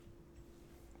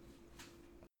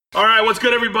All right, what's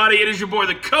good, everybody? It is your boy,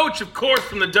 the coach, of course,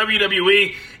 from the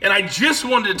WWE, and I just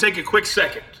wanted to take a quick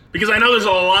second because I know there's a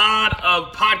lot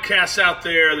of podcasts out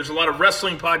there. There's a lot of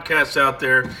wrestling podcasts out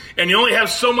there, and you only have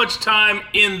so much time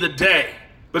in the day.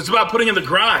 But it's about putting in the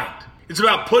grind. It's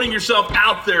about putting yourself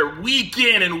out there week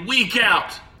in and week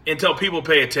out until people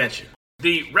pay attention.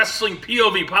 The Wrestling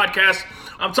POV podcast,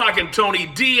 I'm talking Tony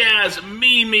Diaz,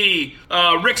 Mimi,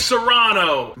 Rick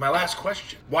Serrano. My last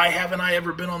question, why haven't I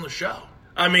ever been on the show?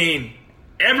 I mean,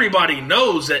 everybody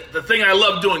knows that the thing I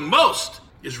love doing most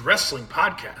is wrestling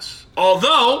podcasts.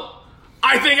 Although,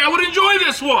 I think I would enjoy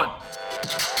this one.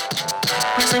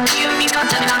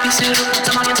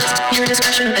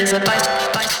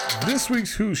 This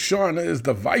week's Who's Shauna is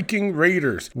the Viking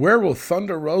Raiders. Where will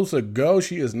Thunder Rosa go?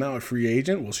 She is now a free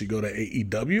agent. Will she go to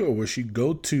AEW or will she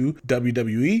go to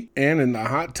WWE? And in the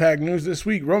hot tag news this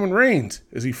week, Roman Reigns,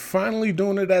 is he finally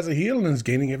doing it as a heel and is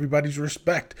gaining everybody's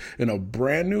respect in a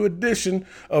brand new edition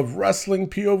of Wrestling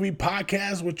POV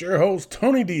Podcast with your hosts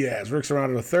Tony Diaz, Rick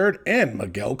Serrano III, and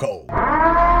Miguel Cole.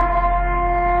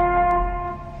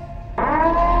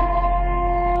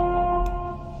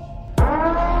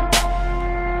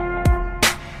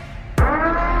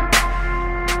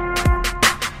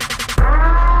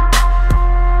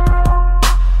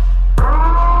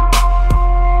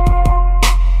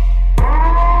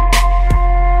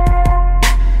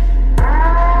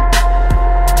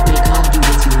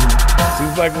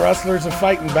 Like wrestlers are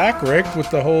fighting back, Rick,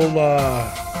 with the whole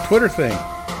Twitter thing,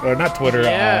 or not Twitter,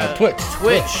 Twitch.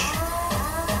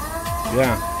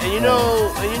 Yeah. And you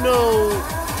know,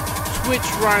 Twitch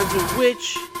rhymes with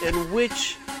witch, and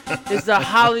witch is the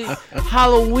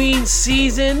Halloween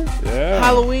season. Yeah.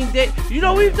 Halloween day. You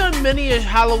know, we've done many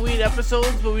Halloween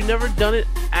episodes, but we've never done it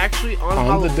actually on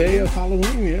Halloween. The day of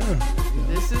Halloween. Yeah.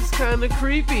 This is kind of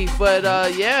creepy, but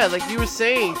yeah, like you were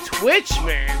saying, Twitch,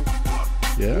 man.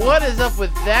 Yeah. What is up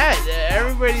with that?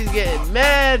 Everybody's getting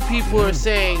mad. People are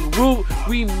saying,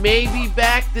 we may be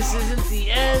back. This isn't the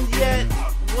end yet.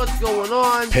 What's going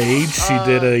on? Paige, she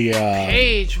did a...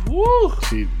 Paige, woo!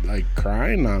 She, like,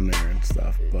 crying on there and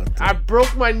stuff. But I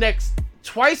broke my neck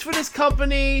twice for this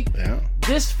company. Yeah.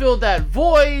 This filled that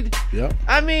void. Yep.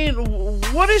 I mean,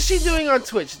 what is she doing on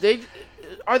Twitch?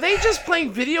 Are they just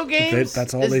playing video games?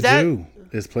 That's all they do,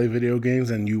 is play video games,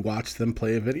 and you watch them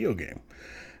play a video game.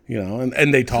 You know,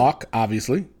 and they talk,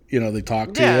 obviously. You know, they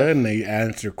talk to you and they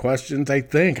answer questions, I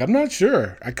think. I'm not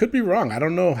sure. I could be wrong. I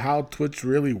don't know how Twitch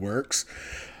really works.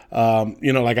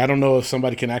 You know, like, I don't know if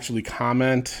somebody can actually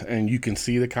comment and you can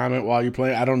see the comment while you're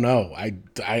playing. I don't know.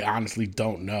 I honestly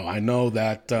don't know. I know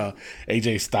that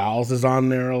AJ Styles is on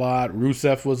there a lot.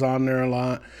 Rusev was on there a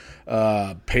lot.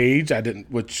 Paige,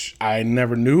 which I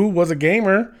never knew was a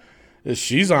gamer.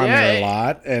 She's on there a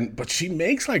lot, but she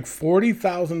makes like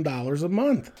 $40,000 a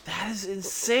month. That is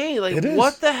insane. Like,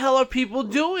 what the hell are people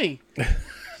doing?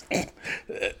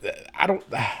 I don't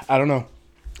know.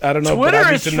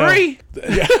 Twitter is free.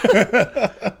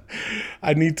 Yeah.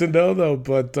 I need to know though.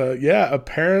 But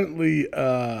apparently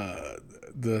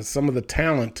some of the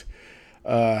talent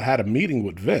had a meeting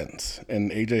with Vince, and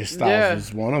AJ Styles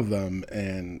was one of them,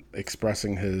 and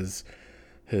expressing his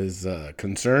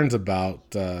concerns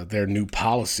about their new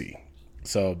policy.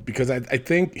 So, because I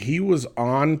think he was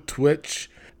on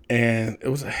Twitch, and it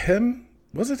was him.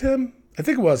 Was it him? I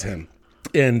think it was him.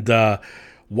 And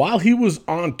while he was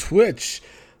on Twitch,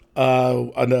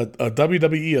 a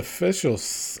WWE official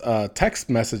text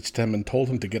messaged him and told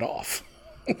him to get off.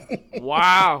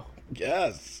 Wow.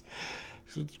 Yes.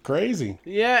 It's crazy.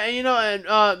 Yeah, and you know, and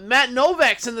Matt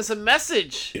Novak sent us a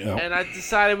message, and I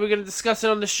decided we're going to discuss it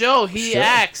on the show. He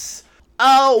asks,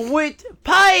 with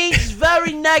Paige's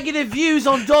very negative views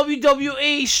on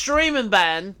WWE streaming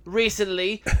ban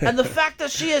recently, and the fact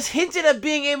that she has hinted at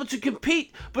being able to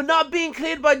compete but not being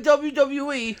cleared by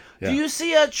WWE, do you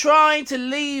see her trying to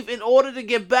leave in order to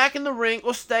get back in the ring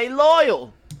or stay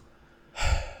loyal?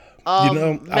 You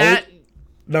know, Matt...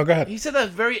 No, go ahead. He said that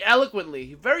very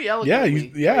eloquently.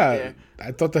 Yeah,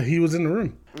 I thought that he was in the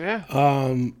room. Yeah.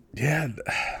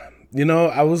 You know,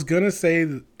 I was going to say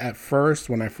at first,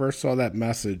 when I first saw that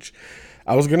message,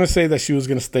 I was going to say that she was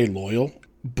going to stay loyal.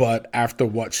 But after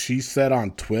what she said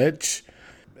on Twitch,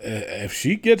 if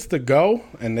she gets to go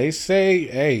and they say,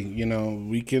 hey, you know,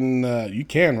 we can, you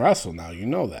can wrestle now, you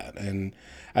know that. And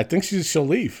I think she'll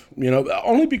leave, you know,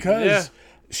 only because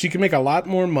she can make a lot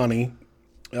more money.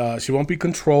 She won't be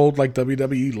controlled like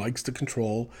WWE likes to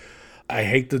control. I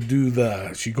hate to do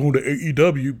she going to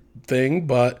AEW thing,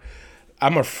 but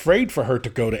I'm afraid for her to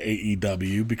go to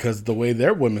AEW because the way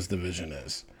their women's division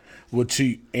is. Would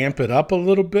she amp it up a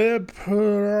little bit?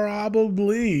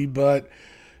 Probably, but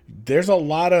there's a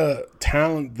lot of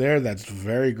talent there that's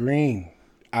very green.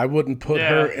 I wouldn't put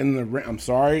her in the ring. I'm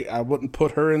sorry. I wouldn't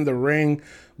put her in the ring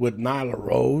with Nyla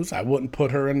Rose. I wouldn't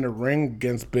put her in the ring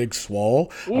against Big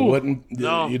Swole. Ooh, I wouldn't.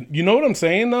 No. You know what I'm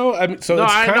saying, though? I mean, so No,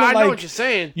 it's kind of like, I know what you're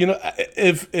saying. You know,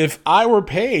 if I were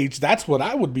Paige, that's what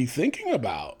I would be thinking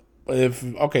about. If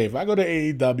I go to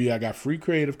AEW, I got free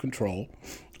creative control.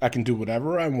 I can do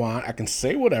whatever I want. I can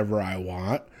say whatever I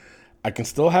want. I can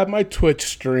still have my Twitch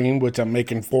stream, which I'm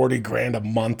making $40,000 a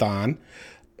month on.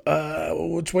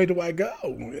 Which way do I go?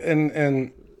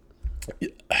 And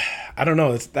I don't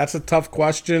know. That's a tough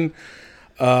question.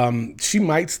 She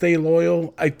might stay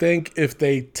loyal. I think if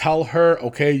they tell her,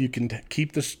 okay, you can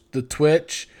keep the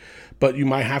Twitch, but you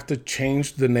might have to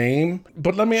change the name.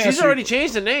 But let me ask you. She's already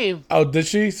changed the name. Oh, did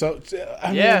she? So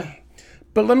I mean,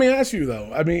 but let me ask you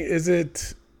though. I mean,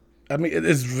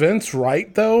 is Vince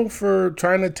right though for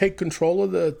trying to take control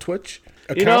of the Twitch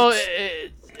accounts? You know,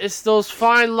 it's those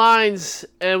fine lines,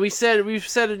 and we've said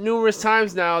it numerous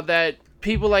times now that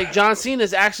people like John Cena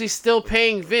is actually still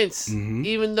paying Vince,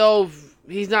 even though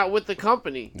he's not with the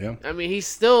company. Yeah. I mean, he's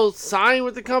still signed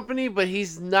with the company, but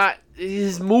he's not.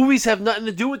 His movies have nothing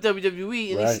to do with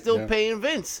WWE, and he's still paying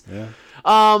Vince. Yeah.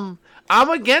 I'm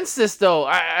against this though.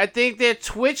 I think their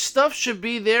Twitch stuff should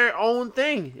be their own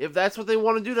thing. If that's what they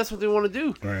want to do, that's what they want to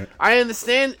do. Right. I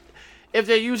understand if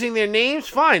they're using their names,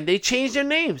 fine. They change their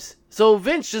names. So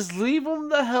Vince, just leave them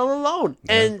the hell alone.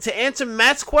 Yeah. And to answer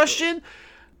Matt's question,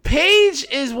 Paige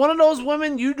is one of those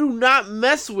women you do not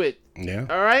mess with. Yeah.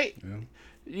 All right?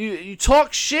 Yeah. You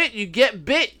talk shit, you get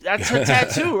bit. That's her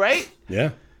tattoo, right?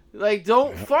 Yeah. Like,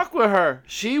 don't fuck with her.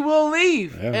 She will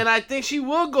leave. Yeah. And I think she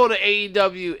will go to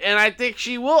AEW. And I think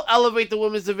she will elevate the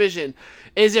women's division.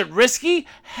 Is it risky?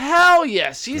 Hell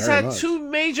yes. She's Very had much. 2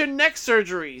 major neck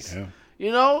surgeries. Yeah.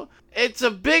 You know? It's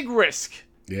a big risk.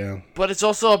 Yeah. But it's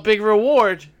also a big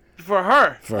reward for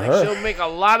her. For her. She'll make a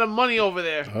lot of money over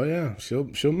there. Oh, yeah.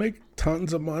 She'll make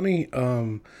tons of money.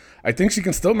 I think she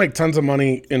can still make tons of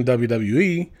money in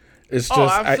WWE. It's just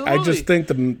I just think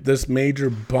this major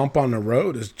bump on the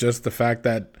road is just the fact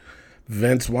that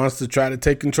Vince wants to try to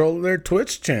take control of their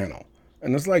Twitch channel.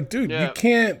 And it's like, dude, you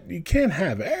can't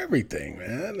have everything,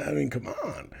 man. I mean, come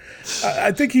on.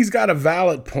 I think he's got a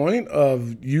valid point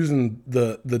of using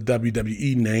the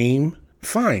WWE name.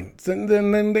 Fine.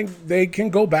 Then they can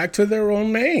go back to their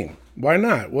own name. Why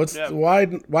not?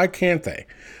 Why can't they?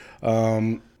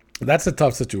 That's a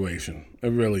tough situation.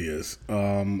 It really is.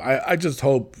 I just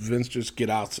hope Vince just get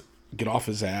off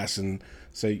his ass and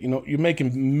say, you know, you're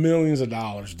making millions of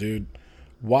dollars, dude.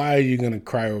 Why are you going to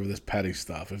cry over this petty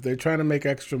stuff? If they're trying to make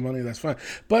extra money, that's fine.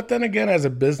 But then again, as a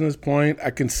business point,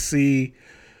 I can see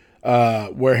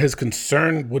where his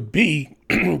concern would be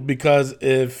because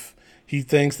if he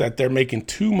thinks that they're making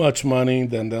too much money,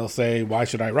 then they'll say, why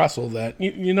should I wrestle that?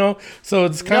 You know? So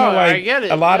it's kind of like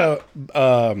a lot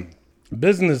of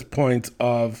business points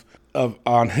of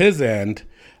on his end,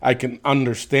 I can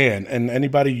understand. And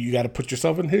anybody, you got to put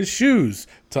yourself in his shoes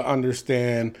to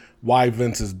understand why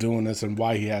Vince is doing this and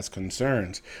why he has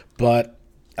concerns. But,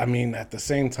 I mean, at the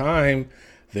same time,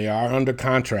 they are under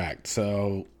contract.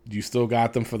 So you still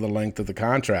got them for the length of the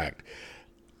contract.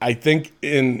 I think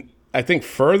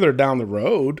further down the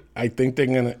road, I think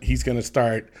he's gonna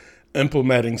start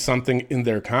implementing something in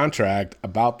their contract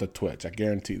about the Twitch. I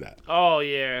guarantee that. Oh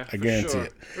yeah, I guarantee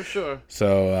it for sure.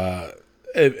 So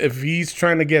if he's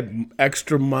trying to get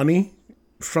extra money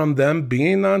from them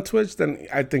being on Twitch, then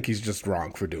I think he's just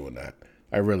wrong for doing that.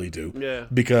 I really do. Yeah.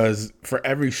 Because for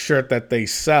every shirt that they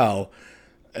sell,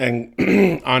 and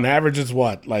on average it's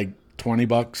what, like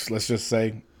 $20? Let's just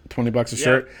say $20 a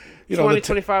shirt. You know,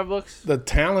 25 bucks. The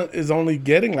talent is only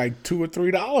getting like $2 or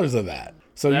 $3 of that.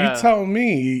 So you tell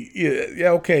me,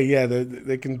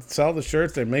 they can sell the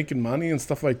shirts, they're making money and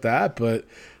stuff like that, but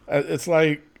it's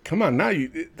like, come on, now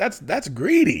that's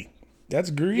greedy.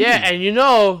 That's greedy. Yeah, and you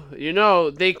know,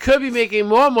 they could be making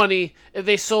more money if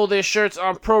they sold their shirts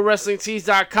on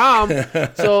ProWrestlingTees.com.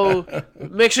 So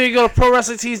make sure you go to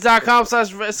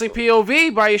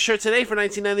ProWrestlingTees.com/WrestlingPOV. Buy your shirt today for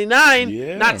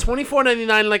 $19.99, not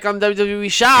 $24.99 like on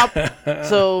WWE Shop.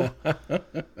 So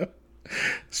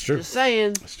it's true. Just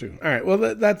saying. It's true. All right. Well,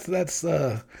 that's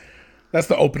the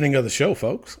opening of the show,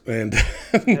 folks, and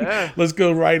let's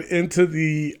go right into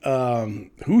the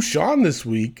Who's Sean this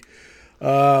week.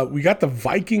 We got the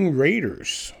Viking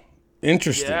Raiders.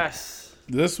 Interesting. Yes.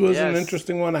 This was an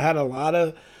interesting one. I had a lot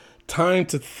of time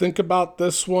to think about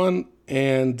this one,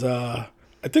 and I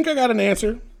think I got an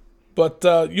answer. But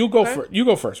you go first. You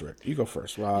go first, Rick. You go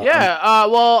first.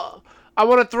 Well, I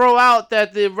want to throw out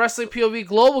that the Wrestling POV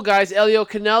Global guys, Elio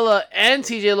Canella and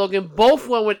TJ Logan, both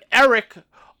went with Eric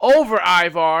over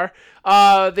Ivar.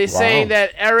 They're saying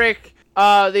that Eric,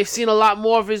 they've seen a lot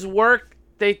more of his work.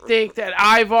 They think that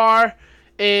Ivar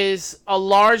is a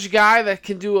large guy that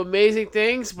can do amazing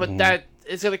things, but that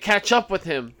is going to catch up with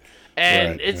him.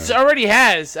 And already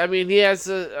has. I mean, he has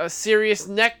a serious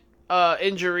neck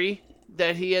injury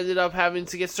that he ended up having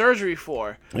to get surgery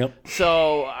for. Yep.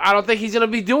 So I don't think he's going to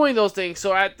be doing those things.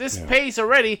 So at this pace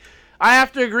already, I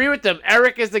have to agree with them.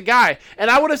 Eric is the guy.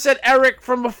 And I would have said Eric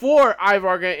from before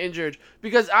Ivar got injured.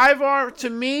 Because Ivar, to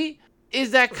me,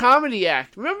 is that comedy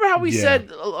act. Remember how we said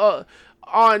on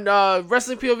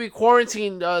Wrestling POV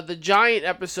Quarantine, the Giant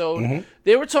episode,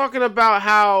 they were talking about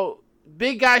how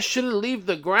big guys shouldn't leave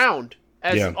the ground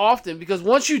as often. Because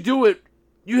once you do it,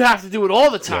 you have to do it all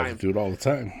the time. You have to do it all the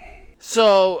time.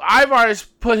 So Ivar has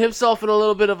put himself in a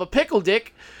little bit of a pickle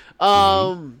dick.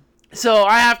 So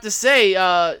I have to say,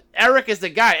 Eric is the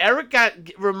guy. Eric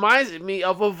reminds me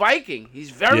of a Viking.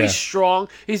 He's very strong.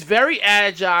 He's very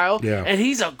agile. And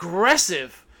he's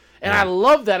aggressive. And I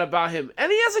love that about him.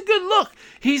 And he has a good look.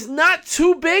 He's not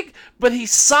too big, but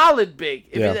he's solid big,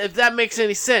 if that makes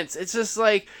any sense. It's just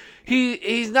like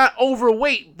he's not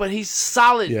overweight, but he's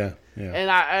solid.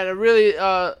 And I really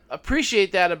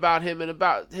appreciate that about him and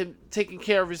about him taking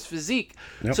care of his physique.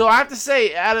 So I have to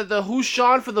say, out of the Who's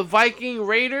Sean for the Viking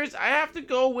Raiders, I have to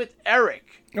go with Eric.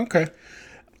 Okay.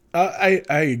 I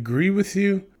agree with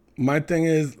you. My thing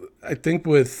is, I think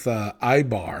with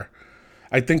Ibar,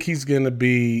 I think he's going to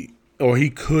be, or he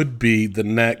could be, the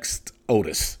next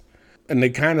Otis. And they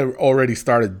kind of already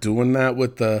started doing that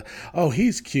with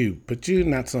he's cute, but you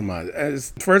not so much.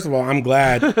 First of all, I'm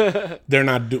glad they're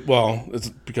not it's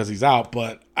because he's out,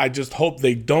 but I just hope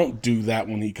they don't do that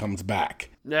when he comes back.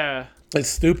 Yeah. It's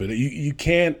stupid. You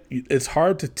can't, it's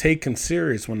hard to take him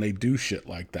serious when they do shit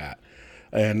like that.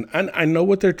 And I know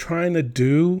what they're trying to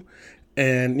do.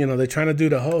 And, they're trying to do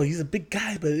he's a big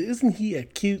guy, but isn't he a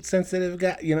cute, sensitive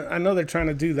guy? I know they're trying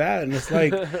to do that. And it's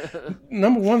like,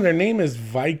 number one, their name is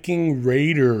Viking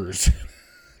Raiders.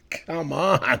 Come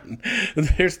on.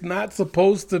 There's not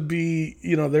supposed to be,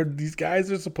 these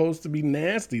guys are supposed to be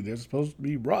nasty. They're supposed to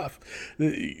be rough.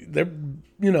 They're,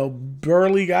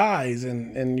 burly guys.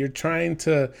 And you're trying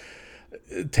to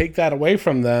take that away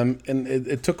from them. And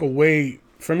it took away,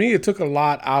 for me, it took a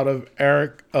lot out of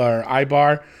Eric or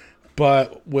Ibar.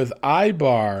 But with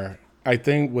Ibar, I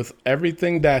think with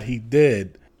everything that he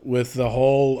did, with the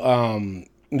whole,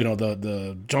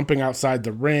 the jumping outside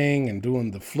the ring and doing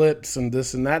the flips and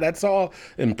this and that, that's all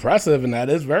impressive, and that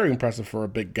is very impressive for a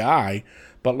big guy.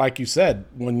 But like you said,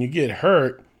 when you get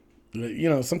hurt,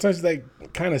 sometimes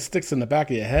that kind of sticks in the back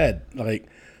of your head. Like,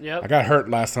 I got hurt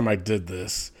last time I did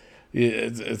this.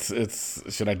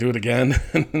 It's should I do it again?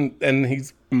 And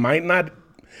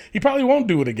he probably won't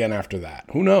do it again after that.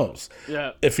 Who knows?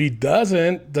 Yeah. If he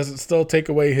doesn't, does it still take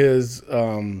away his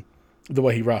the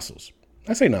way he wrestles?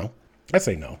 I say no.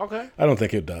 Okay. I don't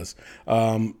think it does.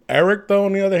 Eric, though,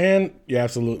 on the other hand, you're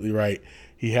absolutely right.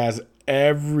 He has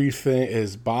everything: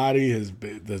 his body,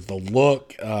 the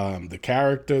look, the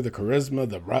character, the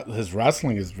charisma. His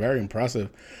wrestling is very impressive.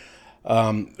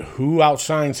 Who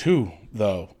outshines who,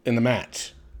 though, in the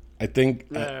match? I think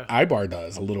Ibar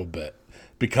does a little bit.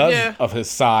 Because of his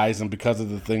size and because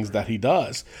of the things that he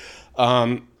does.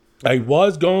 I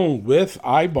was going with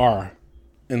Ibar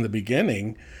in the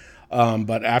beginning,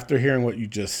 but after hearing what you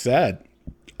just said,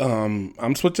 I'm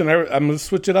going to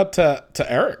switch it up to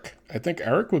Eric. I think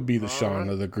Eric would be the Sean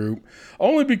of the group,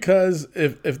 only because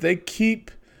if they keep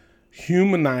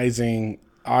humanizing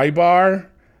Ibar,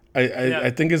 I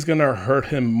think it's going to hurt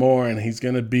him more, and he's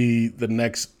going to be the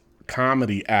next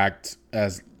comedy act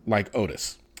as like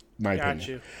Otis. My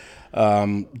opinion.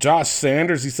 Josh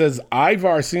Sanders, he says,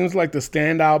 Ivar seems like the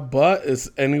standout, but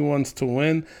is anyone's to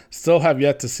win. Still have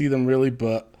yet to see them really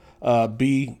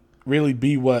be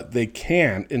what they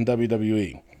can in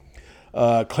WWE.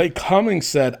 Clay Cummings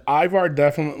said, Ivar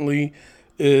definitely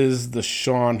is the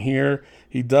Sean here.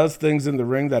 He does things in the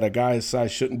ring that a guy his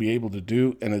size shouldn't be able to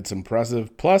do, and it's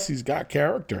impressive. Plus, he's got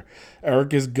character.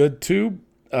 Eric is good too.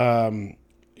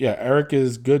 Eric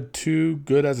is good too.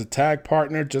 Good as a tag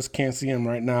partner. Just can't see him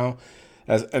right now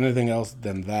as anything else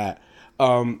than that.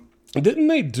 Didn't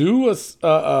they do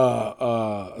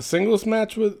a singles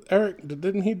match with Eric?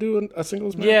 Didn't he do a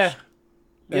singles match? Yeah.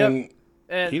 And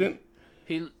he didn't.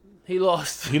 He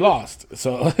lost. He lost.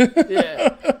 So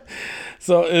yeah.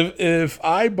 So if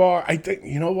Ibar, I think,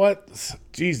 you know what?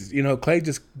 Jesus, Clay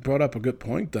just brought up a good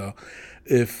point though.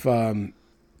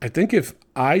 I think if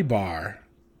Ibar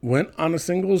went on a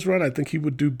singles run, I think he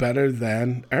would do better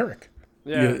than Eric.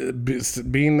 Yeah.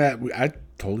 Being that I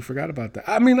totally forgot about that.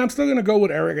 I mean, I'm still going to go with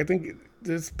Eric. I think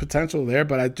there's potential there,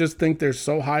 but I just think they're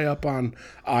so high up on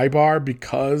Ivar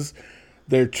because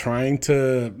they're trying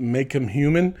to make him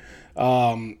human.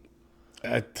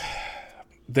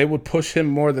 They would push him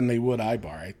more than they would Ivar,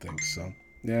 I think. So,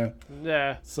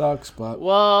 yeah. Sucks, but...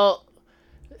 Well,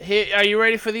 here, are you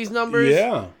ready for these numbers?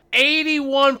 Yeah.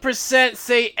 81%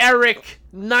 say Eric,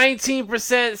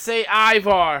 19% say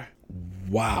Ivar.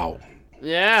 Wow.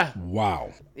 Yeah.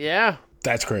 Wow. Yeah.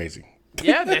 That's crazy.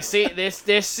 Yeah, they're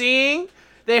seeing.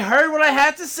 They heard what I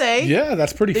had to say. Yeah,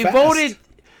 that's pretty fast.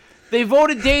 They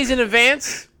voted days in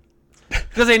advance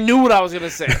because they knew what I was gonna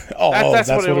say. That's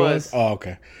what it was. Oh,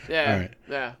 okay. Yeah. All right.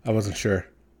 Yeah. I wasn't sure.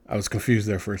 I was confused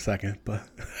there for a second, but.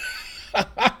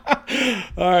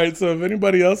 All right, so if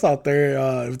anybody else out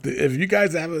there, if you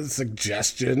guys have a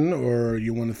suggestion or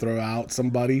you want to throw out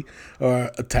somebody or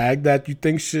a tag that you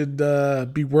think should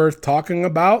be worth talking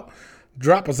about,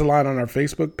 drop us a line on our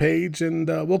Facebook page and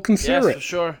we'll consider it. Yes, for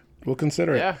sure. We'll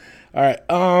consider Yeah. it.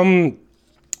 All right.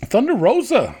 Thunder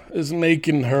Rosa is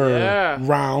making her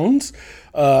rounds,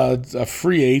 a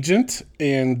free agent,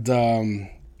 and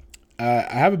I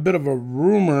have a bit of a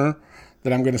rumor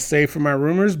that I'm going to save for my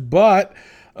rumors, but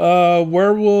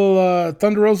where will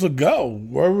Thunder Rosa go?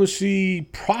 Where will she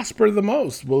prosper the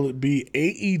most? Will it be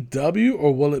AEW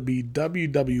or will it be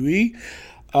WWE?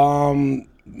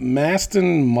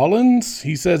 Maston Mullins,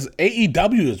 he says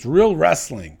AEW is real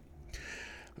wrestling.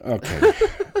 Okay.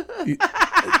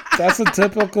 That's a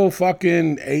typical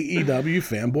fucking AEW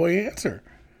fanboy answer.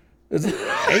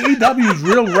 AEW is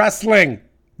real wrestling.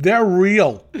 They're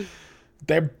real.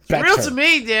 They're better. It's real to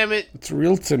me, damn it. It's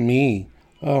real to me.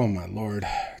 Oh, my Lord.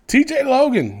 TJ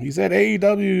Logan, he said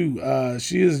AEW,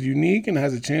 she is unique and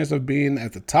has a chance of being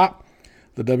at the top.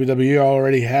 The WWE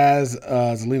already has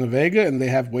Zelina Vega, and they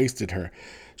have wasted her.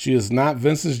 She is not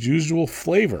Vince's usual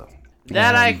flavor.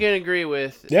 That I can agree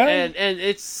with. Yeah. And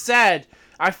it's sad.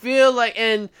 I feel like,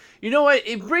 and you know what?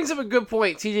 It brings up a good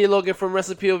point. TJ Logan from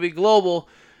Wrestling POV Global.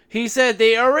 He said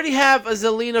they already have a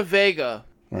Zelina Vega.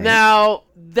 Right. Now,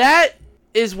 that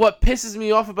is what pisses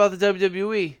me off about the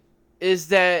WWE. Is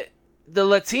that the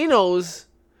Latinos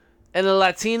and the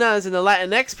Latinas and the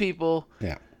Latinx people,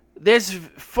 there's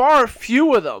far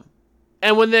fewer of them.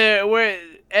 And when they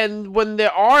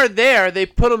are there, they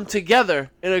put them together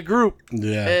in a group.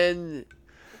 Yeah. And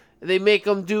they make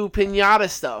them do piñata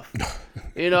stuff.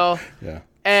 Yeah.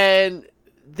 And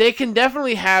they can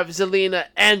definitely have Zelina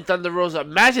and Thunder Rosa.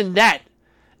 Imagine that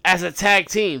as a tag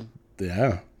team.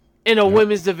 Yeah. In a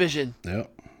women's division. Yeah.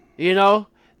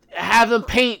 Have them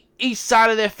paint each side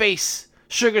of their face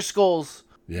sugar skulls.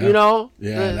 Yeah.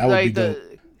 Yeah, that would be dope.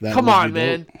 Come on,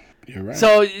 man. You're right.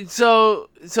 So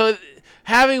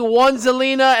having one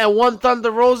Zelina and one Thunder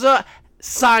Rosa,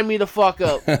 sign me the fuck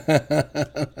up.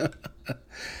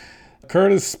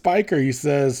 Curtis Spiker, he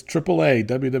says, AAA,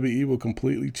 WWE will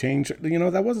completely change.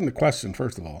 That wasn't the question,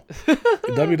 first of all.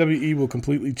 WWE will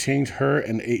completely change her,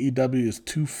 and AEW is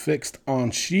too fixed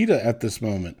on Sheeta at this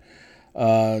moment.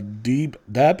 Deb,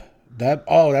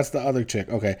 oh, that's the other chick.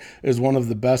 Okay, is one of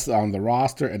the best on the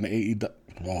roster, and AEW.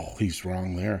 Oh, he's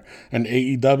wrong there. And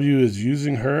AEW is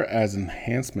using her as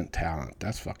enhancement talent.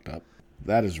 That's fucked up.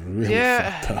 That is really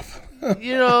fucked up.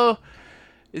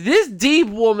 This Deeb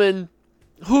woman,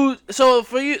 so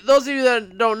for you, those of you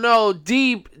that don't know,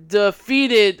 Deeb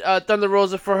defeated Thunder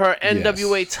Rosa for her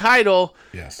NWA title.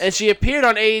 Yes. And she appeared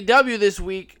on AEW this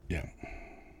week. Yeah.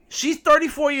 She's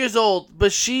 34 years old,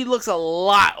 but she looks a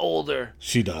lot older.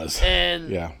 She does.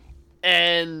 And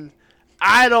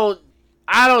I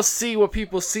don't see what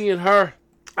people see in her.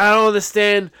 I don't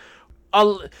understand.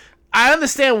 I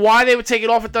understand why they would take it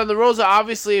off of Thunder Rosa,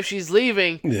 obviously, if she's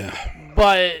leaving. Yeah.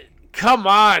 But come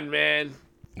on, man.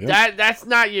 Yep. That's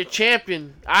not your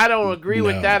champion. I don't agree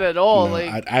with that at all. No,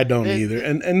 I don't either.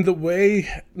 And the way,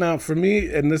 now for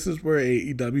me, and this is where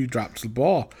AEW drops the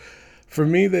ball. For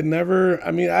me, they never,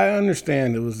 I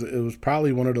understand it was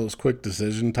probably one of those quick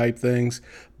decision type things,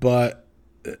 but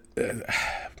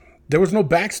there was no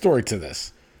backstory to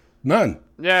this. None.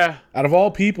 Yeah. Out of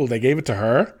all people, they gave it to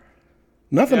her.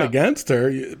 Nothing against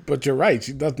her, but you're right.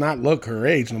 She does not look her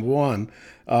age, number one.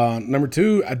 Number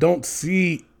two, I just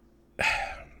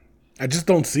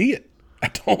don't see it. I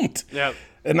don't. Yeah.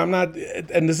 And I'm not,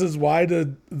 and this is why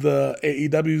the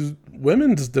AEW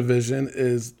women's division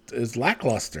is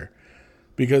lackluster,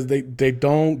 because they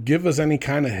don't give us any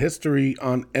kind of history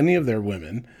on any of their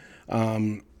women.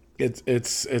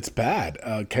 It's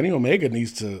bad. Kenny Omega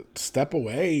needs to step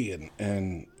away,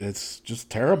 and it's just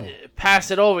terrible.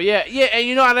 Pass it over, yeah.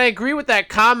 And and I agree with that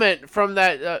comment from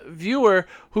that viewer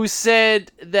who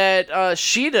said that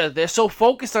Sheeta, they're so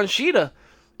focused on Sheeta,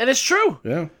 and it's true.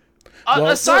 Yeah.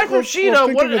 aside from Shida,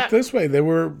 think of it this way: they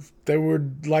were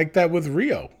like that with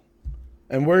Rio,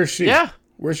 and where is she? Yeah,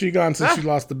 where's she gone since she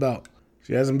lost the belt?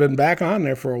 She hasn't been back on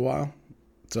there for a while.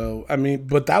 So I mean,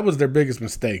 but that was their biggest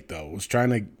mistake, though, was trying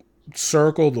to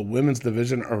circle the women's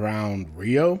division around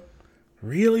Rio.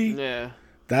 Really? Yeah.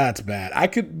 That's bad.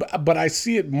 But I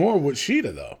see it more with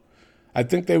Shida, though. I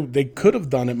think they could have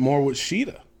done it more with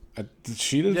Shida.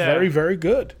 Shida's very, very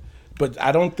good, but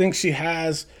I don't think she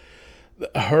has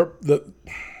the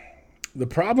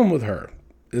problem with her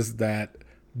is that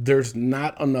there's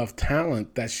not enough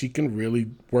talent that she can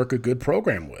really work a good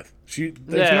program with.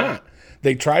 There's not.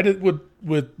 They tried it with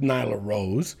Nyla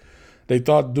Rose. They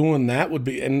thought doing that would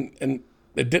be, and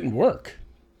it didn't work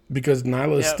because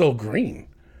Nyla is still green.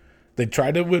 They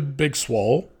tried it with Big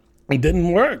Swole. It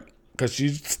didn't work because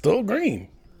she's still green.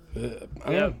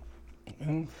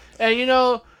 And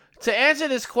to answer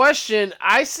this question,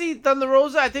 I see Thunder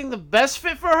Rosa. I think the best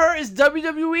fit for her is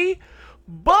WWE.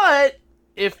 But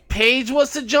if Paige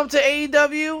was to jump to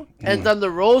AEW and Thunder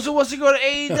Rosa was to go to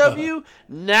AEW,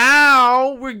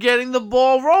 now we're getting the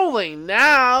ball rolling.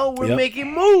 Now we're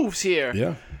making moves here.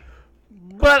 Yeah.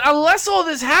 But unless all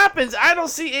this happens, I don't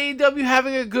see AEW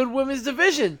having a good women's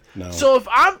division. No. So if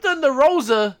I'm Thunder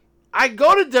Rosa, I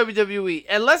go to WWE.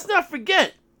 And let's not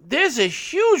forget, there's a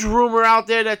huge rumor out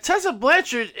there that Tessa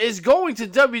Blanchard is going to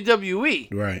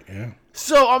WWE. Right, yeah.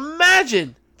 So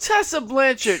imagine Tessa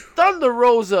Blanchard, Thunder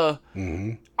Rosa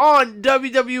on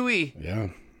WWE. Yeah.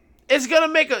 It's going to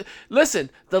make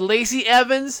the Lacey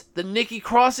Evans, the Nikki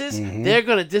Crosses, they're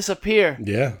going to disappear.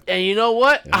 Yeah. And you know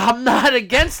what? Yeah. I'm not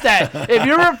against that. If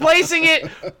you're replacing it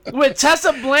with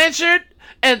Tessa Blanchard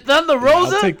and Thunder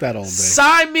Rosa, I'll take that all day.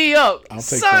 Sign me up. I'll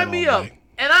take sign that me all up. day.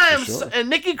 And I am, and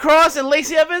Nikki Cross and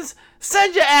Lacey Evans,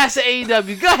 send your ass to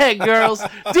AEW. Go ahead, girls.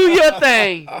 Do your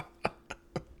thing.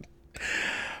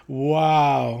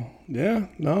 Wow. Yeah.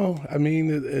 No. I mean,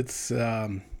 it's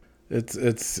a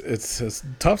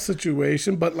tough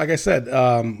situation, but like I said,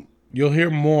 you'll hear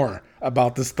more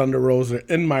about this Thunder Rosa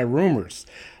in my rumors.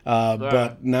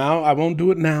 But now I won't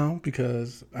do it now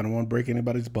because I don't want to break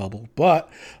anybody's bubble. But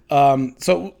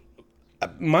so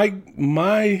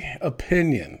my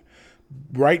opinion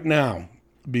right now,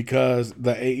 because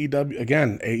the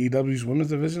AEW's women's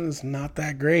division is not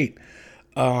that great.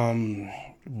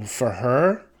 For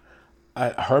her,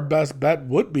 her best bet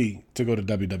would be to go to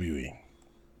WWE,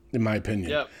 in my opinion.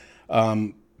 Yep.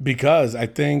 Because I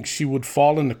think she would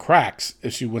fall in the cracks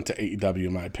if she went to AEW,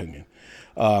 in my opinion.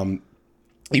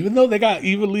 Even though they got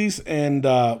Ivelisse and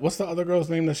what's the other girl's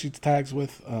name that she tags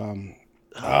with?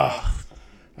 I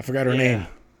forgot her name.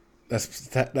 That's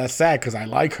sad because I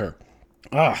like her.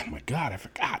 Oh my God, I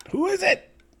forgot. Who is it?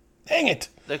 Dang it.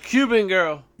 The Cuban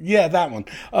girl. Yeah, that one.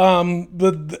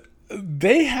 But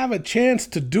they have a chance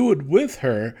to do it with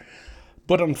her,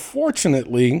 but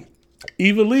unfortunately,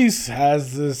 Ivelisse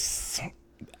has this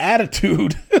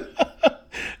attitude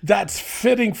that's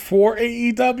fitting for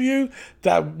AEW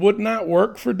that would not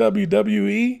work for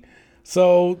WWE.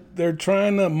 So they're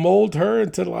trying to mold her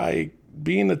into like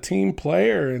being a team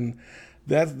player, and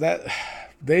that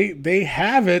they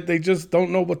have it. They just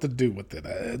don't know what to do with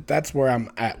it. That's where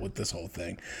I'm at with this whole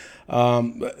thing.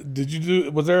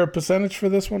 Was there a percentage for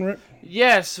this one, Rick?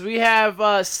 Yes, we have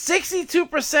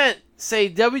 62% say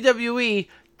WWE,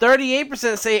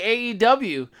 38% say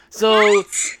AEW. So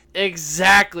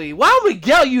exactly. Wow,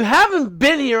 Miguel, you haven't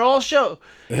been here all show.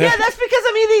 Yeah, that's because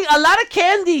I'm eating a lot of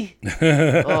candy.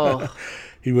 Oh.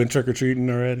 He went trick-or-treating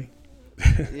already?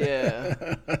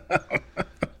 Yeah.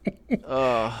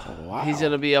 Oh, wow. He's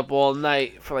going to be up all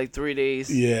night for like 3 days.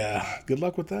 Yeah. Good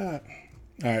luck with that.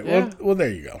 All right. Yeah. Well,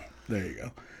 there you go. There you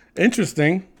go.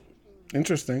 Interesting.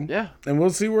 Yeah. And we'll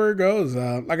see where it goes.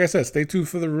 Like I said, stay tuned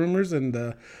for the rumors,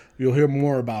 and you'll hear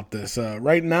more about this.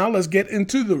 Right now, let's get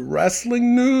into the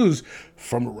wrestling news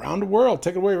from around the world.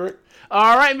 Take it away, Rick.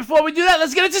 All right. Before we do that,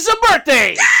 let's get into some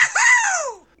birthdays.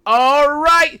 All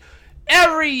right.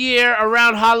 Every year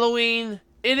around Halloween,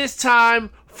 it is time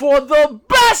for the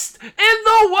best in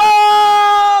the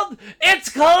world. It's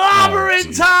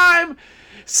clobbering time.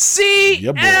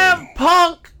 CM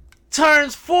Punk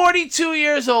turns 42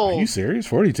 years old. Are you serious?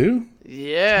 42?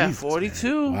 Yeah, Jesus,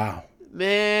 42. Man. Wow.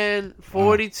 Man,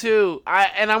 42. Wow.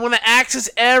 I'm going to ask this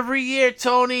every year,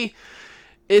 Tony.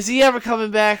 Is he ever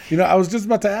coming back? I was just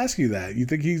about to ask you that. You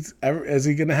think is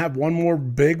he going to have one more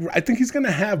big? I think he's going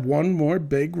to have one more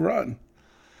big run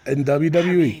in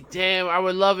WWE. Damn, I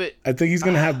would love it. I think he's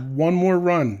going to have one more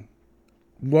run.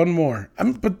 One more.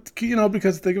 But,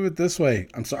 because think of it this way.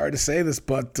 I'm sorry to say this,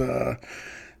 but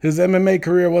his MMA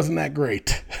career wasn't that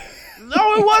great.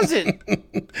 No, it wasn't.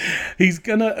 He's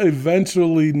going to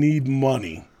eventually need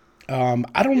money.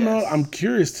 I don't know. I'm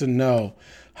curious to know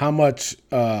how much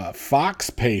Fox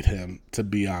paid him to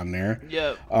be on there.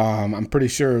 Yep. I'm pretty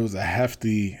sure it was a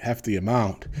hefty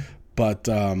amount, but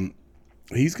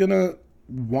he's gonna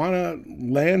want to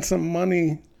land some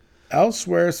money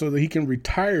elsewhere so that he can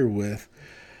retire with.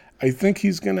 I think he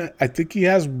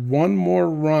has one more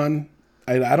run.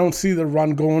 I don't see the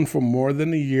run going for more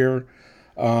than a year.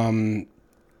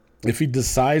 If he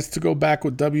decides to go back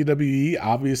with WWE,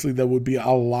 obviously there would be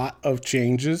a lot of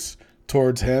changes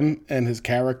towards him and his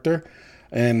character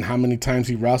and how many times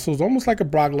he wrestles, almost like a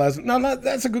Brock Lesnar. No,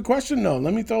 that's a good question, though.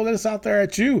 Let me throw this out there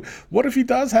at you. What if he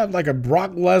does have like a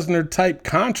Brock Lesnar type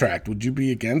contract? Would you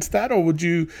be against that, or would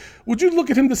you look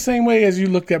at him the same way as you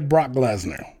look at Brock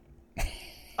Lesnar?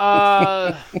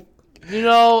 I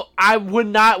would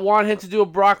not want him to do a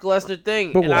Brock Lesnar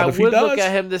thing, but and I would look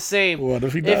at him the same. What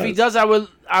if he does? If he does, I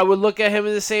would look at him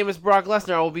the same as Brock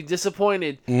Lesnar. I will be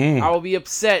disappointed. I will be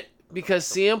upset because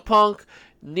CM Punk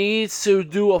needs to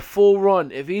do a full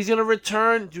run. If he's gonna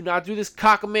return, do not do this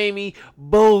cockamamie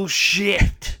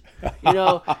bullshit.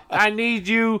 I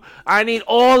need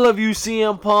all of you,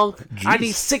 CM Punk. Jeez. I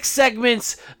need 6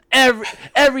 segments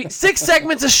every 6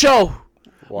 segments a show.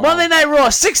 Wow. Monday Night Raw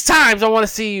 6 times I want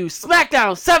to see you.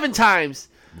 SmackDown 7 times.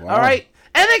 Wow. All right.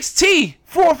 NXT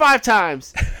 4 or 5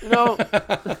 times. Even on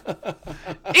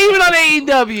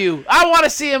AEW, I want to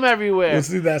see him everywhere. Well,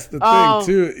 see, that's the thing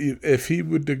too. If he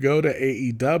would to go to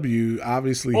AEW,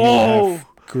 obviously he would have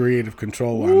creative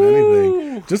control on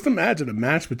anything. Just imagine a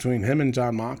match between him and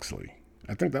Jon Moxley.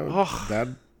 I think that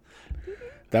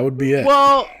would be it.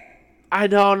 Well, I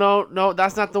don't know. No,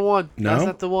 that's not the one. No? That's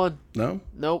not the one. No?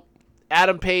 Nope.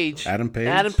 Adam Page. Adam Page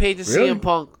and really? CM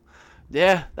Punk.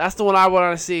 Yeah, that's the one I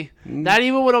want to see. Not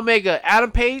even with Omega.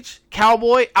 Adam Page,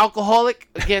 cowboy, alcoholic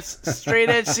against straight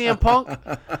edge CM Punk.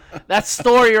 That's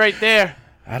story right there.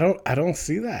 I don't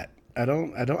see that. I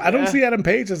don't see Adam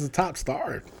Page as a top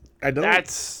star. I don't.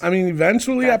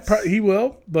 Eventually he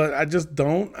will, but I just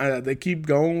don't. They keep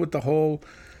going with the whole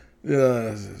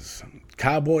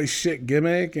cowboy shit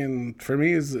gimmick, and for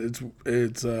me,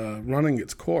 it's running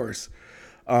its course.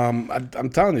 I'm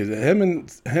telling you, him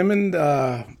and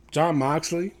Jon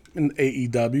Moxley in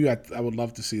AEW, I would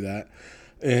love to see that.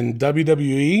 In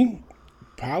WWE,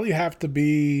 probably have to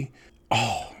be.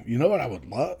 Oh, you know what I would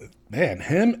love? Man,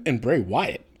 him and Bray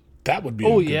Wyatt. That would be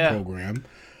a good program.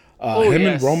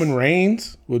 And Roman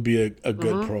Reigns would be a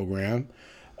good program.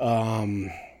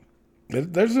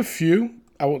 There's a few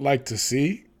I would like to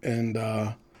see, and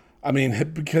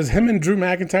because him and Drew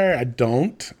McIntyre, I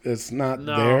don't. It's not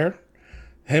there.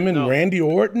 Him and Randy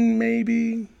Orton,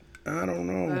 maybe. I don't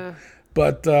know.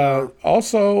 But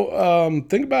also,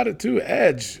 think about it, too.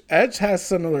 Edge has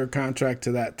similar contract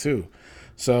to that, too.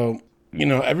 So,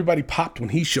 everybody popped when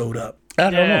he showed up. I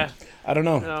don't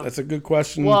know. No. That's a good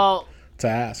question to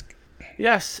ask.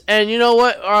 Yes. And you know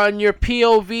what? On your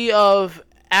POV of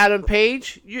Adam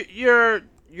Page, you're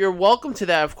welcome to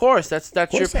that, of course. That's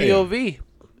your POV.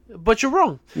 But you're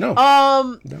wrong. No.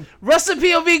 Wrestling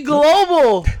POV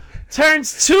Global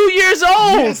turns 2 years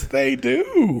old. Yes, they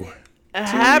do.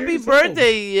 Happy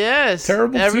birthday, yes.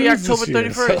 Terrible every October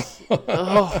 31st. So.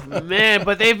 Oh, man,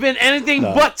 but they've been anything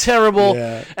but terrible.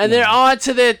 Yeah, and they're on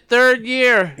to their 3rd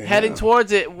year, heading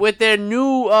towards it, with their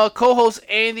new co-host,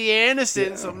 Andy Anderson.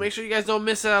 Yeah. So make sure you guys don't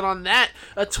miss out on that.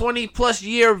 A 20-plus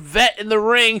year vet in the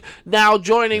ring, now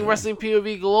joining Wrestling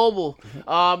POV Global.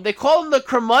 They call him the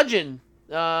curmudgeon.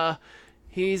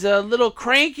 He's a little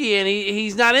cranky, and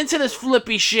he's not into this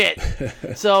flippy shit.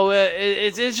 So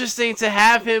it's interesting to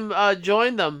have him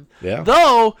join them. Yeah.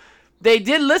 Though they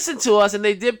did listen to us, and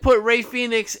they did put Rey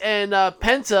Fenix and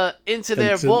Penta into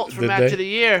their vault for Match of the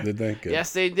Year. Did they? Good.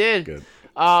 Yes, they did. Good.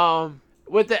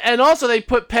 And also they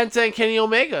put Penta and Kenny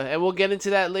Omega, and we'll get into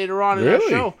that later on in our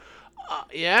show.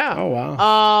 Yeah. Oh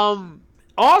wow.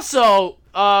 Also,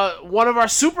 one of our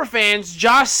super fans,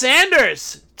 Josh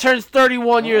Sanders, turns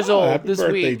 31 years old happy this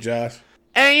birthday, week. Josh.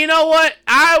 And you know what?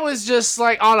 I was just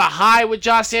like on a high with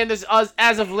Josh Sanders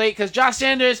as of late, because Josh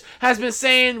Sanders has been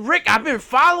saying, Rick, I've been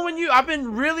following you. I've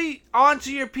been really onto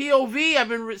your POV. I've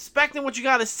been respecting what you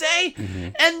got to say. Mm-hmm.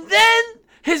 And then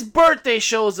his birthday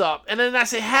shows up. And then I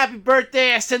say, happy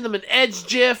birthday. I send him an Edge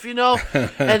gif,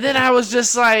 And then I was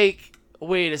just like,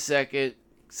 wait a second.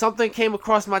 Something came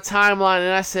across my timeline,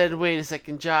 and I said, wait a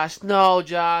second, Josh. No,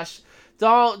 Josh.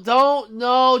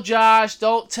 No, Josh.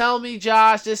 Don't tell me,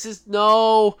 Josh. This is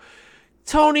no.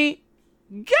 Tony,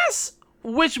 guess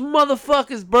which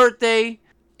motherfucker's birthday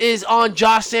is on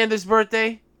Josh Sanders'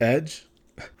 birthday? Edge?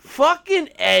 Fucking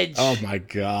Edge. Oh, my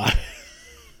God.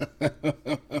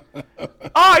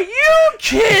 Are you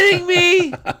kidding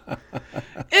me?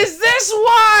 Is this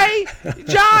why,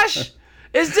 Josh?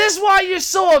 Is this why you're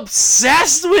so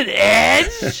obsessed with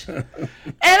Edge? And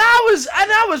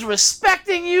I was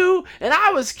respecting you, and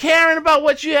I was caring about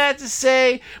what you had to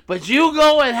say, but you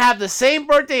go and have the same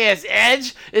birthday as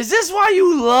Edge? Is this why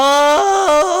you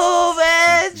love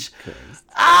Edge?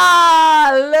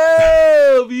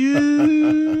 I love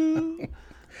you.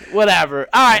 Whatever.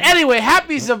 All right. Anyway,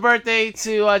 happy birthday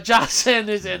to Josh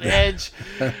Sanders and Edge.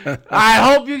 I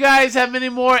hope you guys have many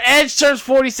more. Edge turns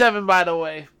 47, by the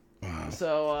way. Wow.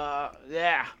 So,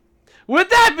 yeah. With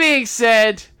that being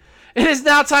said, it is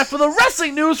now time for the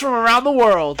wrestling news from around the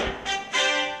world.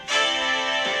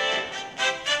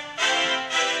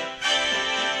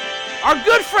 Our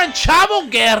good friend Chavo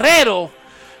Guerrero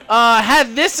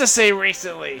had this to say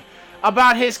recently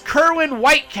about his Kerwin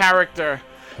White character.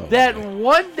 That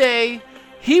one day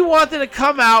he wanted to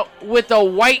come out with a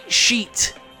white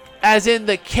sheet, as in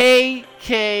the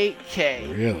KKK.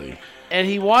 Really? And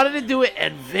he wanted to do it,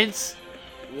 and Vince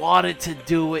wanted to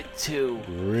do it too.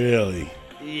 Really?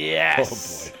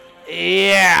 Yes. Oh boy.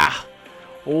 Yeah.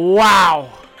 Wow.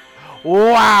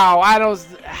 I don't.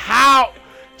 How?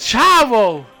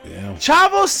 Chavo. Yeah.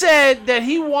 Chavo said that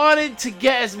he wanted to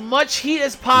get as much heat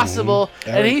as possible,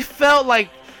 and he felt like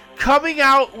coming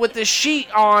out with the sheet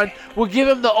on will give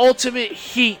him the ultimate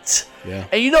heat. Yeah.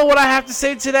 And you know what I have to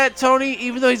say to that, Tony?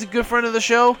 Even though he's a good friend of the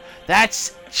show,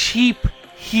 that's cheap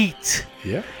heat.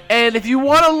 Yeah. And if you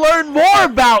want to learn more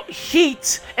about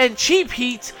heat and cheap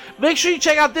heat, make sure you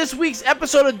check out this week's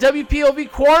episode of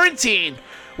WPOV Quarantine,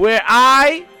 where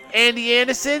I, Andy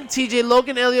Anderson, TJ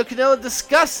Logan, Elio Canella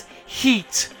discuss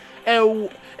heat and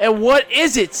what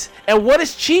is it and what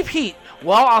is cheap heat.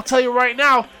 Well, I'll tell you right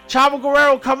now, Chavo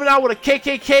Guerrero coming out with a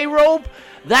KKK robe,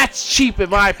 that's cheap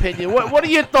in my opinion. What are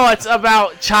your thoughts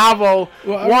about Chavo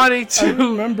wanting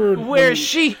to wear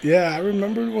sheet? Yeah, I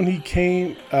remember when he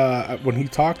came, when he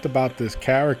talked about this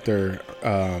character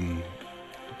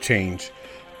change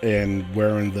and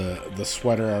wearing the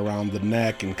sweater around the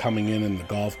neck and coming in the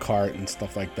golf cart and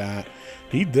stuff like that.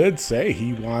 He did say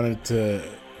he wanted to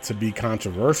be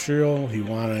controversial. He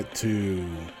wanted to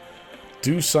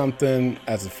do something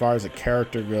as far as a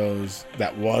character goes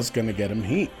that was going to get him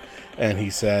heat. And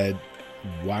he said,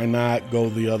 why not go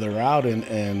the other route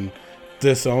and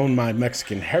disown my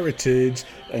Mexican heritage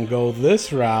and go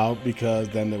this route, because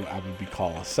then I would be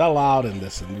called a sellout and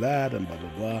this and that and blah,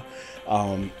 blah,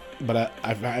 blah. But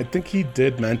I think he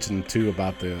did mention, too,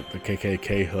 about the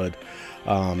KKK hood,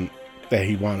 that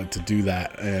he wanted to do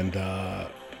that. And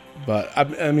but,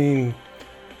 I mean,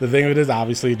 the thing of it is,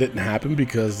 obviously, it didn't happen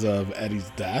because of Eddie's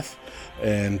death.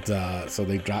 And so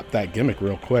they dropped that gimmick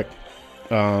real quick.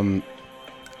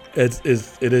 It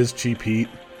is cheap heat.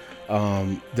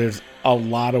 There's a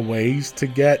lot of ways to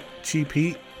get cheap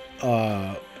heat.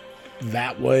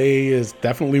 That way is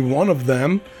definitely one of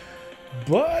them,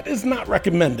 but it's not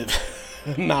recommended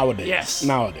nowadays. Yes.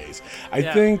 Nowadays. I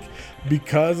think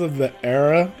because of the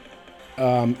era,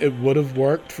 it would have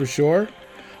worked for sure.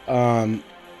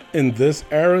 In this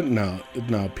era, no,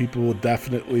 people will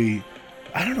definitely,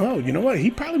 I don't know, you know what, he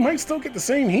probably might still get the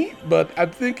same heat, but I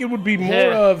think it would be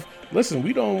more of, listen,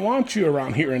 we don't want you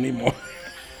around here anymore.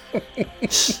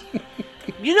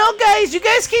 You know, guys, you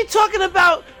guys keep talking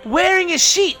about wearing a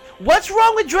sheet. What's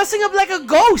wrong with dressing up like a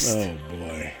ghost? Oh,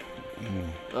 boy.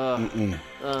 All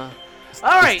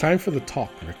right. It's time for the talk,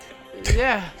 Rick.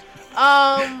 Yeah.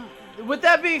 With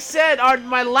that being said,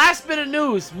 my last bit of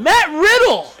news, Matt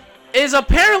Riddle is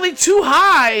apparently too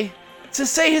high to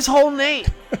say his whole name,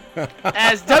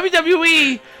 as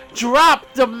WWE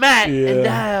dropped the Matt, and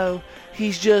now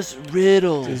he's just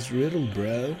Riddle. Just Riddle,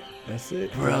 bro. That's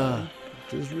it, bro.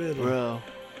 Just Riddle, bro.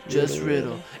 Just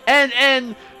Riddle.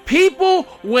 And people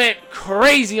went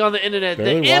crazy on the internet.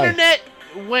 Internet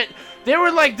went. They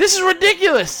were like, "This is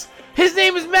ridiculous. His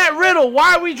name is Matt Riddle.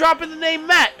 Why are we dropping the name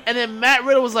Matt?" And then Matt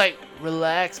Riddle was like,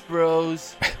 "Relax,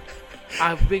 bros.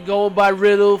 I've been going by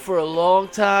Riddle for a long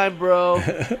time, bro.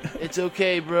 It's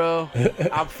okay, bro.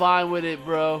 I'm fine with it,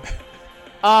 bro."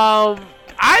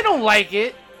 I don't like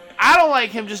it. I don't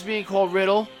like him just being called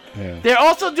Riddle. Yeah. They're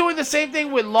also doing the same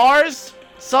thing with Lars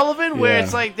Sullivan, where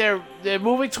it's like they're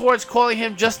moving towards calling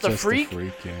him just the Freak.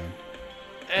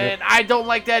 And I don't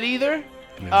like that either.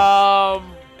 Yeah.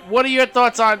 What are your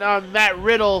thoughts on Matt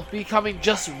Riddle becoming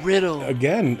just Riddle?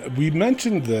 Again, we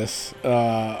mentioned this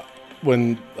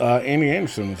when Andy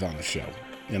Anderson was on the show,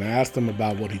 and I asked him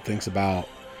about what he thinks about,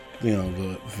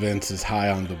 the Vince is high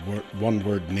on the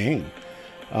one-word name.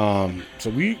 So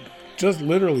we just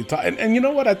literally talked, and you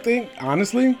know what? I think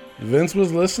honestly, Vince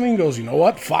was listening. Goes, you know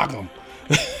what? Fuck him.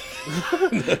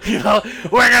 You know,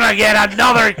 we're gonna get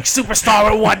another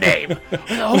superstar with one name.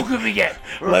 Who could we get?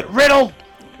 Riddle?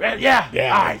 Yeah.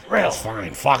 All right, Riddle. That's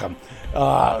fine. Fuck him.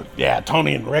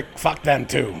 Tony and Rick, fuck them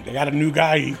too. They got a new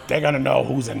guy. They're gonna know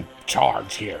who's in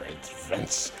charge here.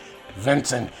 It's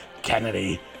Vincent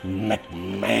Kennedy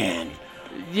McMahon.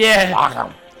 Yeah. Fuck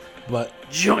him. But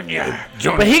Junior.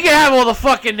 But he can have all the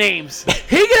fucking names.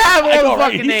 He can have all the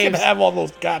fucking names. He can have all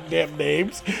those goddamn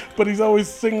names, but he's always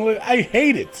singling. I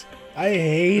hate it.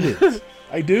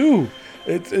 I do.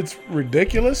 It's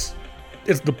ridiculous.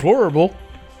 It's deplorable.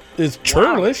 It's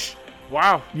churlish.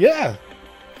 Wow. Yeah.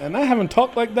 And I haven't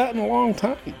talked like that in a long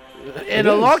time. In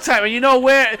a long time. And you know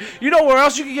where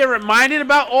else you can get reminded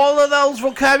about all of those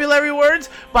vocabulary words?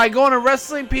 By going to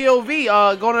Wrestling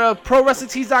POV, going to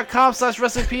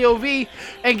ProWrestlingTees.com/Wrestling POV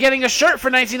and getting a shirt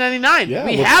for $19.99. Yeah,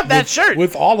 we have that shirt.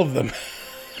 With all of them.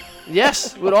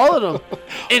 Yes, with all of them.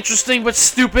 Interesting but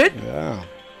stupid. Yeah.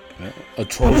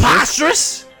 Atrocious.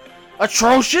 Preposterous.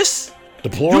 Atrocious.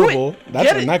 Deplorable.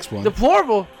 That's the next one.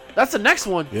 Deplorable. That's the next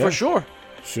one, for sure.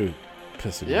 Shoot.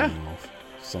 Pissing me off.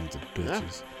 Sons of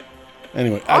bitches. Yeah.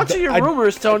 Anyway. On to your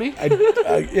rumors, Tony.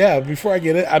 Before I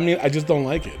get it, I just don't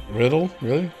like it. Riddle?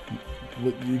 Really?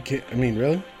 You can't,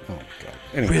 really? Oh, God.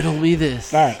 Anyway. Riddle me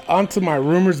this. All right, on to my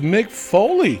rumors. Mick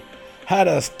Foley had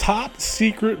a top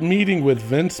secret meeting with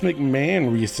Vince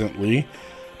McMahon recently.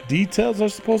 Details are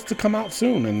supposed to come out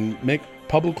soon, and Mick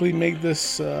publicly made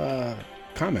this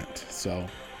comment. So,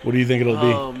 what do you think it'll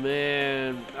be? Oh,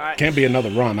 man. Can't be another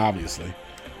run, obviously.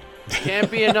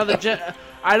 Can't be another...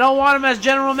 I don't want him as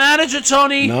general manager,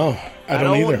 Tony. No, I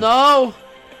don't either. No.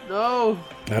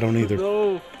 I don't either.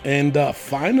 No. And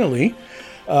finally,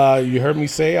 you heard me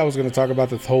say I was going to talk about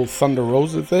this whole Thunder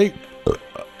Rosa thing.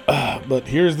 But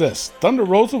here's this. Thunder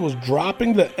Rosa was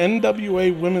dropping the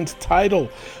NWA Women's title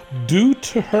due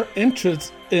to her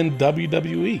interest in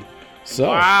WWE. So,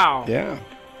 wow. Yeah.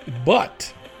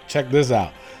 But, check this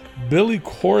out. Billy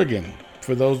Corgan,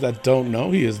 for those that don't know,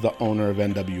 he is the owner of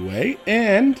NWA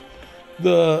and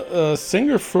the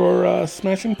singer for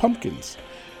Smashing Pumpkins.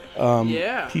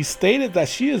 He stated that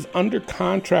she is under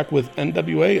contract with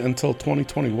NWA until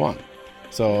 2021.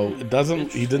 So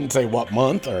he didn't say what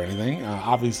month or anything.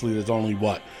 Obviously, there's only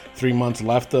 3 months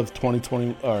left of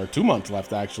 2020, or 2 months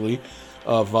left actually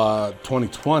of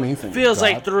 2020. Feels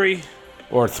like 3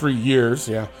 or 3 years.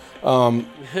 Yeah.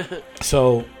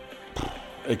 So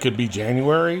it could be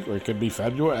January or it could be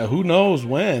February. Who knows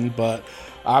when? But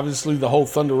obviously, the whole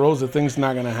Thunder Rosa thing's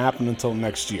not going to happen until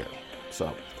next year.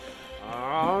 So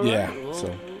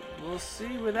We'll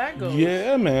see where that goes.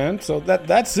 Yeah, man. So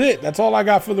that's it. That's all I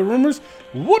got for the rumors.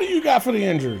 What do you got for the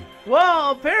injury?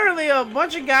 Well, apparently a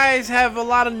bunch of guys have a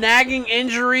lot of nagging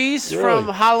injuries from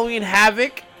Halloween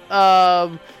Havoc.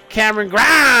 Cameron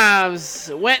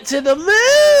Grimes went to the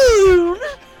moon.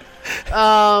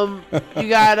 You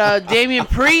got Damian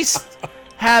Priest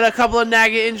had a couple of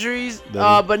nagging injuries,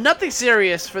 but nothing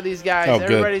serious for these guys.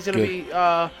 Everybody's going to be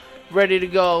ready to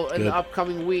go in the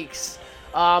upcoming weeks.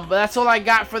 But that's all I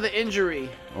got for the injury.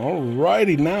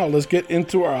 Alrighty, now let's get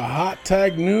into our hot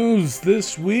tag news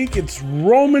this week. It's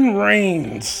Roman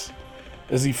Reigns.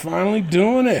 Is he finally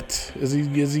doing it? Is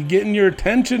he getting your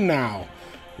attention now?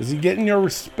 Is he getting your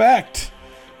respect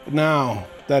now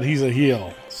that he's a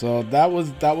heel? So that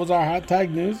was our hot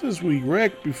tag news this week.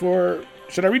 Rick,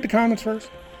 should I read the comments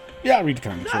first? Yeah, I'll read the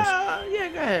comments first. Yeah,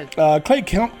 go ahead. Clay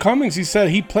Cummings, he said,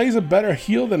 he plays a better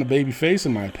heel than a babyface,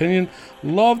 in my opinion.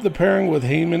 Love the pairing with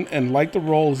Heyman and like the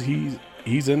roles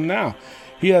he's in now.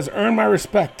 He has earned my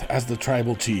respect as the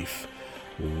tribal chief.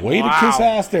 Way to kiss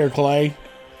ass there, Clay.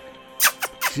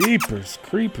 Jeepers,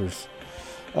 creepers.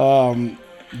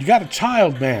 You got a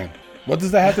child, man. What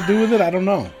does that have to do with it? I don't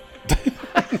know.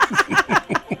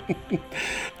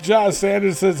 John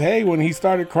Sanders says, hey, when he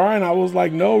started crying, I was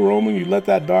like, no, Roman, you let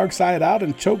that dark side out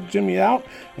and choke Jimmy out.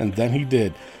 And then he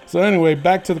did. So anyway,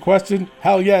 back to the question.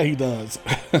 Hell yeah, he does.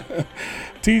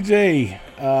 TJ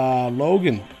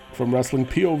Logan from Wrestling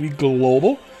POV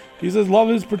Global. He says, love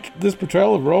this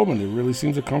portrayal of Roman. It really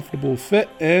seems a comfortable fit,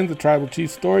 and the Tribal Chief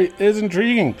story is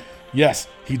intriguing. Yes,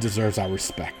 he deserves our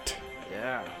respect.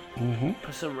 Yeah.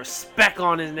 Put some respect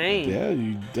on his name. Yeah,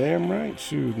 you damn right.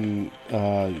 Shoot, and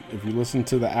if you listen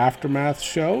to the Aftermath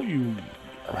show, you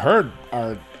heard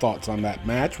our thoughts on that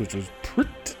match, which was pretty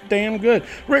damn good.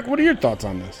 Rick, what are your thoughts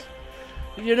on this?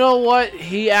 You know what?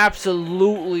 He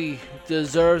absolutely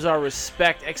deserves our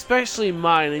respect, especially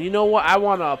mine. And you know what? I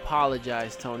want to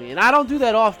apologize, Tony. And I don't do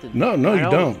that often. No, you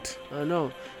don't. I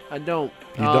know. I don't.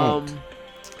 You don't.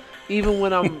 Even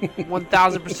when I'm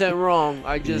 1,000% wrong,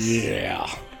 I just... Yeah.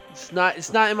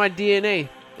 It's not in my DNA.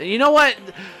 And you know what?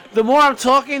 The more I'm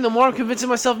talking, the more I'm convincing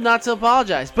myself not to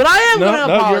apologize. But I am going to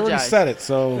apologize. You already said it,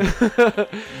 so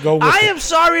go with it. I am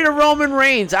sorry to Roman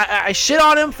Reigns. I shit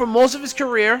on him for most of his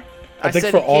career. I think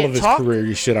for all of his career,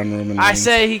 you shit on Roman Reigns. I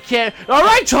say he can't. All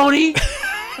right, Tony.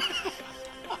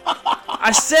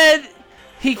 I said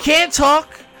he can't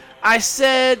talk. I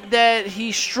said that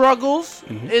he struggles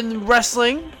in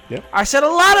wrestling. Yep. I said a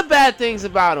lot of bad things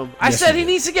about him. I said he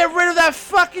needs to get rid of that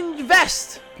fucking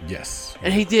vest. Yes.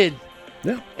 And he did.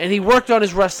 Yeah. And he worked on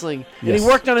his wrestling. And he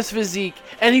worked on his physique.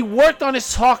 And he worked on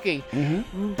his talking.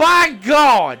 By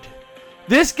God,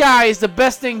 this guy is the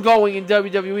best thing going in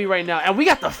WWE right now. And we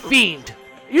got the Fiend.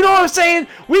 You know what I'm saying?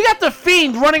 We got the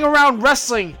Fiend running around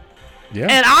wrestling. Yeah.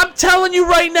 And I'm telling you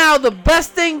right now, the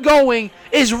best thing going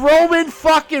is Roman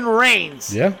fucking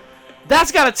Reigns. Yeah.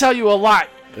 That's got to tell you a lot.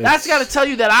 That's got to tell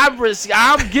you that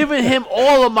I'm giving him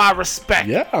all of my respect.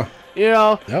 Yeah. You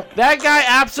know, Yep. that guy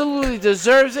absolutely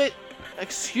deserves it.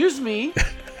 Excuse me.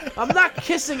 I'm not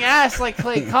kissing ass like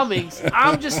Clay Cummings.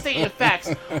 I'm just stating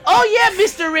facts. Oh, yeah,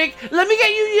 Mr. Rick, let me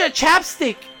get you your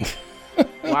chapstick.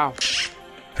 Wow.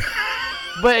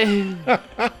 But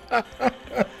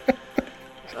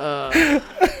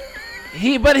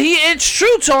it's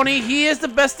true, Tony. He is the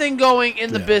best thing going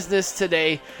in the business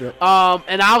today. Yep.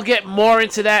 And I'll get more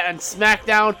into that on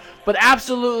SmackDown. But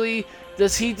absolutely,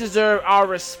 does he deserve our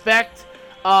respect?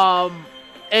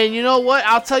 And you know what?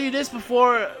 I'll tell you this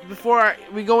before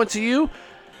we go into you.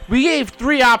 We gave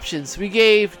 3 options. We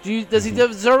gave, does he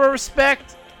deserve our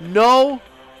respect? No.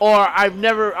 Or I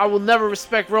will never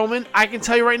respect Roman. I can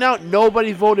tell you right now,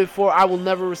 nobody voted for I will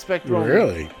never respect Roman.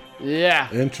 Really? Yeah.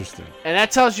 Interesting. And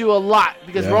that tells you a lot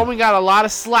because Roman got a lot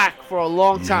of slack for a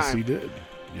long time. Yes, he did.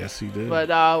 Yes, he did. But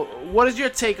what is your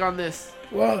take on this?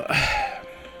 Well,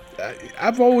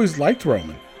 I've always liked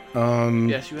Roman.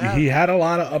 Yes, you have. He had a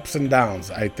lot of ups and downs,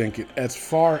 I think, as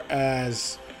far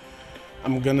as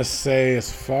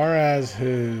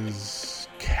his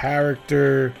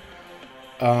character,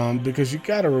 because you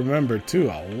got to remember, too,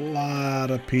 a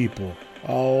lot of people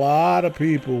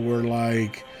were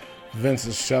like, Vince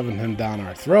is shoving him down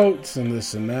our throats and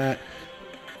this and that.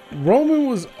 Roman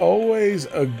was always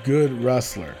a good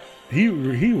wrestler. He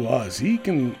was.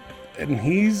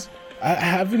 I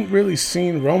haven't really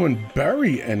seen Roman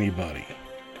bury anybody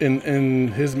in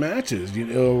his matches,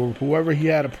 whoever he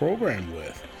had a program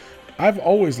with. I've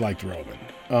always liked Roman.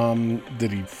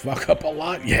 Did he fuck up a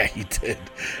lot? Yeah, he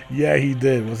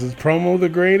did. Was his promo the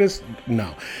greatest?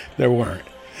 No, there weren't.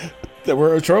 They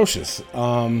were atrocious.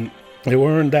 They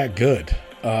weren't that good.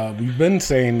 We've been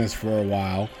saying this for a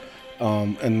while.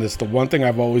 And the one thing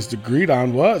I've always agreed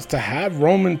on was to have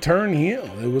Roman turn heel.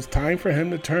 It was time for him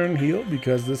to turn heel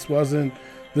because this wasn't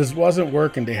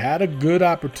working. They had a good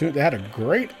opportunity. They had a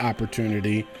great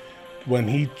opportunity when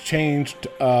he changed,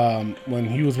 when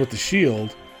he was with the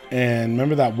Shield. And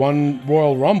remember that one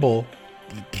Royal Rumble,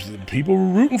 people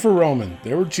were rooting for Roman.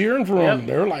 They were cheering for Roman.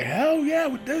 They were like, hell yeah,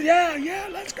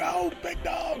 let's go, Big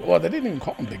Dog. Well, they didn't even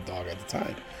call him Big Dog at the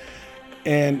time.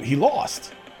 And he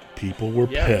lost. People were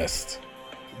pissed.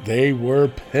 They were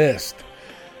pissed.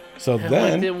 So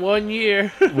then, within 1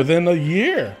 year, within a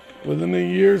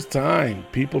year's time,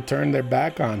 people turned their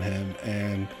back on him.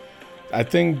 And I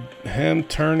think him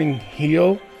turning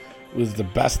heel was the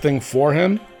best thing for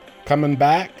him coming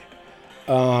back.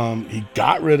 He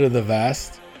got rid of the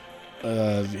vest.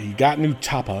 He got new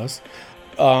chapas.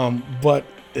 But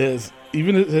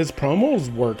even his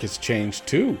promos work has changed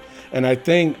too. And I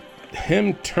think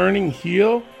him turning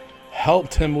heel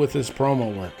helped him with his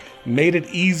promo work, made it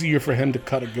easier for him to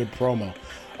cut a good promo.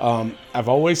 I've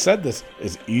always said this,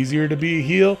 it's easier to be a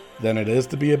heel than it is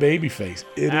to be a babyface.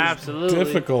 It is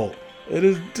difficult. It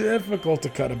is difficult to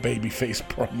cut a babyface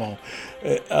promo.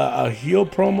 A heel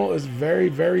promo is very,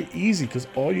 very easy because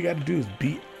all you got to do is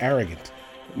be arrogant.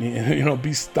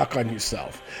 Be stuck on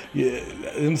yourself.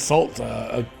 Insult,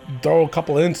 throw a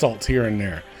couple of insults here and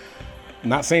there.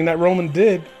 Not saying that Roman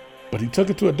did, but he took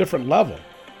it to a different level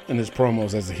in his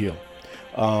promos as a heel.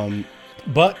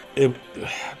 But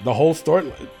the whole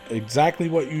story, exactly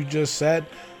what you just said,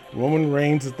 Roman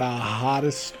Reigns is the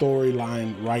hottest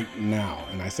storyline right now.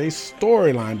 And I say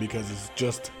storyline because it's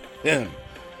just him.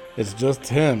 It's just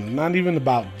him. Not even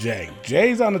about Jay.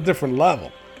 Jay's on a different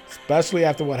level, especially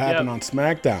after what happened on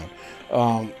SmackDown.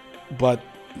 But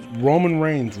Roman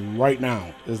Reigns right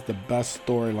now is the best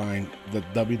storyline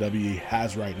that WWE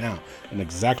has right now. And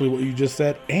exactly what you just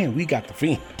said. And we got the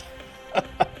Fiend.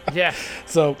 Yeah.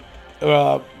 So,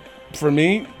 for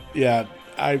me,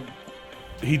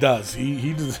 he does.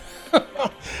 He does.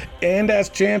 And as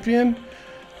champion,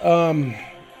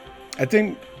 I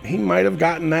think he might have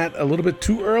gotten that a little bit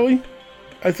too early.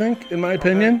 I think, in my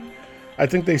opinion. I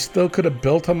think they still could have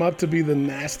built him up to be the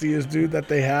nastiest dude that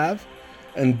they have,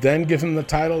 and then give him the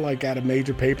title like at a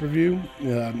major pay-per-view.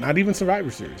 Not even Survivor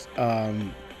Series.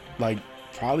 Like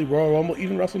probably Royal Rumble,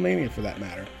 even WrestleMania for that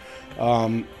matter.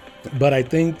 But I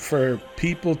think for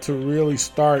people to really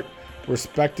start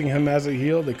respecting him as a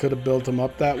heel, they could have built him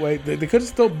up that way. They could have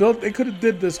still built. They could have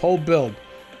did this whole build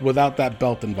without that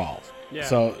belt involved. Yeah.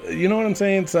 So you know what I'm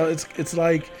saying? So it's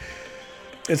like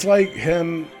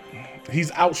him.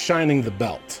 He's outshining the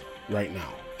belt right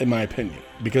now, in my opinion,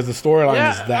 because the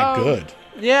storyline is that good.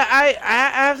 Yeah,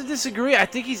 I have to disagree. I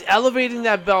think he's elevating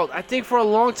that belt. I think for a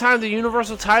long time the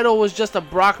Universal title was just a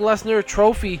Brock Lesnar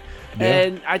trophy,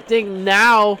 and I think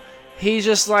now he's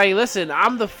just like, listen,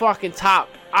 I'm the fucking top.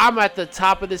 I'm at the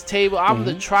top of this table. I'm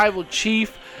the tribal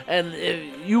chief, and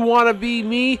if you want to be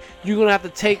me, you're gonna have to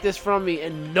take this from me,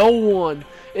 and no one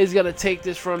is gonna take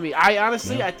this from me. I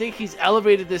honestly, I think he's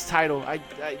elevated this title.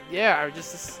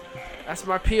 That's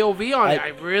my POV on it. I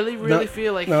really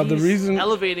feel like he's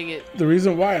elevating it. The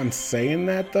reason why I'm saying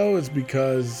that though is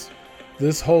because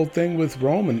this whole thing with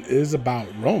Roman is about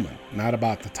Roman, not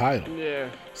about the title. Yeah.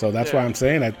 So that's why I'm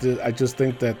saying I just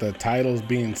think that the titles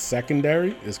being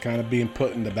secondary is kind of being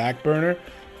put in the back burner,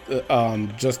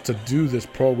 just to do this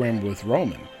program with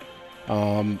Roman.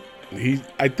 I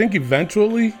think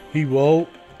eventually he will.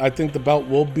 I think the belt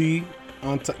will be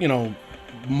on,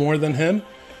 more than him.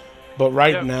 But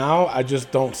right now, I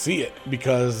just don't see it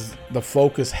because the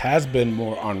focus has been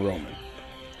more on Roman,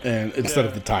 and instead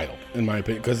of the title, in my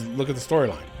opinion. Because look at the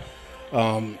storyline.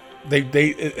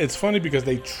 It's funny because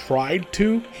they tried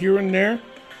to here and there,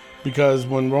 because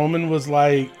when Roman was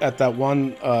like at that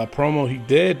one promo he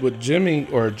did with Jimmy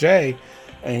or Jay,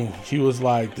 and he was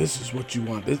like, "This is what you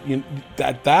want."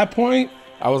 At that point,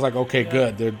 I was like, "Okay,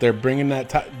 good. They're bringing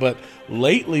that." But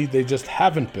lately, they just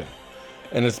haven't been.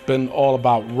 And it's been all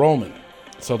about Roman.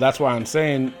 So that's why I'm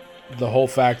saying the whole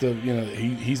fact of,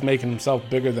 he's making himself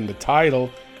bigger than the title,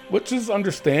 which is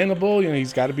understandable.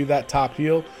 He's got to be that top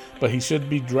heel, but he should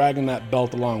be dragging that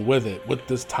belt along with it. With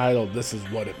this title, this is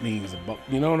what it means.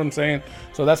 You know what I'm saying?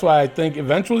 So that's why I think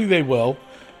eventually they will.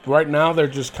 Right now, they're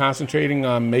just concentrating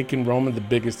on making Roman the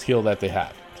biggest heel that they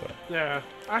have. So. Yeah,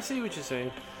 I see what you're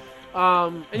saying.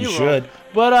 And you should.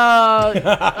 But,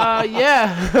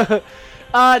 yeah.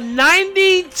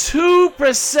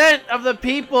 92% of the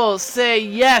people say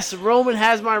yes, Roman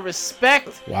has my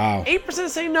respect. Wow. 8%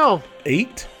 say no.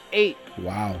 8? 8.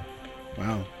 Wow.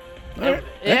 Right.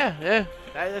 Yeah.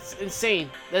 That's insane.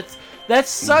 That's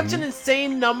such an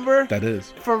insane number. That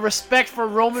is. For respect for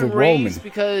Roman Reigns,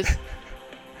 because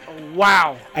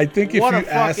wow. I think what a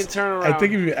fucking turnaround. I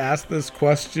think if you asked this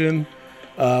question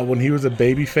when he was a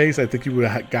babyface, I think you would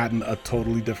have gotten a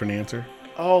totally different answer.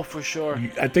 Oh, for sure.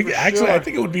 I think I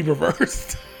think it would be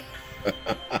reversed.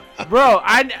 Bro,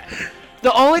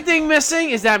 the only thing missing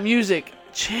is that music.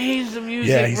 Change the music,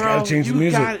 yeah, he's got to change the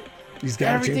music. He's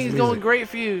got to change the music. Everything's going great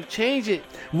for you. Change it.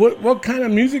 What kind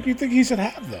of music you think he should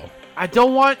have, though? I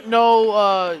don't want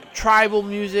no tribal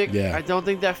music. Yeah. I don't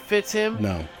think that fits him.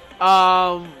 No.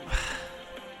 I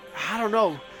don't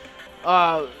know.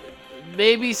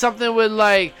 Maybe something with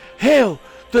like, "Hail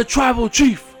the tribal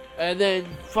chief." And then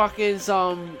fucking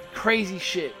some crazy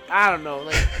shit. I don't know.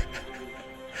 Like,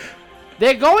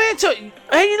 they're going into... And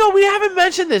we haven't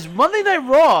mentioned this. Monday Night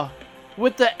Raw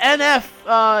with the NF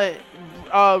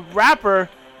rapper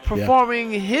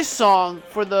performing his song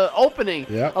for the opening.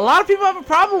 Yeah. A lot of people have a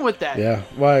problem with that. Yeah.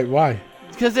 Why?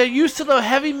 Because they're used to the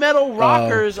heavy metal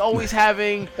rockers always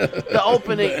having the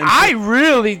opening. I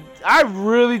really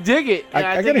dig it. And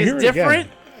I think it's different.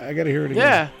 I got to hear it again.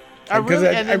 Yeah. Because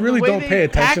I really don't pay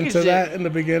attention to that in the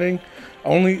beginning.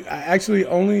 I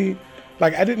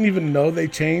didn't even know they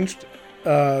changed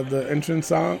the entrance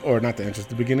song, or not the entrance,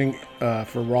 the beginning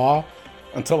for Raw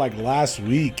until like last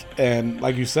week. And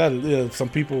like you said, some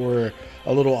people were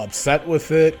a little upset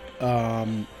with it.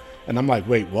 And I'm like,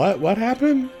 wait, what? What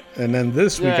happened? And then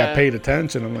this week I paid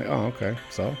attention. I'm like, oh, okay,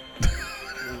 so.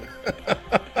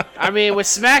 I mean, with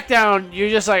SmackDown, you're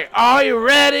just like, are you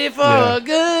ready for a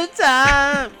good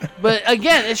time? But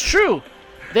again, it's true.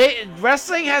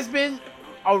 Wrestling has been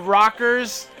a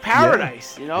rocker's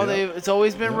paradise. It's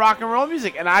always been rock and roll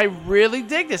music, and I really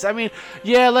dig this. I mean,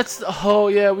 we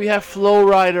have Flow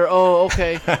Rider. Oh,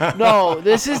 okay. No,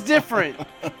 this is different.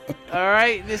 All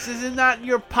right, this is not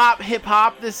your pop hip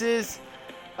hop. This is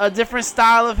a different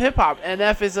style of hip hop.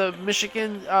 NF is a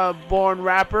Michigan-born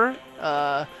rapper.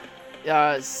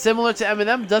 Similar to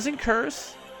Eminem, doesn't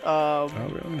curse.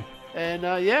 Really? And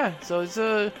so it's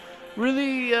a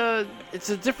really it's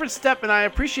a different step, and I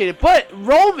appreciate it. But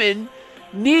Roman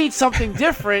needs something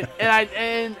different,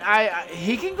 and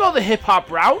he can go the hip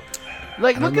hop route.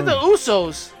 Like, look at the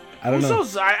Usos. I don't know.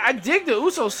 I dig the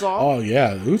Usos song. Oh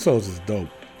yeah, the Usos is dope.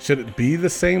 Should it be the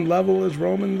same level as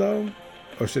Roman though,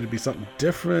 or should it be something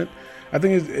different? I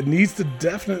think it needs to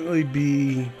definitely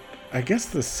be, I guess,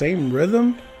 the same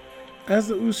rhythm as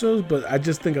the Usos, but I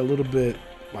just think a little bit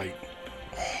like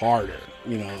harder.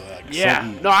 You know, like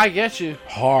no, I get you.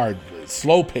 Hard,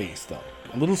 slow pace though,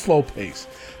 a little slow pace,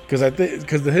 because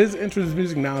his interest in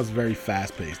music now is very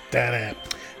fast paced.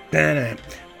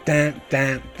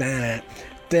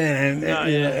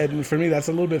 And for me, that's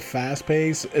a little bit fast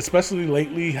paced, especially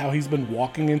lately. How he's been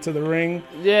walking into the ring,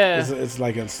 it's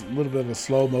like a little bit of a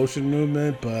slow motion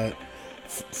movement. But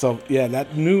so yeah,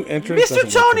 that new entrance,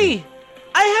 Mr. Tony,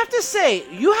 I have to say,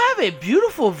 you have a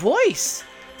beautiful voice.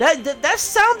 That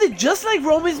sounded just like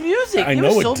Roman's music. I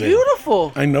know it was so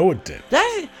beautiful. I know it did.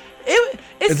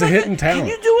 It's like a hidden talent. Can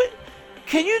you do it?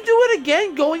 Can you do it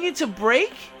again going into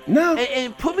break? No.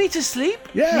 And put me to sleep?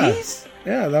 Yeah. Please?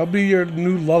 Yeah, that'll be your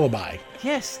new lullaby.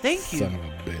 Yes, thank you. Son of a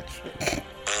bitch.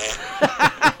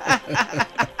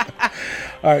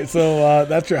 All right, so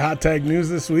that's your hot tag news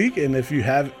this week. And if you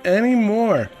have any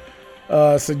more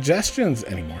suggestions,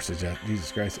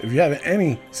 Jesus Christ, if you have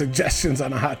any suggestions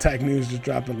on the hot tag news, just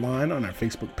drop a line on our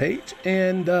Facebook page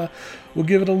and we'll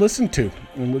give it a listen to,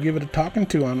 and we'll give it a talking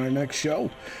to on our next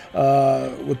show.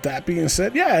 With that being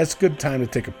said, yeah, it's a good time to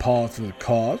take a pause for the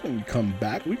cause. When we come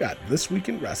back, we got This Week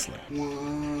in Wrestling.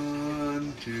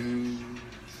 1, 2,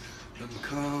 I'm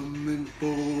coming for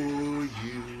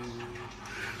you.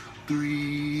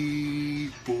 3,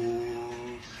 4,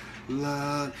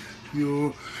 lock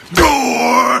your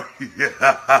door.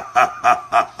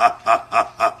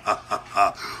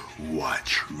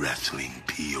 Watch Wrestling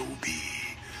POV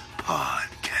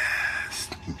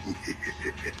podcast.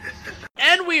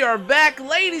 And we are back,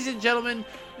 ladies and gentlemen.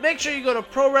 Make sure you go to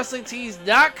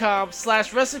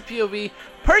ProWrestlingTees.com/WrestlingPOV.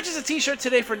 Purchase a t-shirt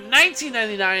today for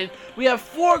 $19.99. We have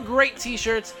 4 great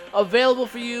t-shirts available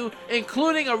for you,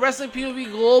 including a Wrestling POV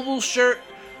Global shirt.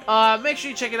 Make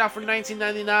sure you check it out for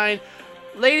 $19.99.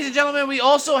 Ladies and gentlemen, we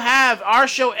also have our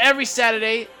show every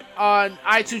Saturday on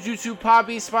iTunes, YouTube,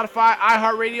 Podbean, Spotify,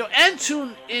 iHeartRadio, and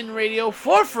TuneIn Radio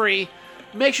for free.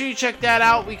 Make sure you check that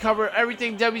out. We cover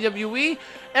everything WWE.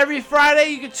 Every Friday,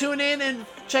 you can tune in and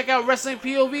check out Wrestling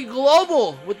POV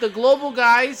Global with the Global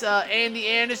guys, Andy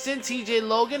Anderson, TJ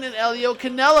Logan, and Elio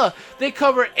Canella. They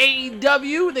cover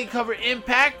AEW, they cover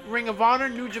Impact, Ring of Honor,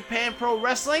 New Japan Pro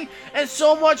Wrestling, and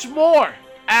so much more.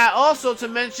 Also to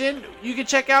mention, you can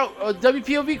check out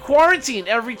WPOV Quarantine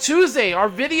every Tuesday, our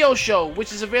video show,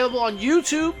 which is available on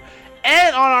YouTube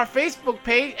and on our Facebook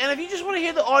page. And if you just want to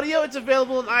hear the audio, it's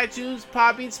available on iTunes,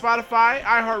 Podbean, Spotify,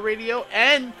 iHeartRadio,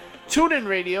 and TuneIn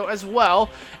Radio as well.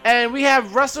 And we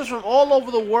have wrestlers from all over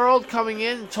the world coming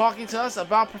in and talking to us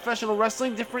about professional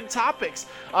wrestling, different topics.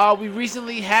 We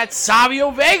recently had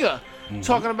Savio Vega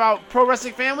talking about pro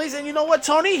wrestling families. And you know what,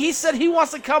 Tony? He said he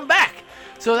wants to come back.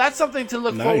 So that's something to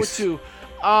look forward to.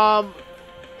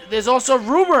 There's also a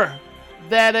rumor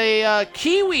that a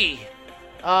Kiwi,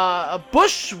 a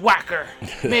bushwhacker,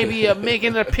 may be making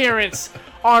an appearance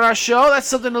on our show. That's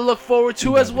something to look forward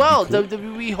to as well. Cool.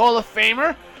 WWE Hall of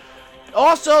Famer.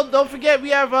 Also, don't forget we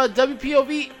have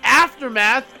WPOV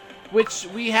Aftermath, which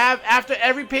we have after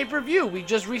every pay-per-view. We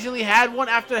just recently had one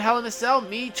after Hell in a Cell.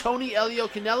 Me, Tony, Elio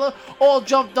Canella all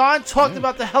jumped on, talked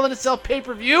about the Hell in a Cell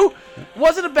pay-per-view.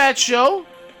 Wasn't a bad show.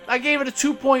 I gave it a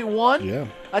 2.1. Yeah.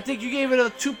 I think you gave it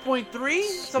a 2.3,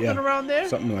 something around there.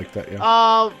 Something like that,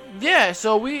 yeah. Yeah,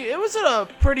 so it was a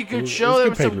pretty good show. There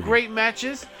were some great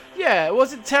matches. Yeah, it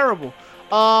wasn't terrible.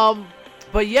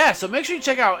 But yeah, so make sure you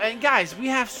check out. And guys, we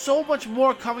have so much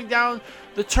more coming down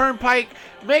the turnpike.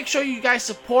 Make sure you guys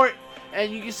support.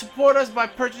 And you can support us by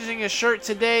purchasing a shirt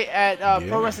today at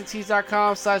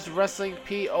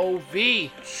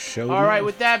ProWrestlingTees.com/WrestlingPOV. All right,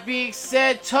 with that being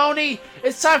said, Tony,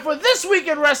 it's time for This Week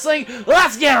in Wrestling.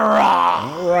 Let's get raw.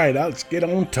 All right, let's get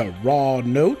on to Raw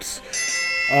notes.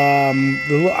 I'm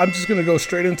just going to go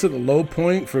straight into the low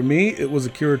point. For me, it was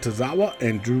Akira Tozawa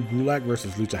and Drew Gulak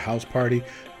versus Lucha House Party.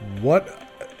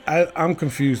 I'm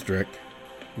confused, Rick.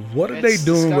 What are they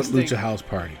doing with Lucha House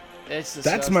Party?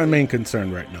 That's my main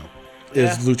concern right now.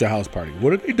 Is Lucha House Party.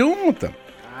 What are they doing with them?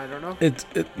 I don't know.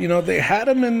 They had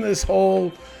him in this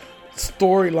whole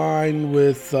storyline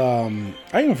with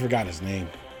I even forgot his name.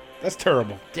 That's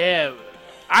terrible. Damn.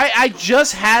 I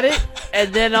just had it,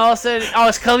 and then all of a sudden,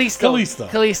 it's Kalisto.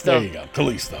 Kalisto. There you go,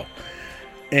 Kalisto.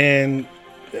 And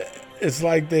it's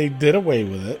like they did away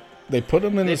with it. They put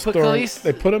him in the story.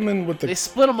 They put him in with the. They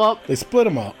split him up. They split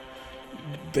him up.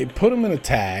 They put him in a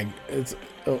tag.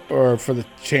 Or for the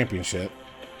championship.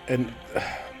 and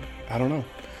I don't know.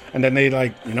 And then they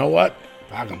like, you know what?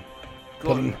 Fuck 'em.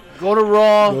 Go to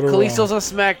Raw. Go to Kalisto's Raw. on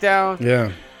SmackDown.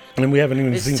 Yeah. And we haven't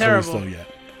even It's seen terrible. Kalisto yet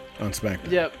on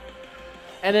SmackDown. Yep.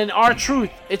 And then R-Truth.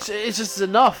 It's just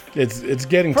enough. It's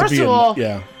getting First to be of all-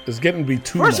 it's getting to be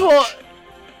too much. First of all,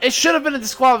 it should have been a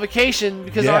disqualification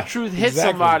because Yeah, R-Truth hit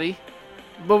exactly. somebody,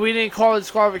 but we didn't call it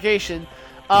disqualification.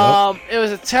 It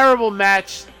was a terrible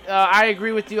match. I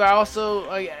agree with you. I also,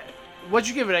 what'd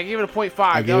you give it? I gave it a 0.5.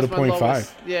 I gave it a That was my 0.5.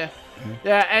 lowest. Yeah.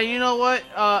 Yeah, and you know what?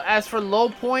 As for low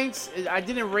points, I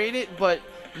didn't rate it, but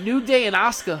New Day and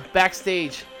Asuka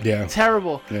backstage. Yeah.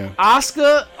 Terrible. Yeah.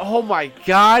 Asuka, oh my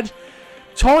God.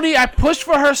 Tony, I pushed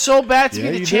for her so bad to Yeah,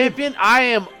 be the you champion. I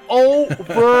am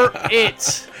over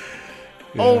it.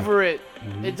 Yeah. Over it.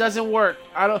 It doesn't work.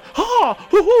 I don't. Ha!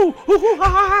 Hoo hoo! Hoo hoo! Ha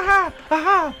ha ha!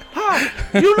 Ha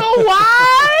ha! You know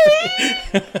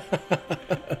why?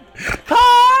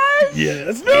 Cause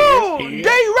Yes. no, yes,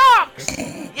 they rocks.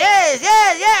 Yes,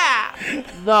 yeah.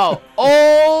 No,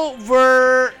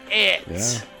 over it.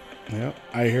 yes. Yeah.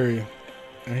 I hear you.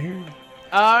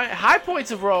 High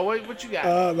points of Raw. What you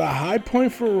got? The high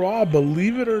point for Raw,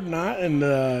 believe it or not, and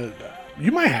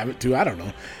you might have it too. I don't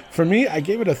know. For me, I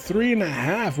gave it a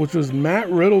 3.5, which was Matt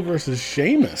Riddle versus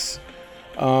Sheamus.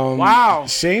 Wow.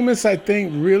 Sheamus, I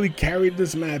think, really carried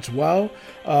this match well.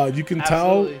 You can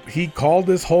Absolutely. tell he called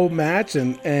this whole match,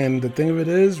 and the thing of it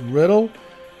is, Riddle,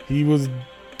 he was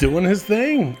doing his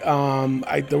thing.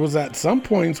 There was at some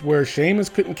points where Sheamus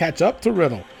couldn't catch up to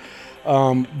Riddle.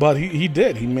 But he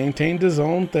did. He maintained his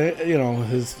own thing,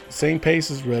 his same pace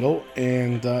as Riddle,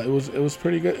 and it was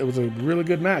pretty good. It was a really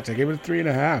good match. I gave it a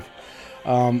 3.5.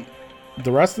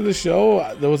 The rest of the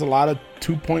show, there was a lot of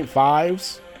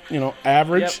 2.5s,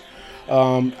 average.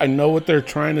 Yep. I know what they're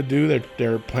trying to do.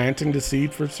 They're planting the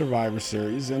seed for Survivor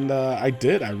Series, and I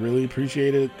really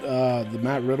appreciated the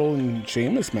Matt Riddle and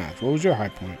Sheamus match. What was your high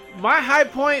point? My high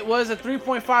point was a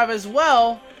 3.5 as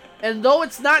well. And though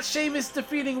it's not Sheamus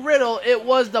defeating Riddle, it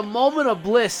was the moment of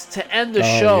bliss to end the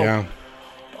show. Yeah.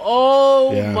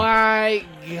 Oh Yeah. my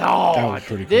God. That was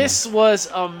pretty cool. This was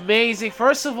amazing.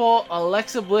 First of all,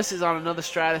 Alexa Bliss is on another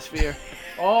stratosphere.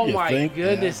 Oh You my think?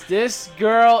 goodness. Yeah. This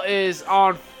girl is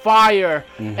on fire.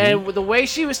 Mm-hmm. And with the way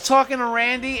she was talking to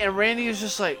Randy, and Randy was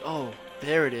just like, oh,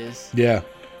 there it is. Yeah.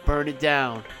 Burn it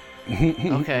down.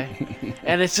 Okay.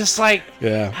 And it's just like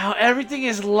Yeah. how everything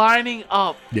is lining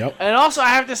up. Yep. And also, I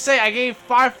have to say, I gave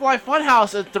Firefly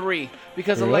Funhouse a 3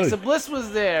 because Really? Alexa Bliss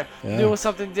was there Yeah. doing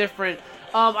something different.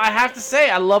 I have to say,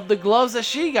 I love the gloves that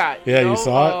she got. Yeah, know? you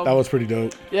saw it? That was pretty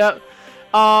dope. Yep.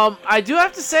 I do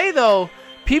have to say, though,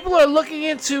 people are looking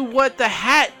into what the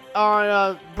hat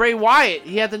on Bray Wyatt.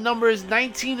 He had the numbers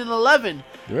 19 and 11.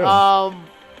 Really?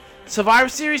 Survivor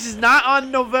Series is not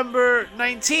on November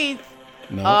 19th.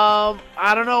 No.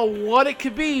 I don't know what it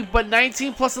could be, but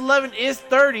 19 plus 11 is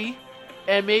 30.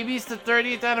 And maybe it's the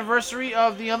 30th anniversary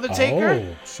of The Undertaker.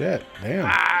 Oh, shit. Damn.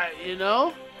 I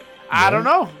don't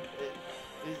know.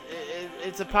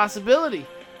 It's a possibility.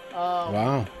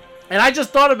 Wow. And I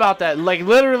just thought about that. Like,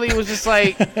 literally, it was just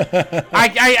like...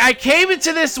 I came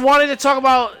into this wanting to talk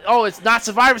about, it's not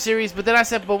Survivor Series, but then I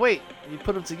said, but wait, you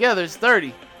put them together, it's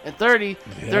 30. And 30,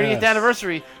 30th Yes.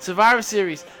 anniversary, Survivor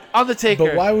Series, Undertaker.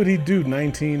 But why would he do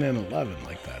 19 and 11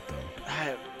 like that,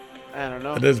 though? I don't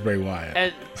know. It is Bray Wyatt.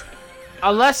 And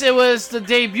unless it was the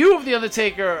debut of The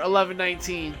Undertaker,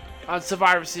 11-19 on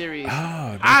Survivor Series.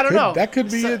 I don't know. That could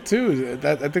be So- it, too.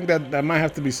 I think that might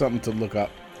have to be something to look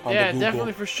up on the Yeah, Google.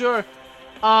 definitely for sure.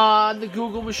 On the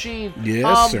Google machine.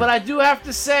 Yes, sir. But I do have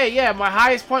to say, my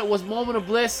highest point was Moment of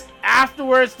Bliss.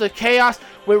 Afterwards, the chaos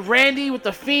with Randy, with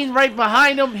the Fiend right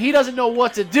behind him. He doesn't know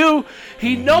what to do.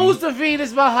 He Mm-hmm. knows the Fiend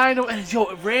is behind him.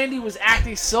 And, Randy was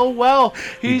acting so well.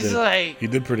 He's like, He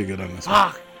did pretty good on this one.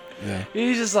 fuck. Yeah.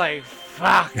 He's just like,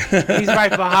 fuck. He's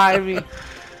right behind me.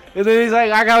 And then he's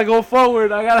like, I gotta go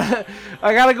forward. I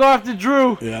gotta go after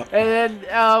Drew. Yeah. And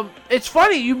then it's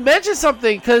funny you mentioned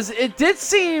something because it did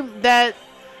seem that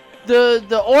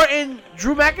the Orton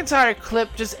Drew McIntyre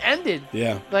clip just ended.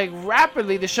 Yeah. Like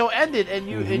rapidly, the show ended, and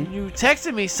you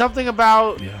texted me something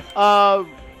about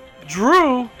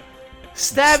Drew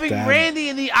stabbing Stab. Randy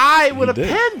in the eye with a He did.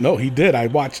 pen. No, he did. I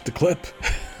watched the clip.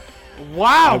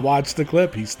 Wow. I watched the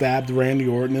clip. He stabbed Randy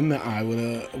Orton in the eye with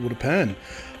a pen.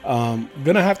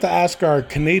 Gonna have to ask our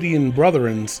Canadian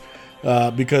brethrens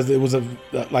because it was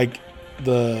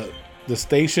the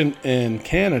station in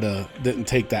Canada didn't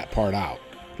take that part out.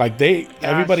 Like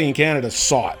everybody in Canada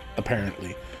saw it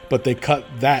apparently, but they cut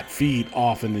that feed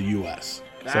off in the U.S.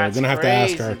 So we're That's gonna have to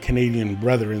ask crazy. our Canadian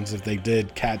brethrens if they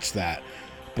did catch that.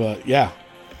 But yeah,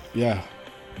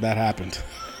 that happened.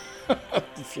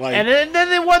 It's like, And then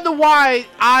they wonder why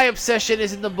eye obsession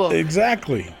is in the book.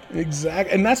 exactly.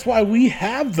 And that's why we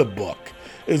have the book,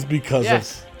 is because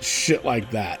Yes. of shit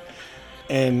like that.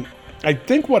 And I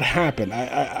think what happened,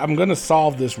 I'm going to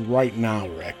solve this right now,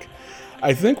 Rick.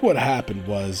 I think what happened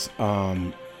was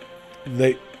when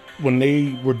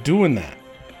they were doing that,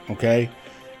 okay,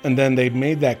 and then they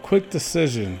made that quick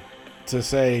decision to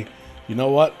say, you know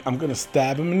what, I'm going to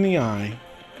stab him in the eye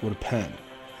with a pen.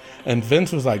 And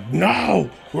Vince was like, no,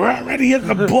 we're already in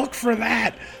the book for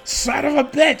that. Son of a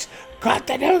bitch. Cut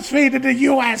the news feed in the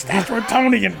U.S. That's where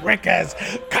Tony and Rick is.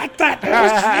 Cut that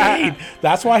news feed.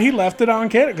 That's why he left it on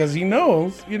Canada, because he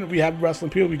knows, we have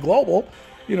Wrestling POV Global,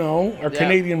 our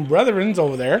Canadian brethrens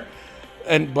over there.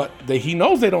 But he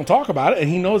knows they don't talk about it, and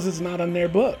he knows it's not in their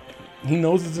book. He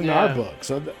knows it's in our book.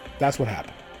 So that's what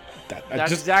happened. I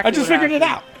just figured it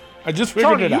out. I just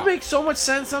figured Tony, it out. you make so much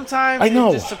sense sometimes. I know.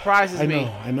 It just surprises me.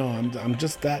 I know. I'm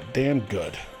just that damn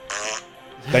good.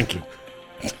 Thank you.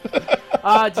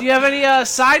 Do you have any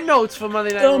side notes for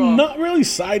Monday Night Raw? Not really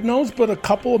side notes, but a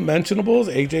couple of mentionables.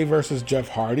 AJ versus Jeff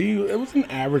Hardy. It was an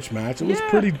average match. It was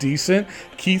pretty decent.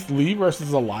 Keith Lee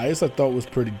versus Elias, I thought was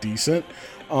pretty decent.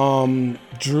 Drew,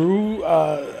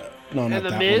 no, not And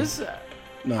The that Miz? one.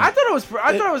 No. I thought it was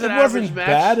an average wasn't match.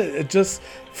 bad. It just,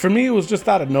 for me, it was just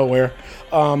out of nowhere.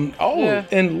 Yeah.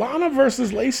 And Lana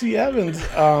versus Lacey Evans.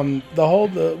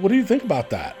 What do you think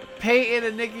about that? Peyton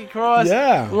and Nikki Cross.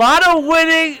 Yeah. Lana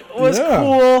winning was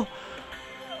cool.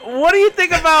 What do you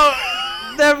think about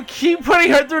them keep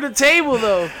putting her through the table,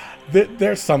 though?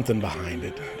 There's something behind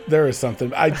it. There is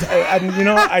something.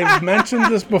 I've mentioned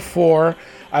this before.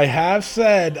 I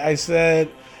said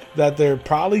that they're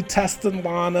probably testing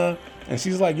Lana, and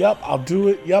she's like, "Yep, I'll do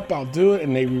it. Yep, I'll do it."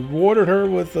 And they rewarded her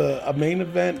with a main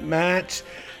event match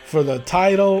for the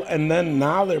title, and then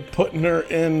now they're putting her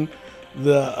in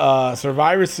the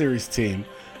Survivor Series team.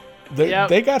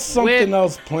 They got something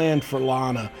else planned for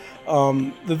Lana.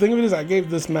 The thing of it is, I gave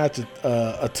this match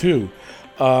a 2.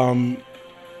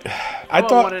 I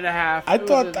thought 1.5.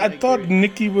 I thought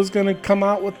Nikki was gonna come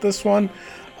out with this one,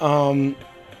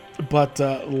 but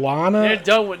Lana. They're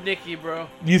done with Nikki, bro.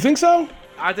 You think so?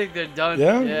 I think they're done.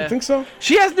 Yeah, you think so?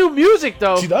 She has new music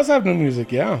though. She does have new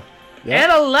music, yeah.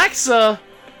 And Alexa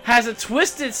has a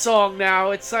Twisted song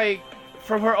now. It's like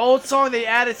from her old song, they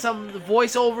added some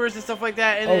voiceovers and stuff like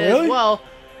that in it really? as well.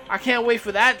 I can't wait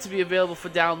for that to be available for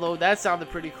download. That sounded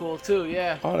pretty cool too.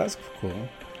 Yeah. Oh, that's cool.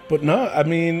 But no, I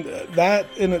mean, that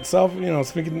in itself,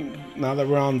 speaking now that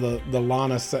we're on the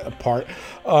Lana part,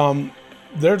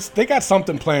 they got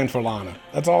something planned for Lana.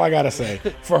 That's all I gotta say.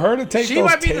 For her to take, she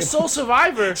might be the sole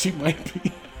survivor. She might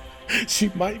be.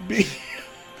 She might be.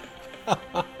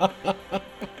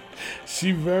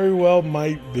 She very well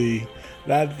might be.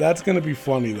 That's gonna be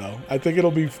funny though. I think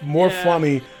it'll be more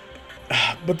funny.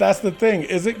 But that's the thing.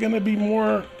 Is it gonna be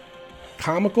more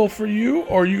comical for you,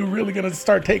 or are you really gonna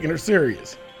start taking her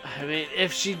serious? I mean,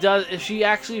 if she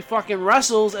actually fucking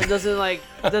wrestles and does a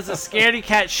scaredy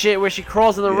cat shit where she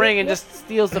crawls in the ring and just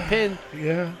steals the pin.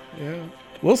 Yeah.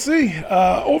 We'll see.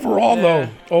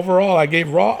 Overall, I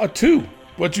gave Raw a 2.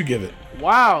 What'd you give it?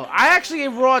 Wow, I actually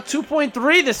gave Raw a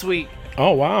 2.3 this week.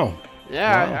 Oh wow.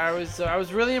 Yeah, wow. I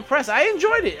was really impressed. I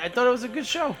enjoyed it. I thought it was a good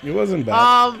show. It wasn't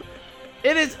bad.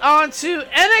 It is on to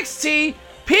NXT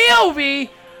POV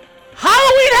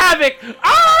Halloween Havoc.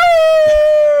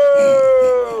 Oh!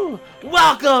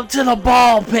 Welcome to the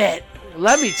ball pit.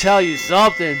 Let me tell you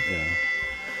something.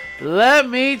 Let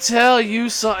me tell you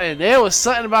something. There was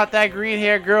something about that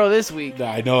green-haired girl this week.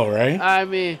 I know, right? I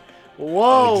mean,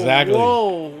 whoa, exactly.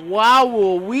 Whoa, wow,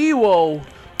 wee, whoa.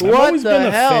 I've always been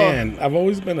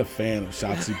a fan of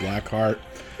Shotzi Blackheart.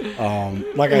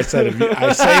 Like I said,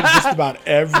 I say it just about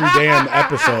every damn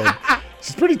episode.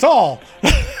 She's pretty tall.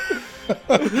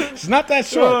 She's not that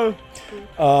short.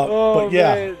 But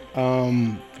yeah,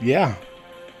 yeah,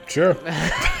 sure.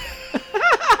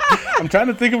 I'm trying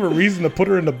to think of a reason to put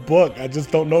her in the book. I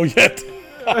just don't know yet.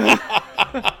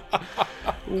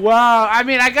 Wow. I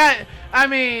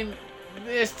mean,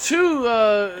 there's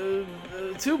two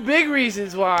big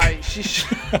reasons why she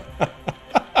should.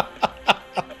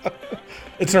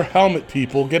 It's her helmet,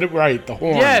 people. Get it right. The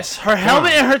horn. Yes, her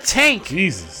helmet and her tank.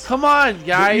 Jesus. Come on,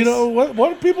 guys. You know what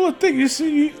do people think?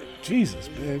 Jesus,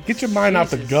 man. Get your mind out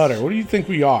the gutter. What do you think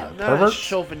we are? Perverts?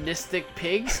 Chauvinistic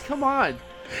pigs? Come on.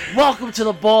 Welcome to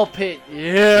the ball pit.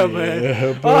 Yeah, man.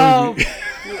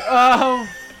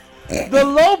 The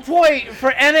low point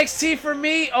for NXT for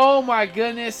me, oh my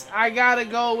goodness, I gotta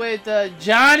go with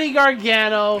Johnny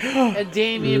Gargano and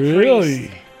Damian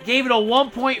Priest. Gave it a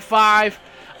 1.5.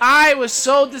 I was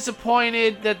so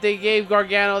disappointed that they gave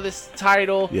Gargano this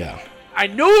title. Yeah. I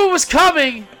knew it was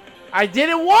coming. I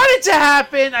didn't want it to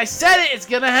happen. I said it's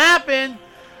gonna happen.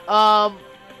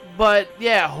 But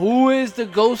yeah, who is the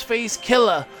Ghostface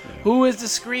Killer? Who is the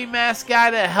Scream Mask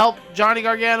guy that helped Johnny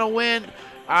Gargano win?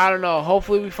 I don't know.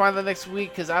 Hopefully we find that next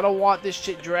week because I don't want this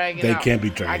shit dragging out. They can't be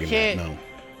dragging that, no.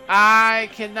 I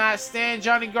cannot stand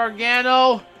Johnny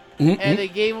Gargano. And they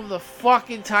gave him the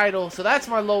fucking title. So that's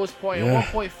my lowest point,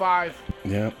 1.5.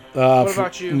 Yeah. What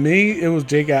about you? Me, it was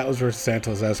Jake Atlas versus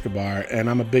Santos Escobar, and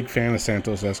I'm a big fan of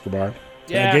Santos Escobar.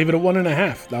 Yeah. And I gave it a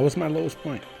 1.5. That was my lowest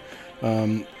point.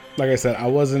 Like I said, I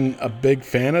wasn't a big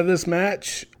fan of this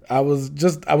match. I was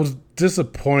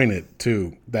disappointed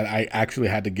too that I actually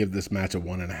had to give this match a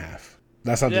 1.5.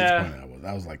 That's how disappointed I was.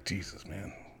 I was like, Jesus,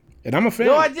 man. And I'm a fan.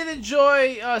 No, I did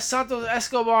enjoy Santos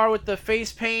Escobar with the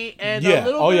face paint and a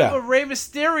little bit of a Rey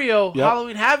Mysterio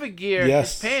Halloween Havoc gear in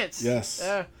his pants. Yes.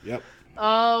 Yep.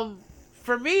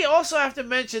 For me, also I have to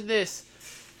mention this.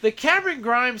 The Cameron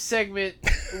Grimes segment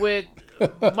with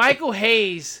Michael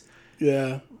Hayes.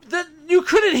 Yeah. You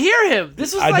couldn't hear him.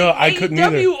 This was I couldn't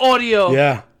AEW audio.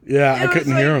 Yeah. I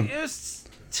couldn't hear him. It was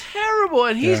terrible.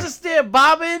 And he's just there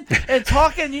bobbing and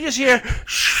talking. And you just hear...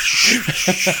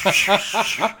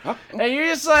 and you're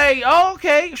just like, oh,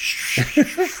 okay.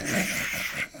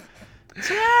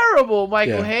 Terrible,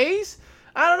 Michael Hayes.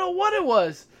 I don't know what it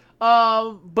was.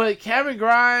 But Cameron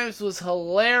Grimes was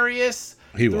hilarious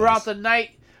throughout the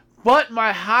night. But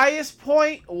my highest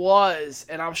point was,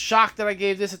 and I'm shocked that I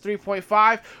gave this a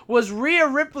 3.5, was Rhea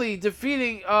Ripley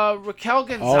defeating Raquel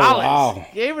Gonzalez. Oh, wow.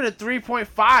 Gave it a 3.5.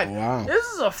 Wow. This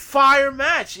is a fire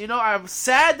match. You know, I'm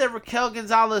sad that Raquel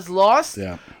Gonzalez lost.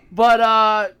 Yeah.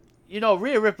 But, you know,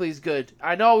 Rhea Ripley's good.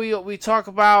 I know we talk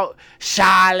about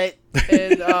Charlotte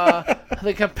and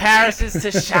the comparisons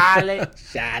to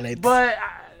Charlotte. But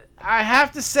I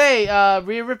have to say,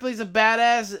 Rhea Ripley's a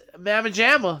badass mamma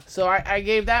jamma. So I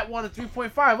gave that one a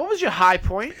 3.5. What was your high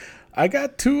point? I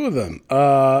got 2 of them.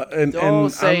 Don't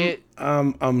say it.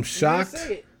 I'm shocked.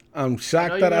 I'm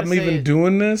shocked that I'm even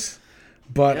doing this,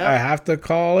 but I have to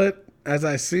call it as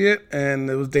I see it, and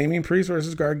it was Damian Priest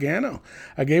versus Gargano.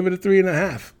 I gave it a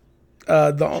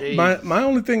 3.5. My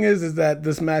only thing is that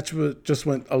this match just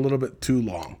went a little bit too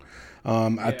long.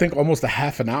 I think almost a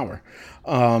half an hour.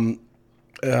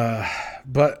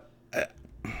 But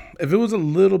if it was a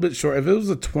little bit short, if it was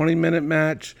a 20-minute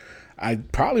match, I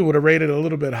probably would have rated it a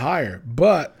little bit higher.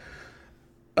 But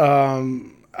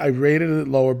I rated it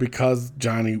lower because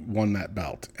Johnny won that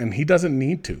belt, and he doesn't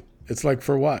need to. It's like,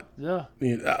 for what? Yeah.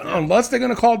 Unless they're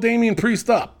going to call Damian Priest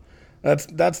up.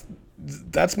 That's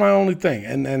my only thing.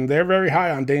 And they're very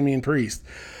high on Damian Priest.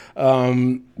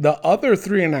 The other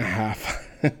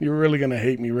 3.5, you're really going to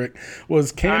hate me, Rick,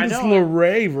 was Candice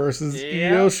LeRae versus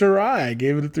Io Shirai. I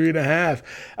gave it a 3.5.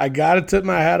 I got to tip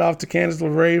my hat off to Candice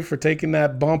LeRae for taking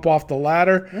that bump off the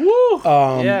ladder. Woo!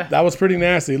 That was pretty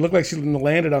nasty. It looked like she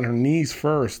landed on her knees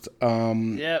first.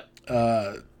 I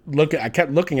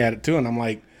kept looking at it too, and I'm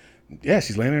like, yeah,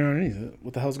 she's landing on her knees.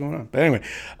 What the hell's going on? But anyway,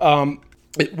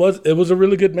 it was a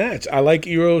really good match. I like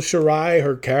Io Shirai,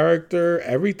 her character,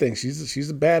 everything. She's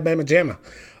a bad mamma jamma.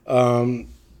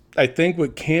 I think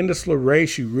with Candice LeRae,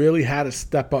 she really had to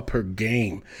step up her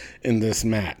game in this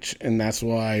match, and that's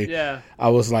why I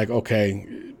was like,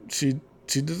 okay, she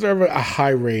deserved a high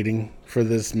rating for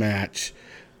this match,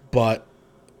 but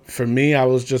for me, I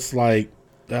was just like,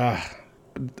 I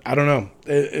don't know.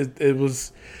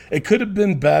 It could have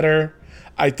been better.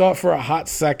 I thought for a hot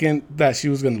second that she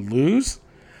was going to lose.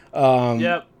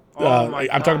 Yep. I'm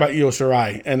talking about Io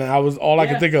Shirai, and I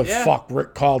could think of. Fuck,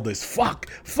 Rick called this. Fuck.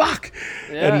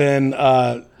 Yeah. And then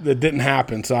it didn't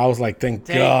happen. So I was like, thank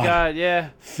God. Yeah.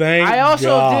 Thank God. I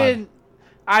also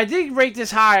did rate this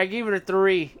high. I gave it a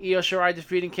 3. Io Shirai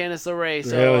defeating Candice LeRae.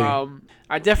 So really?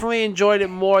 I definitely enjoyed it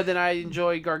more than I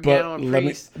enjoyed Gargano and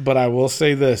Priest. But I will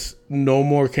say this: no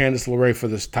more Candice LeRae for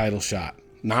this title shot.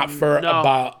 Not for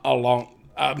about a long.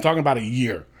 I'm talking about a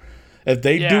year. If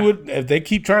they do it, if they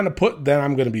keep trying to put, then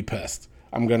I'm going to be pissed.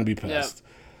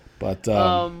 But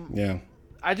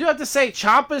I do have to say,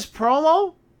 Ciampa's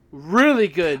promo really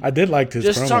good. I did like his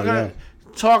promo.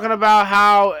 Talking about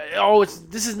how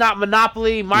this is not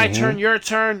Monopoly, my turn, your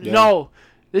turn. Yeah. No,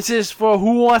 this is for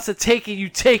who wants to take it. You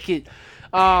take it.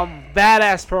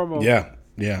 Badass promo.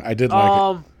 Yeah, I did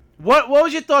like it. What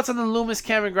was your thoughts on the Loomis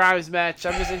Cameron Grimes match?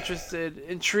 I'm just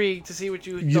intrigued to see what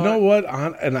you thought. You know what?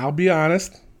 And I'll be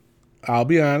honest. I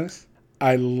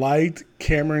liked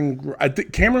Cameron. I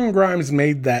think Cameron Grimes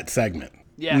made that segment.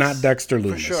 Yes, not Dexter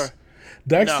Loomis. For sure.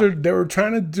 They were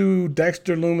trying to do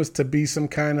Dexter Loomis to be some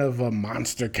kind of a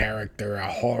monster character,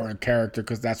 a horror character,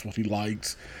 because that's what he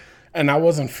likes. And I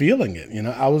wasn't feeling it.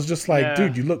 I was just like,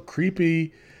 dude, you look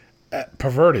creepy.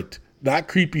 perverted, not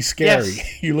creepy, scary.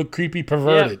 Yes. You look creepy,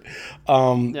 perverted.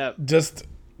 Yep. Just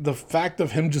the fact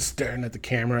of him just staring at the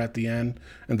camera at the end,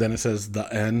 and then it says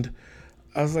the end.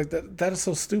 I was like, that is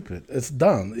so stupid. It's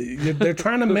dumb. They're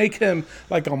trying to make him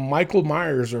like a Michael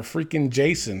Myers or freaking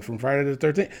Jason from Friday the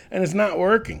 13th, and it's not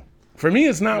working. For me,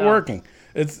 it's not working.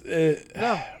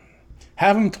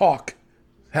 Have him talk.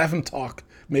 Have him talk.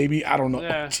 Maybe, I don't know.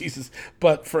 Yeah. Oh, Jesus.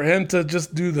 But for him to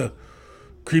just do the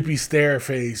creepy stare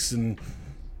face, and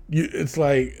it's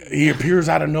like he appears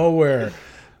out of nowhere.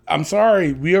 I'm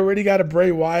sorry. We already got a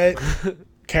Bray Wyatt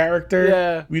character.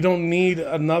 Yeah. We don't need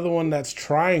another one that's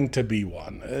trying to be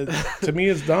one. To me,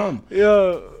 it's dumb.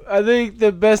 Yo, I think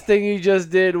the best thing you just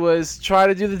did was try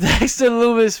to do the Dexter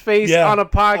Loomis face on a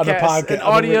podcast, an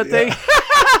audio thing.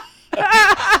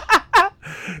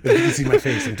 If you can see my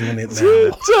face, I'm doing it now.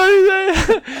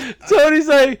 Tony's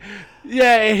like,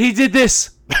 yeah, and he did this.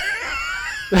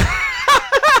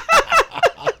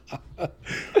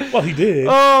 Well, he did.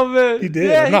 Oh man, He did.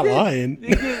 Yeah, I'm not lying.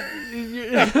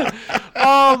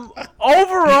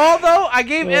 Overall, though, I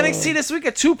gave NXT this week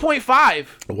a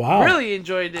 2.5. Wow. Really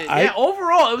enjoyed it.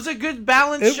 Overall, it was a good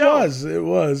balanced show. It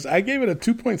was. I gave it a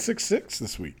 2.66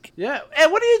 this week. Yeah.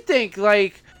 And what do you think?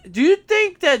 Like, do you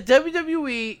think that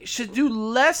WWE should do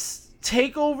less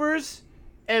takeovers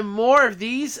and more of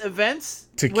these events?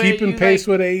 To keep in pace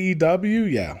with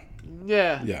AEW, yeah.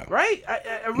 Yeah. Right?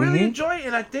 I really enjoy it,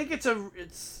 and I think it's a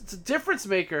difference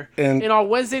maker and in our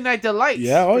Wednesday Night Delights.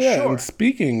 Yeah, Sure. And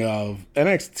speaking of,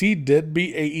 NXT did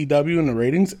beat AEW in the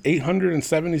ratings,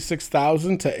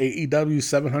 876,000 to AEW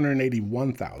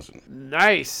 781,000.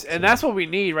 Nice. And that's what we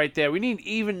need right there. We need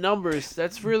even numbers.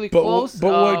 That's really close.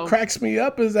 But what cracks me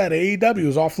up is that AEW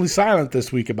was awfully silent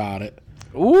this week about it.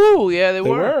 Ooh, yeah, they They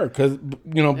were,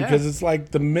 because it's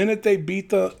like the minute they beat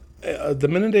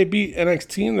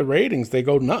NXT in the ratings, they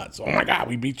go nuts. Oh my God,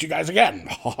 we beat you guys again.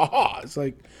 It's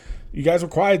like, you guys were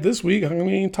quiet this week. How come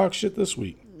you ain't talk shit this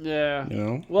week? Yeah. You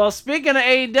know? Well, speaking of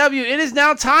AEW, it is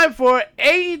now time for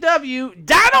AEW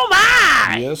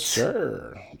Dynamite! Yes,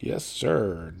 sir. Yes,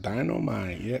 sir.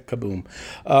 Dynamite. Yeah, kaboom.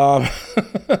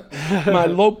 My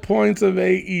low points of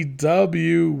AEW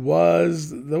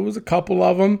there was a couple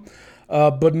of them,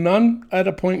 but none at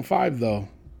a 0.5, though,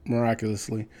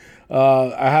 miraculously.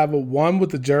 I have a 1 with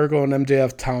the Jericho and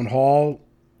MJF Town Hall.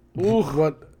 Ooh.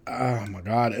 Oh my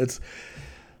God.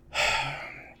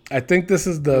 I think this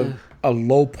is a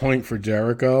low point for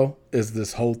Jericho, is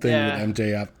this whole thing with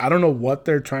MJF. I don't know what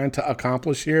they're trying to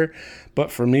accomplish here,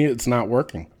 but for me, it's not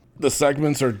working. The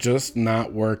segments are just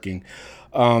not working.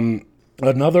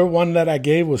 Another one that I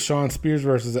gave was Shawn Spears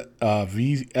versus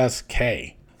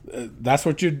VSK.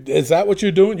 Is that what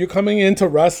you're doing? You're coming into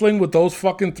wrestling with those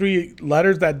fucking 3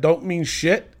 letters that don't mean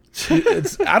shit?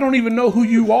 I don't even know who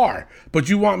you are, but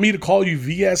you want me to call you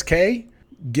VSK?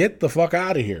 Get the fuck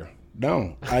out of here.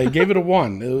 No, I gave it a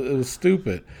 1. It was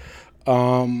stupid.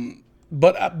 But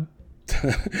the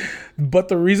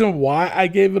reason why I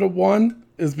gave it a 1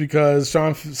 is because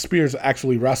Shawn Spears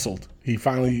actually wrestled.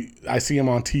 I see him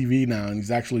on TV now, and he's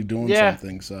actually doing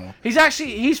something. So he's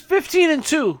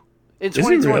 15-2 in 2020. Is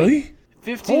he really?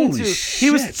 15-2. He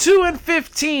was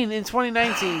 2-15 in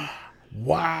 2019.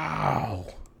 Wow.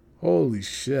 Holy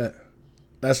shit.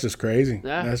 That's just crazy.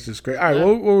 Yeah. That's just crazy. All right,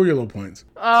 what were your low points?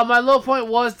 My low point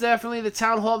was definitely the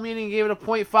town hall meeting. Gave it a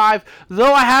 0.5.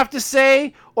 Though I have to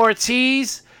say,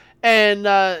 Ortiz and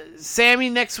Sammy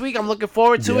next week, I'm looking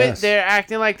forward to it. They're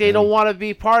acting like they don't want to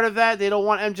be part of that. They don't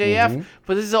want MJF.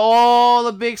 But this is all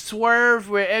a big swerve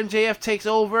where MJF takes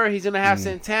over. He's going to have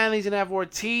Santana. He's going to have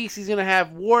Ortiz. He's going to have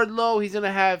Wardlow. He's going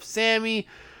to have Sammy.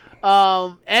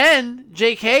 And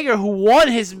Jake Hager, who won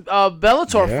his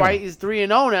Bellator fight, is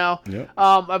 3-0 now. Yep.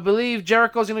 I believe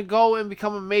Jericho's going to go and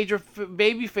become a major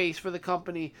babyface for the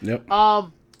company. Yep.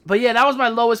 But yeah, that was my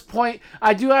lowest point.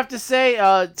 I do have to say,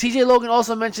 TJ Logan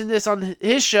also mentioned this on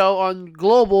his show on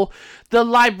Global. The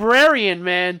librarian,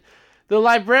 man. The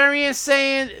librarian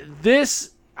saying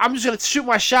this, I'm just going to shoot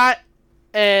my shot,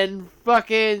 and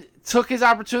fucking took his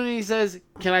opportunity. He says,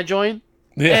 can I join?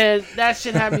 Yeah. And that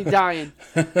shit had me dying.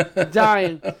 And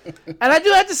I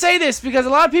do have to say this because a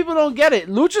lot of people don't get it.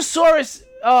 Luchasaurus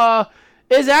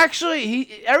is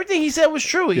actually, everything he said was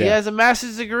true. He has a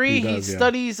master's degree. He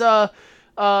studies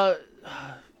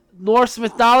Norse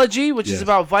mythology, which is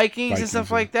about Vikings and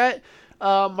stuff like that.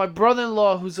 My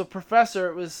brother-in-law, who's a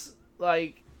professor, was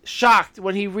like shocked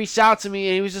when he reached out to me,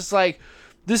 and he was just like,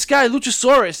 this guy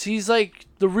Luchasaurus, he's like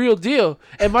the real deal.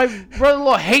 And my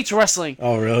brother-in-law hates wrestling.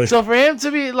 Oh, really? So for him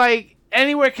to be like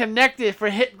anywhere connected,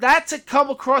 for that to come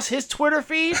across his Twitter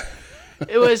feed,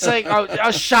 it was like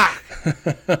a shock.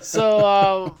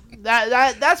 So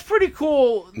That's pretty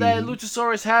cool that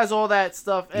Luchasaurus has all that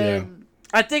stuff, and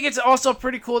I think it's also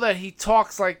pretty cool that he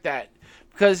talks like that.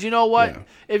 Because you know what? Yeah.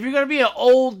 If you're going to be an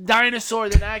old dinosaur,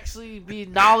 then actually be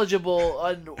knowledgeable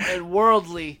and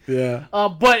worldly. Yeah.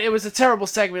 But it was a terrible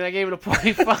segment. I gave it a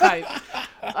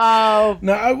 0.5.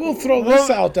 Now, I will throw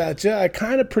this out at you. I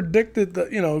kind of predicted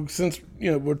that, since,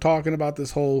 we're talking about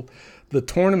the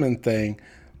tournament thing,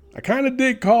 I kind of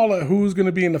did call it who's going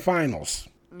to be in the finals.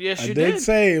 Yes, you did. I did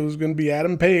say it was going to be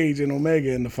Adam Page and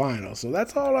Omega in the finals. So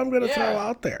that's all I'm going to throw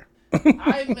out there.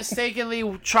 I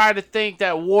mistakenly tried to think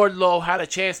that Wardlow had a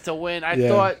chance to win. I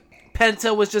thought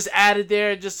Penta was just added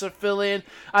there just to fill in.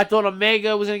 I thought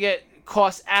Omega was going to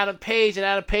cost Adam Page, and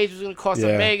Adam Page was going to cost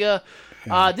Omega.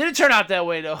 Yeah. Didn't turn out that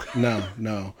way, though.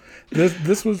 No.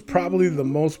 This was probably the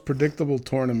most predictable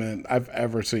tournament I've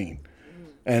ever seen.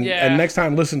 And next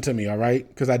time, listen to me, all right?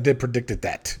 Because I did predicted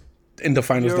that in the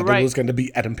finals it was going to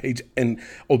be Adam Page and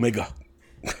Omega.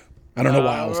 I don't know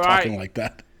why I was talking like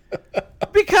that.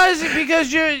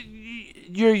 because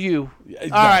you're you. All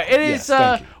right. It is.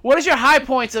 What is your high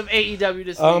points of AEW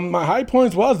this week? My high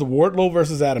points was the Wardlow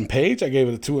versus Adam Page. I gave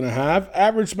it a 2.5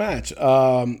 average match.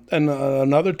 And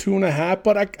another 2.5,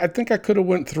 but I think I could have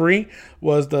went 3.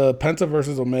 Was the Penta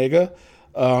versus Omega.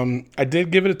 I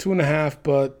did give it a 2.5,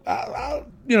 but I'll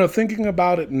thinking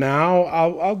about it now,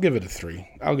 I'll give it a 3.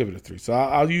 I'll give it a 3. So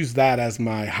I'll use that as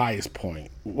my highest point.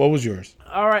 What was yours?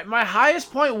 All right, my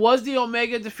highest point was the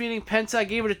Omega defeating Penta. I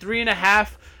gave it a 3.5.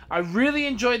 I really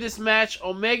enjoyed this match.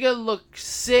 Omega looked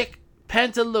sick.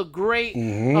 Penta looked great.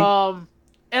 Mm-hmm.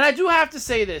 And I do have to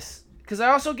say this, because I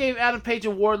also gave Adam Page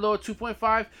and Wardlow a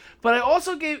 2.5, but I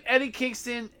also gave Eddie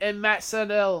Kingston and Matt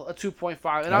Sydal a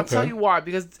 2.5. And I'll tell you why.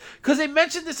 Because they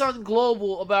mentioned this on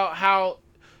Global about how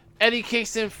Eddie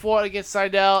Kingston fought against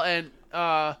Sydal, and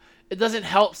it doesn't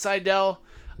help Sydal.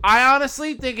 I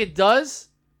honestly think it does,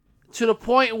 to the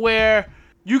point where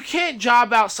you can't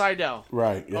job out Sydal.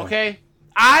 Right. Yeah. Okay?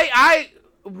 I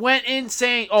went in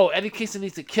saying, Eddie Kingston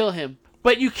needs to kill him.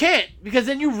 But you can't, because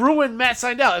then you ruin Matt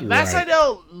Sydal. If Matt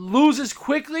Sydal loses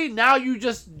quickly, now you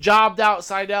just jobbed out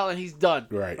Sydal and he's done.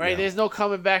 Right. Yeah. There's no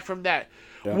coming back from that.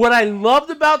 Yeah. What I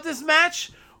loved about this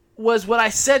match was what I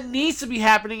said needs to be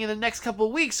happening in the next couple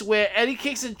of weeks, where Eddie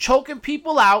Kingston choking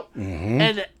people out,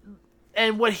 and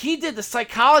what he did, the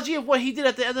psychology of what he did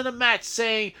at the end of the match,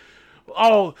 saying,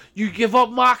 you give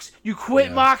up, Mox, you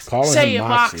quit, Mox, say it,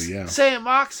 Mox, say it,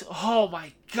 Mox. Oh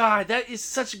my God, that is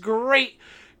such great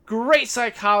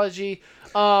psychology.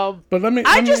 But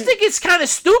I just think it's kind of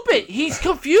stupid. He's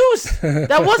confused.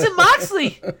 That wasn't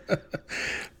Moxley.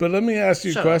 But let me ask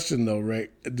you a question though,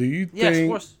 Rick. Do you think? Yes, of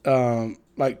course.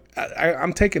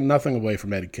 I'm taking nothing away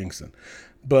from Eddie Kingston,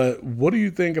 but what do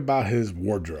you think about his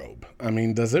wardrobe? I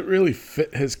mean, does it really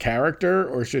fit his character,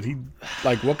 or should he,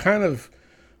 what kind of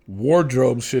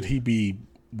wardrobe should he be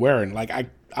wearing? I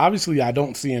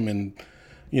don't see him in,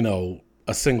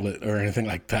 a singlet or anything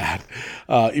like that,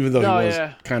 even though he was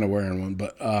kind of wearing one.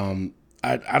 But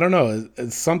I don't know.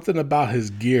 It's something about his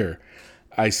gear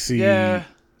I see. Yeah.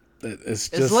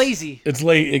 It's lazy. It's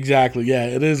late, exactly. Yeah,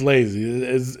 it is lazy.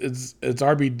 It's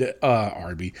Darby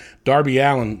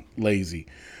Allin lazy.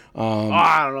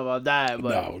 I don't know about that, but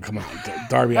no, come on,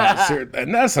 Darby Allin,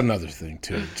 and that's another thing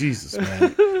too. Jesus,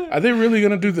 man, are they really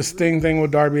gonna do the Sting thing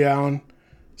with Darby Allin?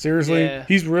 Seriously,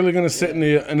 he's really gonna sit in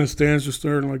the stands just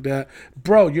staring like that,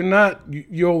 bro? You're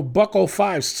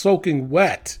 $105 soaking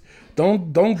wet.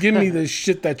 Don't give me this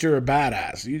shit that you're a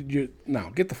badass.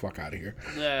 No, get the fuck out of here.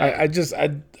 Yeah. I just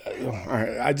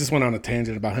went on a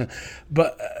tangent about him,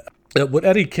 but with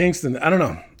Eddie Kingston, I don't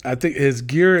know. I think his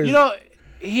gear is.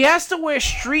 He has to wear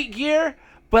street gear,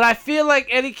 but I feel like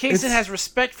Eddie Kingston has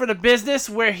respect for the business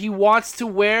where he wants to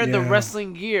wear the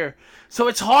wrestling gear. So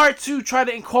it's hard to try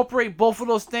to incorporate both of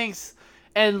those things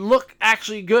and look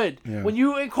actually good. Yeah. When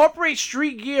you incorporate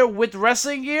street gear with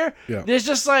wrestling gear, there's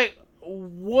just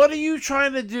what are you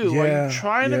trying to do? Are you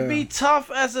trying to be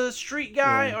tough as a street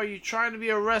guy, or are you trying to be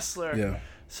a wrestler? Yeah.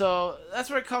 So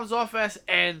that's where it comes off as,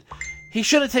 and he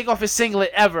shouldn't take off his singlet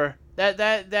ever.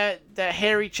 That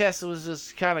hairy chest was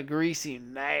just kind of greasy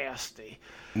and nasty.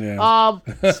 Yeah.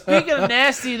 Speaking of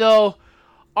nasty though,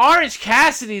 Orange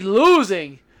Cassidy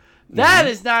losing. That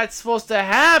is not supposed to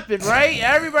happen, right?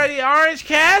 Everybody, Orange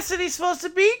Cassidy's supposed to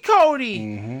beat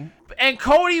Cody. And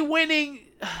Cody winning,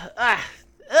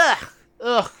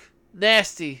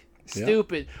 nasty,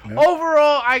 stupid. Yeah.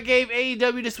 Overall, I gave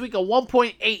AEW this week a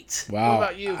 1.8. Wow. What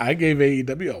about you? I gave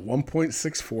AEW a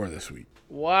 1.64 this week.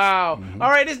 Wow. All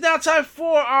right, it's now time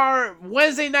for our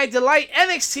Wednesday Night Delight,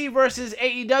 NXT versus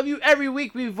AEW. Every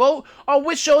week we vote on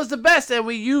which show is the best, and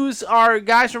we use our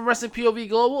guys from Wrestling POV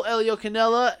Global, Elio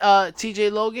Canella,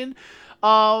 TJ Logan.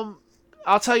 I'll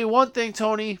tell you one thing,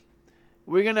 Tony.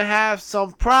 We're going to have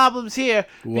some problems here.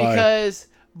 Why? Because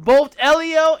both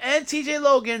Elio and TJ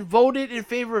Logan voted in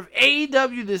favor of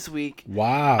AEW this week.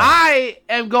 Wow. I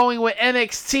am going with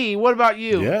NXT. What about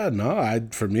you? Yeah, no,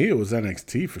 for me it was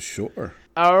NXT for sure.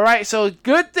 All right, so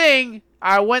good thing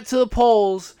I went to the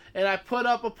polls and I put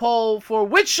up a poll for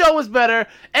which show was better,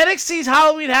 NXT's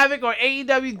Halloween Havoc or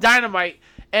AEW Dynamite,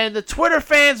 and the Twitter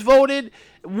fans voted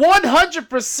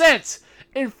 100%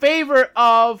 in favor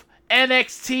of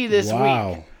NXT this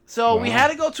week. So we had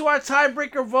to go to our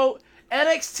tiebreaker vote.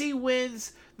 NXT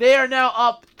wins. They are now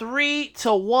up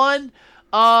 3-1.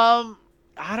 I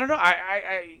don't know.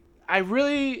 I'm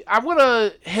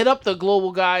gonna hit up the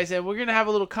global guys and we're gonna have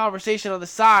a little conversation on the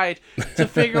side to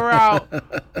figure out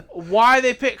why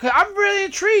they pick. Cause I'm really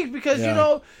intrigued because you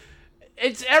know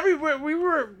it's everywhere. We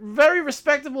were very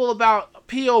respectable about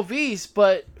POVs,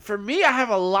 but for me, I have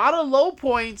a lot of low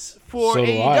points for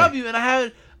AEW, and I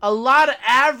had a lot of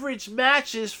average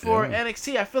matches for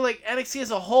NXT. I feel like NXT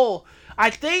as a whole. I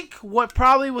think what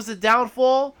probably was the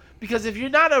downfall. Because if you're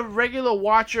not a regular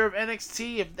watcher of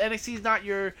NXT, if NXT is not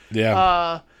your je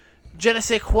ne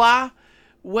sais quoi,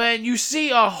 when you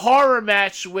see a horror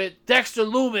match with Dexter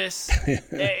Lumis,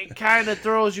 it kind of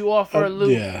throws you off for a loop.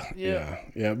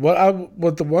 Yeah.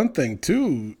 But the one thing,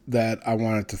 too, that I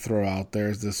wanted to throw out there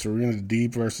is the Serena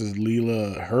Deeb versus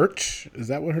Leela Hirsch. Is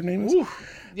that what her name is? Ooh.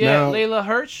 Yeah, Leela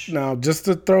Hirsch. Now, just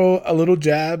to throw a little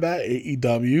jab at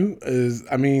AEW,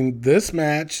 this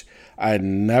match... I had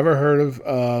never heard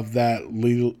of that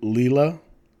Layla?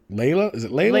 Is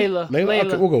it Layla? Layla.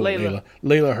 Okay, we'll go with Layla.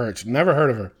 Layla Hirsch. Never heard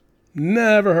of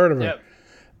her.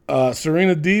 Yep.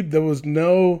 Serena Deeb, there was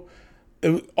no...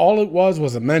 all it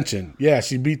was a mention. Yeah,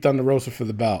 she beat Thunder Rosa for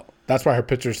the belt. That's why her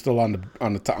picture is still on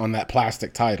that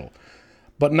plastic title.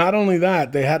 But not only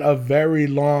that, they had a very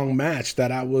long match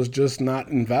that I was just not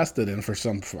invested in for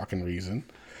some fucking reason.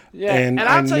 Yeah, and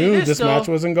I knew this match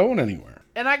wasn't going anywhere.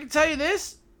 And I can tell you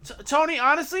this... Tony,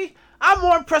 honestly, I'm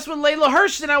more impressed with Layla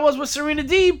Hirsch than I was with Serena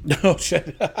Deeb. No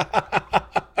shit.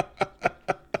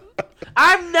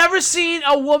 I've never seen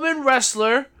a woman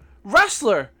wrestler.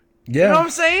 Yeah. You know what I'm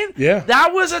saying? Yeah.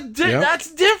 That was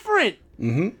that's different.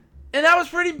 Mm-hmm. And that was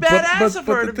pretty badass of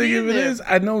her to be in there. But the thing of it is,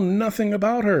 I know nothing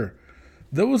about her.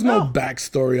 There was no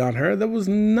backstory on her. There was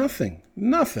nothing.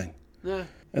 Yeah.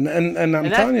 And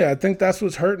I'm telling you, I think that's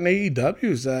what's hurting AEW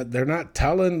is that they're not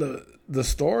telling the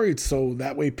story so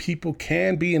that way people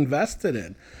can be invested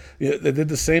in. You know, they did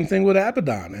the same thing with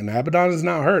Abaddon, and Abaddon is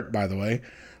now hurt, by the way.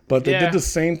 But they did the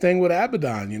same thing with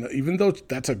Abaddon. You know, even though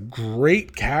that's a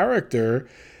great character,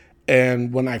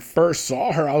 and when I first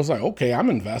saw her, I was like, okay, I'm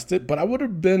invested. But I would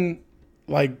have been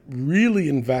like really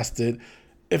invested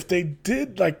if they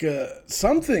did like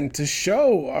something to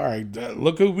show. All right,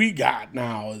 look who we got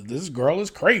now. This girl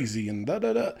is crazy, and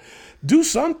do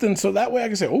something so that way I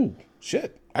can say, oh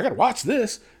shit, I gotta watch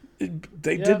this.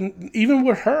 They didn't, even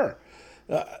with her.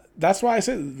 That's why I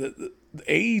said the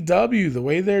AEW, the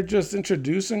way they're just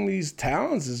introducing these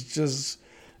talents is just,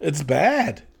 it's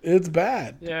bad. It's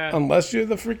bad. Yeah. Unless you're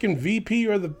the freaking VP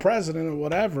or the president or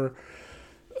whatever,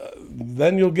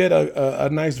 then you'll get a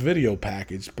nice video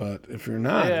package. But if you're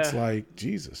not, it's like,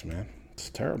 Jesus, man, it's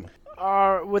terrible.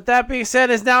 With that being said,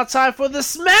 it's now time for the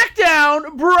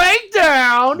SmackDown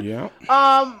Breakdown.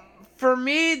 Yeah. For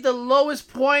me, the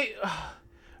lowest point,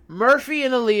 Murphy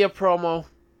and Aaliyah promo.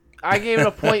 I gave it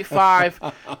a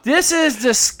 0.5. This is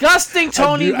disgusting,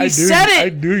 Tony. We said it. I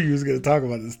knew you was going to talk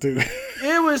about this, too.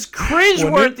 It was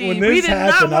cringeworthy. When this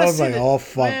happened, I was like, oh,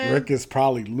 fuck, man. Rick is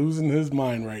probably losing his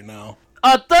mind right now.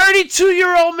 A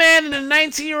 32-year-old man and a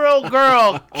 19-year-old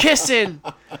girl kissing.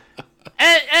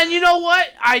 And you know what?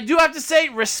 I do have to say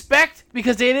respect,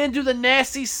 because they didn't do the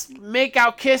nasty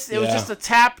make-out kiss. It was just a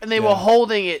tap, and they were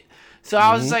holding it. So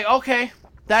I was like, okay,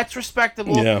 that's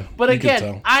respectable. Yeah, but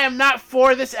again, I am not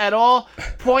for this at all.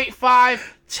 0.5,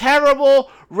 terrible.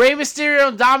 Rey Mysterio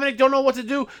and Dominic don't know what to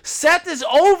do. Seth is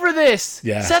over this.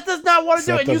 Yeah. Seth does not want to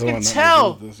do it, and you can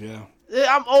tell.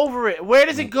 I'm over it. Where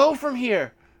does it go from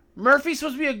here? Murphy's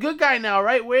supposed to be a good guy now,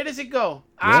 right? Where does it go?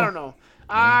 I don't know.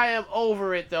 I am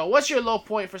over it, though. What's your low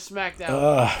point for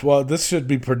SmackDown? Well, this should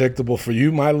be predictable for you.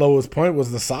 My lowest point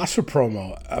was the Sasha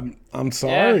promo. I'm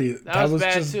sorry. Yeah, that was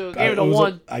bad, just, too. I gave it a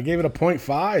 1. I gave it a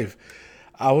 0.5.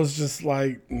 I was just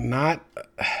like, not...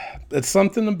 It's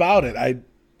something about it.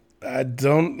 I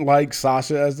don't like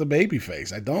Sasha as the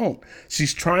babyface. I don't.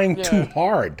 She's trying too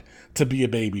hard. to be a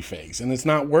baby face, and it's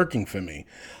not working for me.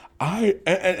 And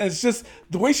it's just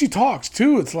the way she talks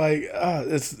too. It's like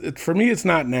for me, it's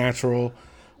not natural.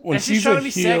 When and she's trying to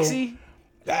be sexy.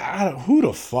 Who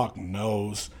the fuck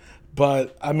knows?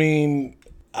 But I mean,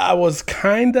 I was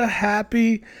kind of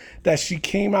happy that she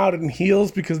came out in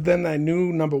heels, because then I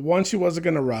knew, number one, she wasn't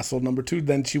going to wrestle. Number two,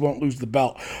 then she won't lose the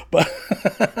belt. But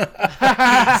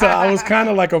so I was kind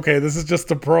of like, okay, this is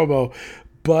just a promo.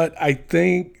 But I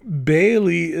think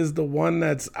Bayley is the one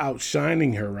that's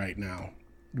outshining her right now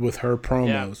with her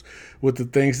promos, with the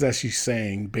things that she's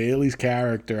saying. Bayley's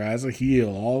character as a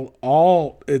heel,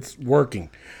 all it's working.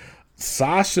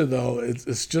 Sasha, though,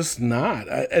 it's just not.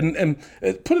 And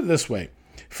put it this way.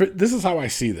 This is how I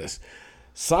see this.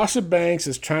 Sasha Banks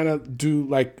is trying to do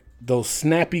like those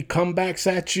snappy comebacks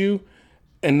at you,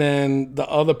 and then the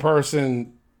other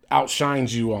person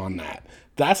outshines you on that.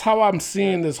 That's how I'm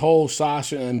seeing this whole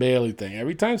Sasha and Bayley thing.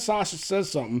 Every time Sasha says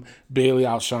something, Bayley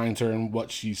outshines her in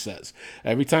what she says.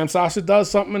 Every time Sasha does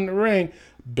something in the ring,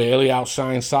 Bayley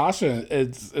outshines Sasha.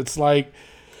 It's like,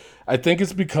 I think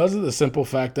it's because of the simple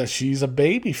fact that she's a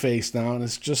baby face now, and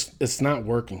it's not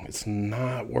working. It's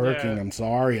not working. Yeah. I'm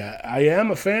sorry. I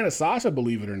am a fan of Sasha,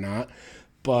 believe it or not,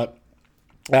 but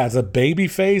as a baby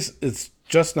face, it's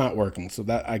just not working. So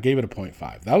that I gave it a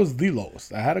 0.5. That was the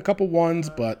lowest. I had a couple ones,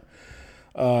 but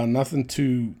nothing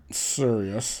too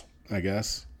serious, I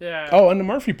guess. Yeah. Oh, and the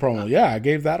Murphy promo. Yeah, I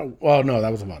gave that a... Well, no,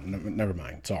 that was a 1. Never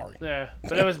mind. Sorry. Yeah,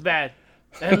 but it was bad.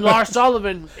 And Lars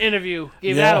Sullivan interview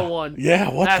gave that a 1. Yeah,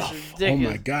 what That's the... ridiculous.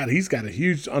 Oh, my God. He's got a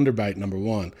huge underbite, number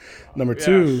 1. Number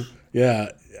 2, I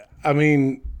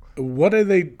mean, what are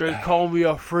they... They call me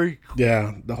a freak.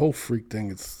 Yeah, the whole freak thing,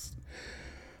 it's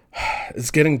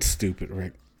getting stupid,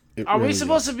 Rick. Are we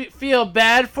supposed to feel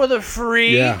bad for the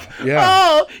freak? Yeah.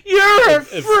 Oh, you're a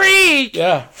freak.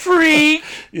 Yeah. Freak.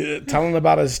 Telling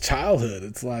about his childhood.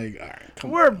 It's like, all right, come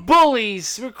on. We're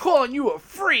bullies. We're calling you a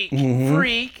freak. Mm-hmm.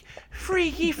 Freak.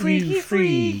 Freaky,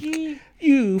 freaky.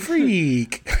 You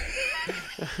freak.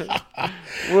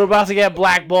 We're about to get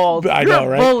blackballed. I know,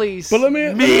 right? Bullies. But let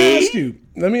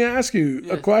me ask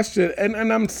you a question. And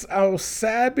I was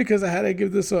sad because I had to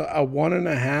give this a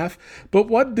 1.5. But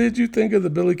what did you think of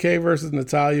the Billie Kay versus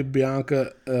Natalia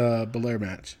Bianca Belair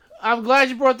match? I'm glad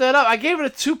you brought that up. I gave it a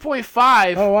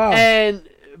 2.5. Oh, wow. And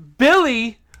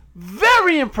Billie,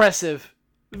 very impressive.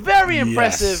 Very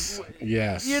impressive.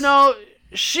 Yes. You know,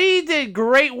 she did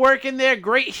great work in there.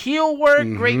 Great heel work.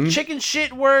 Great chicken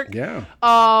shit work. Yeah.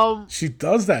 She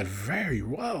does that very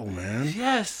well, man.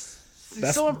 Yes.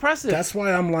 It's so impressive. That's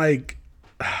why I'm like,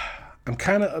 I'm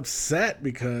kind of upset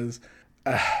because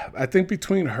I think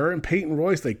between her and Peyton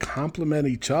Royce, they complement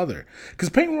each other. Because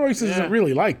Peyton Royce isn't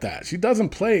really like that. She doesn't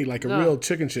play like a real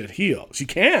chicken shit heel. She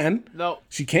can. No.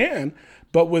 She can.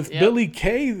 But with Billie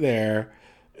Kay there,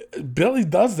 Billie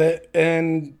does that,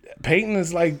 and Peyton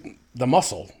is like the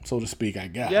muscle, so to speak, I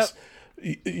guess.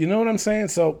 Yep. You know what I'm saying?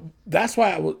 So that's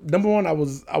why number one, I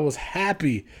was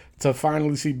happy to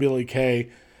finally see Billie Kay.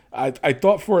 I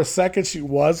thought for a second she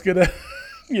was gonna,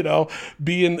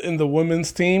 be in the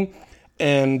women's team,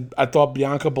 and I thought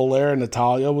Bianca Belair and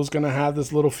Natalia was gonna have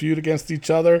this little feud against each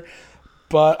other.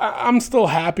 But I'm still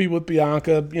happy with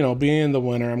Bianca, being the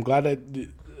winner. I'm glad that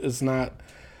it's not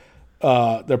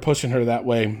they're pushing her that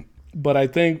way. But I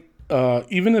think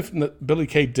even if Billie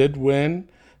Kay did win,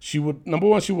 she would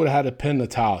have had to pin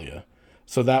Natalia,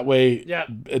 so that way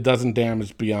it doesn't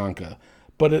damage Bianca.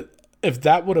 But if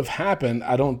that would have happened,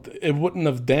 it wouldn't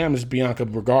have damaged Bianca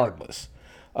regardless.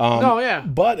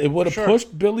 But it would have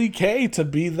pushed Billie Kay to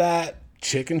be that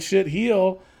chicken shit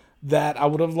heel that I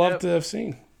would have loved to have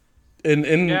seen in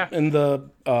the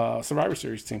Survivor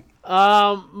Series team.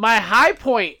 My high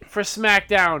point for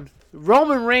SmackDown: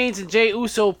 Roman Reigns and Jey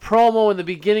Uso promo in the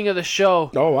beginning of the show.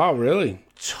 Oh wow, really?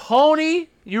 Tony,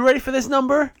 you ready for this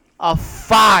number? A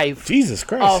 5. Jesus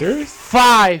Christ, serious?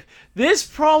 5. This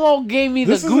promo gave me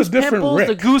the goose pimples,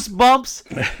 the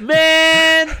goosebumps.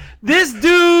 Man, this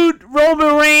dude,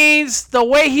 Roman Reigns, the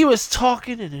way he was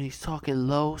talking, and then he's talking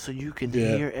low so you can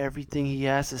hear everything he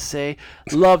has to say.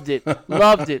 Loved it.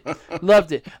 Loved it.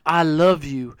 Loved it. I love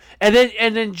you. And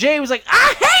then Jay was like,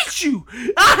 I hate you.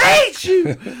 I hate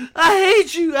you. I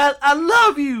hate you. I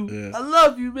love you. Yeah. I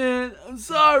love you, man. I'm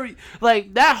sorry.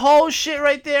 Like, that whole shit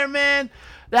right there, man,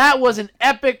 that was an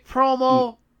epic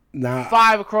promo. Now,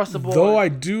 5 across the board. Though I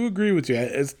do agree with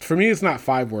you. For me, it's not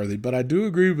 5 worthy, but I do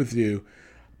agree with you.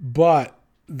 But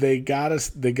they gotta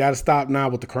stop now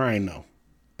with the crying, though.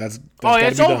 That's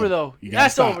it's over though.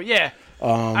 That's over. Yeah.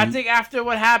 I think after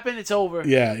what happened, it's over.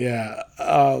 Yeah.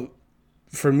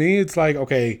 For me, it's like,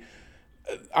 okay,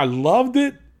 I loved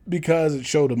it because it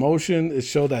showed emotion. It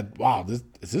showed that, wow, is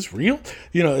this real?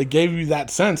 You know, it gave you that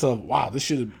sense of, wow, this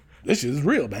shit is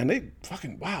real, man. They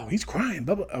fucking, wow, he's crying.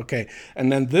 Blah, blah. Okay.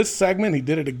 And then this segment, he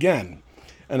did it again.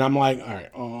 And I'm like, all right,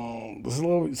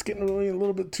 it's getting really a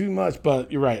little bit too much.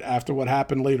 But you're right. After what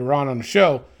happened later on the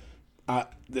show,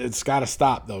 it's got to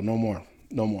stop, though. No more.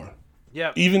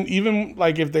 Yep. Even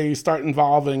like if they start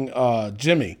involving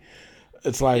Jimmy,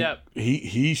 it's like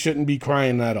he shouldn't be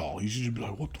crying at all. He should be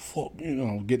like, what the fuck? You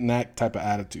know, getting that type of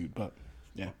attitude. But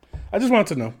yeah, I just wanted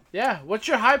to know. Yeah. What's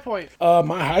your high point?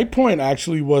 My high point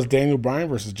actually was Daniel Bryan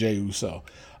versus Jey Uso.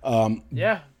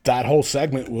 That whole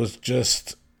segment was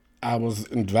just, I was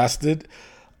invested.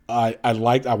 I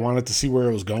wanted to see where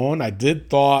it was going. I did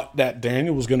thought that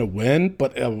Daniel was going to win,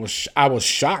 but I was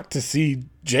shocked to see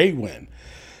Jey win.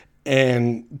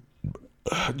 And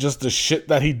just the shit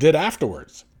that he did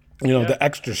afterwards, you know, the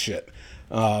extra shit,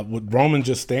 with Roman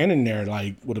just standing there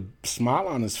like with a smile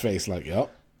on his face, like,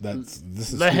 yep, this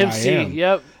is let who him I see, am.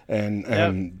 yep,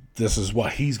 and this is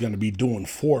what he's going to be doing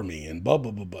for me, and blah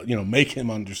blah blah blah. You know, make him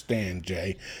understand,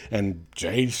 Jey, and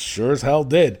Jey sure as hell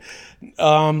did.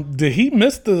 Did he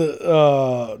miss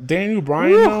the Daniel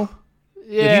Bryan though?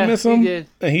 Yeah, did he miss him? He did.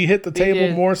 And he hit the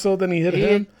table more so than he hit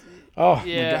him. Oh,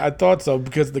 yeah. I thought so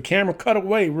because the camera cut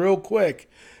away real quick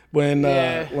when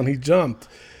he jumped,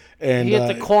 and he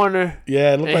hit the corner.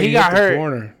 Yeah, it looked like he got hit the hurt.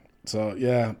 corner. So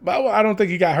yeah, but I don't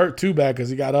think he got hurt too bad because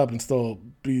he got up and still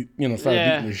started beating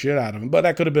the shit out of him. But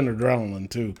that could have been adrenaline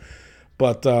too.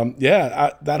 But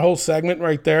that whole segment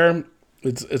right there,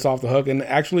 it's off the hook, and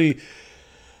actually,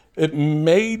 it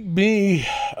made me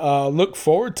look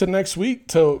forward to next week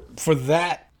for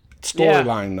that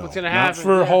storyline though. What's gonna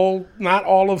happen? Not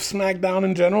all of SmackDown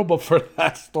in general, but for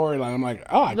that storyline. I'm like,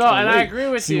 I can't wait. I agree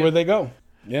with see you. where they go.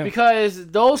 Yeah. Because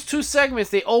those two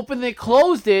segments, they opened it,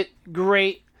 closed it,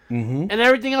 great, and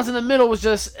everything else in the middle was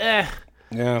just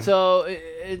Yeah. So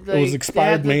it was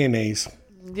expired mayonnaise.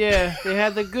 Yeah, they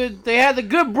had the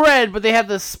good bread, but they had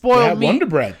the spoiled meat. Wonder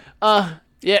Bread.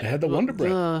 They had the Wonder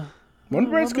Bread. Wonder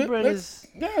Bread's good. Bread it's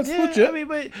legit. I mean,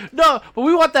 but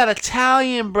we want that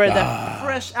Italian bread, that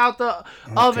fresh out the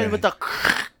oven with the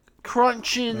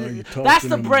crunching. That's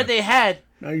the bread they had.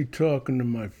 Now you're talking to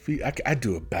my feet. I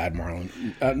do it bad, Marlon.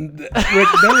 Rick,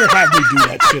 never have me do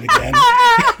that shit again.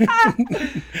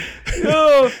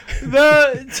 Yo,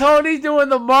 Tony doing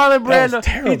the Marlon brand.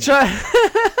 That was terrible.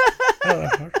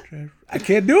 I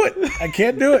can't do it.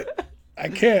 I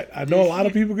can't. I know a lot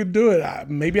of people could do it.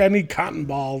 Maybe I need cotton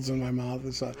balls in my mouth.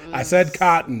 I said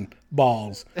cotton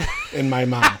balls in my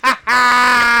mouth.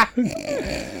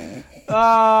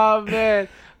 Oh, man.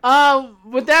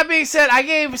 With that being said, I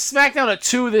gave SmackDown a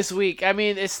 2 this week. I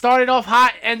mean, it started off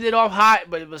hot, ended off hot,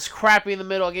 but it was crappy in the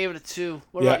middle. I gave it a 2.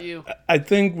 What about you? I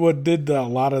think what did a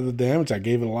lot of the damage, I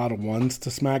gave it a lot of 1s to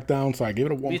SmackDown, so I gave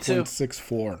it a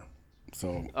 1.64.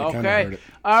 So it kind of hurt it.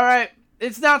 All right.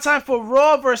 It's now time for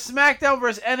Raw versus SmackDown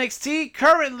versus NXT.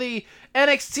 Currently,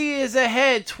 NXT is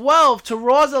ahead 12 to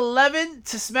Raw's 11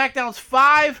 to SmackDown's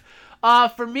 5.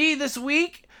 For me this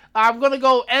week, I'm going to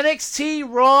go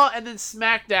NXT, Raw, and then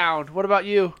SmackDown. What about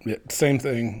you? Yeah, same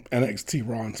thing. NXT,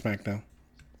 Raw, and SmackDown.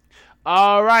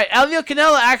 All right. Elio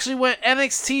Canella actually went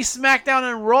NXT,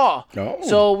 SmackDown, and Raw. Oh.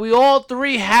 So we all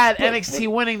three had NXT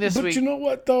winning this week. But you know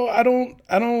what, though?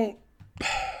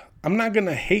 I'm not going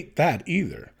to hate that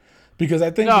either. Because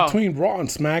I think between Raw and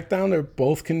SmackDown, they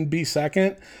both can be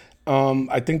second.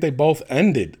 I think they both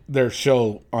ended their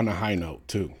show on a high note,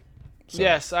 too. So.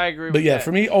 Yes, I agree with that. But yeah, that.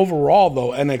 for me, overall,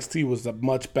 though, NXT was a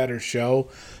much better show.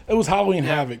 It was Halloween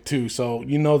Havoc, too, so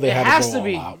they had to go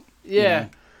all out. Yeah.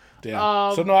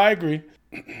 Yeah. So, no, I agree.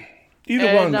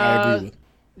 Either one, I agree with.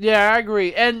 Yeah, I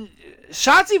agree. And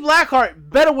Shotzi Blackheart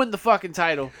better win the fucking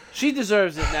title. She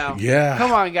deserves it now. Yeah.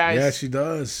 Come on, guys. Yeah,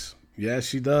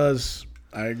 she does.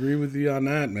 I agree with you on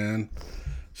that, man.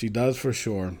 She does for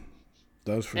sure.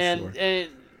 Sure. And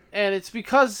it's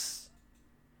because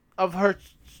of her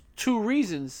 2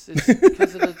 reasons. It's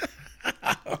because of the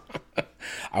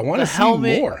I want to see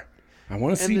more. I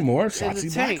want to see more Shotzi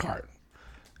Blackheart.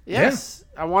 Yes.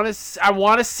 Yeah. I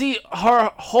want to see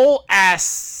her whole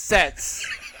assets.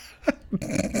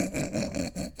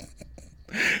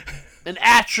 And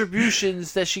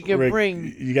attributions that she can Rick,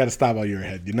 bring. You got to stop while you're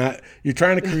ahead. You're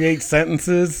trying to create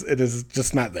sentences. It is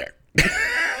just not there.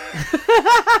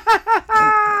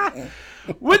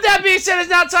 With that being said, it's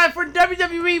now time for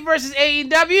WWE versus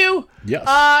AEW.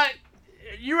 Yes.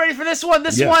 You ready for this one?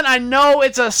 This one, I know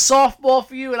it's a softball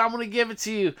for you, and I'm going to give it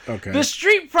to you. Okay. The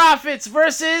Street Profits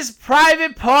versus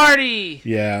Private Party.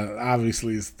 Yeah,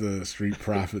 obviously it's the Street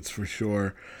Profits for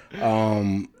sure.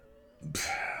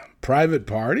 Private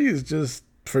Party is just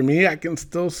for me, I can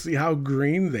still see how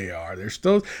green they are. They're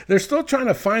still trying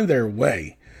to find their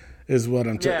way, is what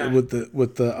I'm with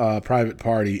the Private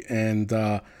Party. And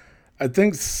I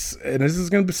think, and this is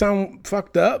going to sound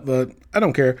fucked up, but I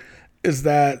don't care, is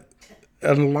that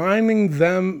aligning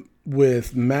them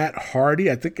with Matt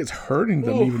Hardy, I think it's hurting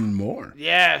them even more.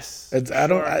 Yes.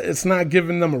 It's not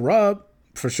giving them a rub,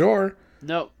 for sure.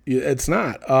 Nope. It's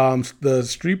not. The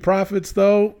Street Profits,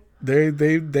 though,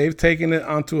 they've taken it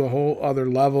onto a whole other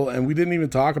level, and we didn't even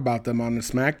talk about them on the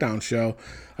SmackDown show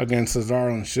against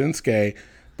Cesaro and Shinsuke.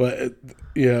 But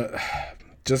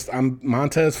I'm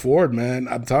Montez Ford, man.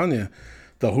 I'm telling you,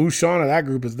 the Who's Shawn of that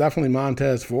group is definitely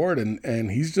Montez Ford,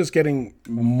 and he's just getting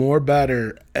more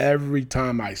better every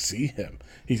time I see him.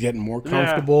 He's getting more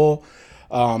comfortable.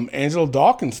 Angelo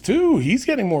Dawkins too. He's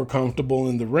getting more comfortable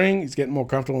in the ring. He's getting more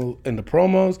comfortable in the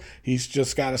promos. He's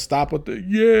just got to stop with the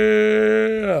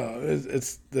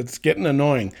It's getting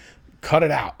annoying. Cut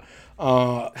it out.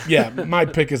 My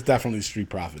pick is definitely Street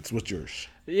Profits. What's yours?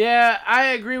 Yeah, I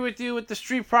agree with you with the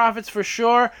Street Profits for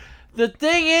sure. The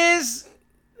thing is,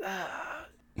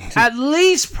 at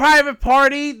least Private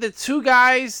Party, the two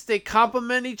guys, they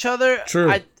complement each other.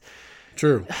 True.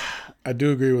 I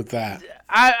do agree with that.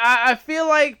 I feel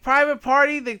like Private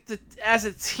Party, as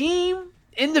a team,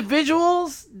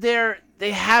 individuals,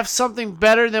 they have something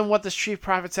better than what the Street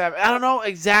Profits have. I don't know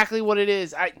exactly what it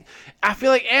is. I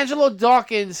feel like Angelo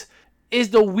Dawkins is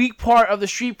the weak part of the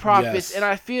Street Profits, and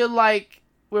I feel like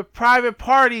with Private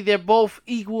Party, they're both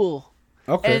equal.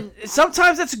 Okay. And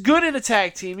sometimes that's good in a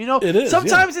tag team. It is.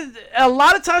 Sometimes, a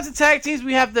lot of times in tag teams,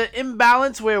 we have the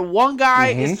imbalance where one guy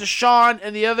is the Shawn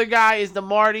and the other guy is the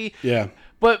Marty. Yeah.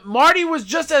 But Marty was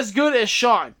just as good as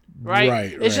Shawn,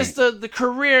 right? It's just the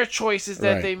career choices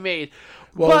that they made.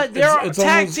 Well, but there are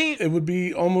tag teams. It would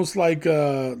be almost like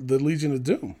the Legion of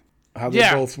Doom, how they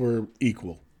both were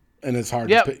equal, and it's hard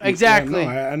to pick. Exactly.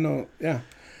 I know. Yeah,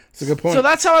 it's a good point. So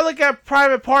that's how I look at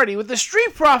Private Party. With the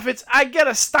Street Profits, I get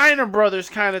a Steiner Brothers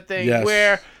kind of thing,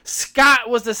 where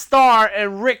Scott was the star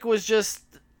and Rick was just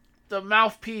the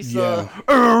mouthpiece.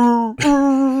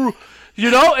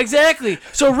 Exactly.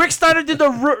 So Rick Steiner did the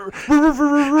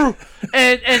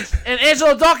and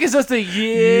Angelo Dawkins does the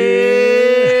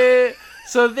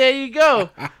So there you go.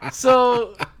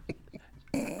 So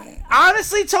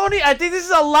honestly, Tony, I think this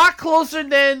is a lot closer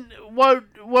than what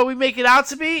we make it out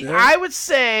to be. Yeah. I would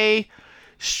say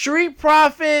Street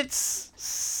Profits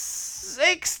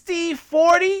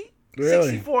 60-40.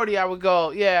 Really? 60-40 I would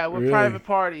go. Yeah, with Private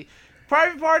Party.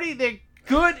 Private Party, they're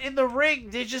good in the ring.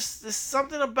 There's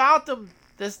something about them.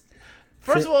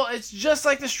 First of all, it's just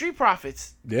like the Street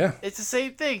Profits. Yeah. It's the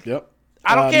same thing. Yep.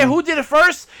 I don't care who did it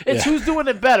first. It's who's doing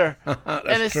it better.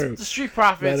 And it's true. The Street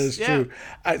Profits. That is true.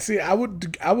 I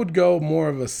would go more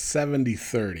of a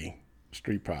 70-30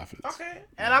 Street Profits. Okay.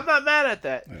 And I'm not mad at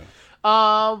that. Yeah.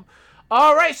 All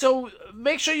right. So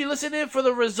make sure you listen in for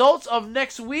the results of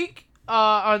next week.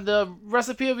 On the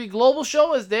Wrestling POV Global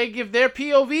show, as they give their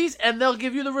POVs, and they'll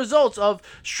give you the results of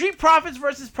Street Profits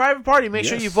versus Private Party. Make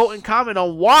sure you vote and comment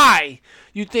on why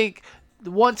you think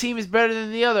the one team is better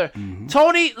than the other.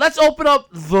 Tony, let's open up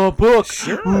the book.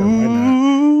 Sure, why not?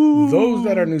 Those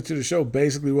that are new to the show,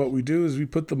 basically what we do is we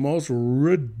put the most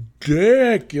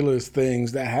ridiculous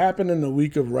things that happen in the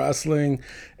week of wrestling,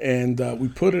 and we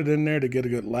put it in there to get a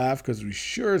good laugh because we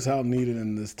sure as hell need it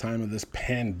in this time of this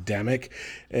pandemic.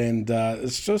 And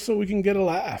it's just so we can get a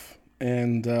laugh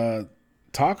and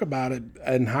talk about it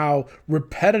and how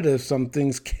repetitive some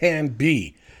things can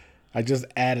be. I just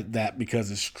added that because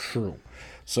it's true.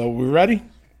 So we ready?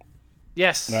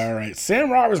 Yes. All right. Sam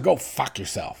Roberts, go fuck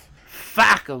yourself.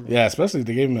 Fuck him. Yeah, especially if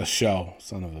they gave him a show.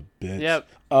 Son of a bitch. Yep.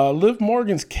 Liv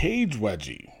Morgan's cage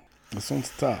wedgie. This one's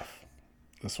tough.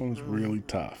 This one's really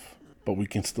tough. But we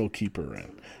can still keep her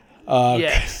in.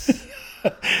 Yes.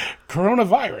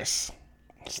 Coronavirus.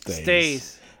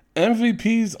 Stays.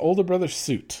 MVP's older brother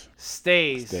suit.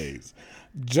 Stays.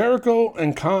 Jericho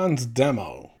and Khan's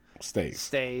demo.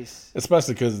 Stays.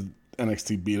 Especially because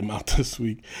NXT beat him out this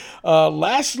week.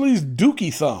 Lashley's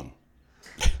dookie thumb.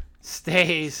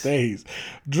 Stays.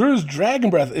 Drew's dragon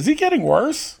breath. Is he getting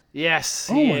worse? Yes,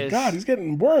 he is. Oh my God, he's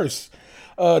getting worse.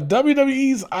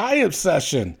 WWE's eye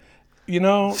obsession. You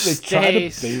know, they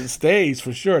stays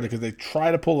for sure because they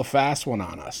try to pull a fast one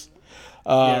on us.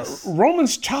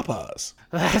 Roman's choppas.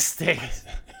 That stays.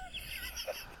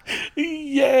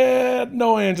 Yeah,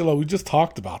 no, Angelo, we just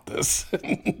talked about this.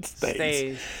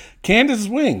 Stays. Candace's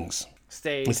wings.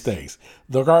 Stays.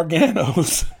 The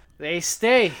Garganos. They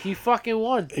stay. He fucking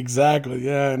won. Exactly,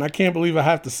 yeah. And I can't believe I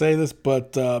have to say this,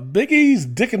 but Big E's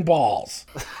dick and balls.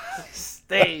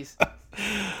 Stays.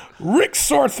 Rick's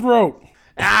sore throat.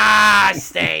 Ah,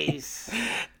 stays.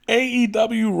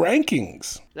 AEW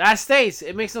rankings. That stays.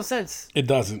 It makes no sense. It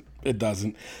doesn't. It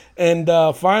doesn't. And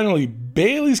finally,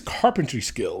 Bailey's carpentry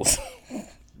skills.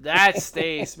 That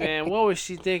stays, man. What was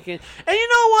she thinking? And you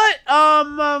know what?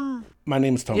 My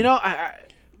name's Tony. You know,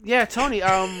 yeah, Tony.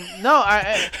 No,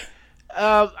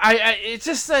 it's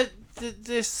just that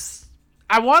this.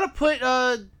 I want to put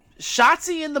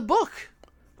Shotzi in the book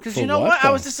because you know what? though?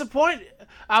 I was disappointed.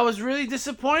 I was really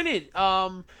disappointed.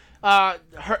 Her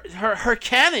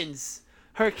cannons.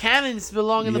 Her cannons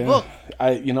belong in the book.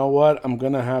 You know what? I'm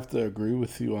gonna have to agree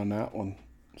with you on that one.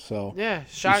 So yeah,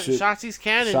 Shotzi's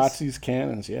cannons. Shotzi's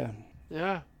cannons, yeah.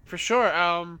 Yeah, for sure.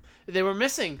 They were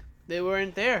missing. They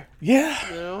weren't there. Yeah.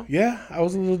 You know? Yeah, I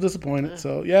was a little disappointed. Yeah.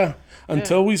 So yeah,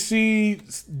 until we see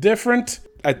different,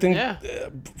 I think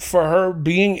for her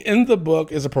being in the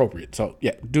book is appropriate. So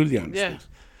yeah, do the honors. Yeah.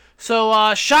 So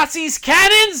Shotzi's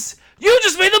cannons. You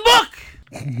just made the book.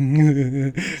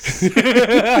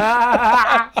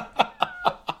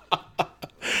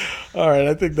 All right,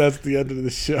 I think that's the end of the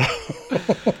show.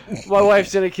 My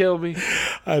wife's gonna kill me.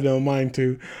 I know, mine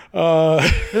too.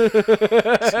 Jesus,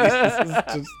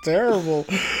 it's just terrible.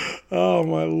 Oh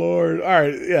my Lord! All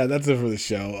right, yeah, that's it for the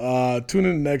show. Tune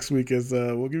in next week as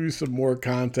we'll give you some more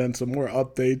content, some more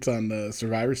updates on the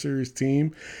Survivor Series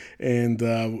team, and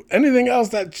anything else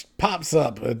that pops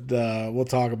up. And we'll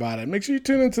talk about it. Make sure you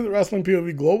tune into the Wrestling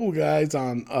POV Global guys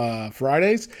on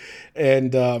Fridays,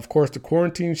 and of course the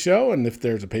Quarantine Show. And if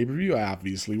there's a pay-per-view,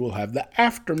 obviously we'll have the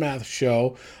Aftermath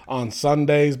Show on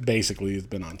Sundays. Basically, it's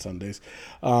been on Sundays.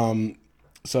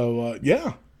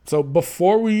 So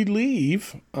before we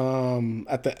leave,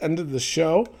 at the end of the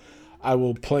show, I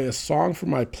will play a song from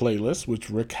my playlist,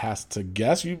 which Rick has to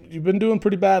guess. You've been doing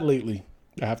pretty bad lately,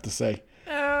 I have to say.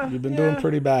 You've been doing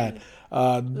pretty bad.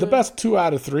 The best 2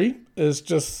 out of 3 is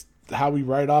just how we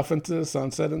ride off into the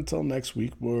sunset until next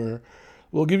week, where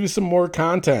we'll give you some more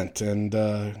content, and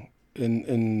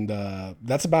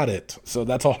that's about it. So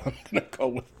that's all I'm gonna go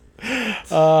with.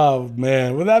 Oh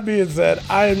man! With that being said,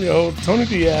 I am your host Tony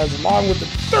Diaz, along with the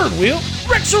third wheel,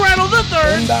 Rick Serrano the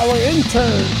third, and our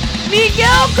intern,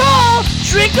 Miguel Cole.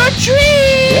 Trick or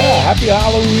treat! Yeah, happy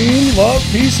Halloween, love,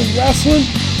 peace, and wrestling.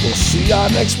 We'll see y'all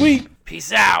next week.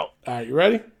 Peace out. All right, you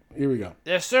ready? Here we go.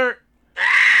 Yes, sir.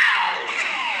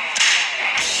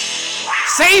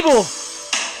 Sable.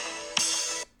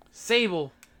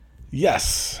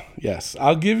 Yes.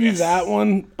 I'll give you that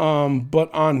one.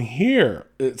 But on here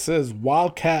it says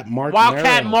Wildcat Mark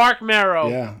Marrow.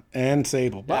 Yeah, and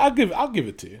Sable. But I'll give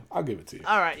it to you. All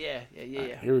right. Yeah.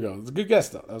 Right, here we go. It's a good guess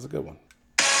though. That was a good one.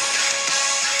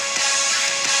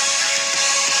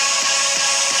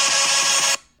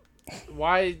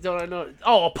 Why don't I know?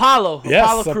 Oh, Apollo. Yes,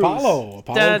 Apollo Crews.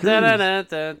 Crews. Yep,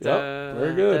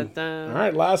 very good. All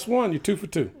right, last one. You're 2 for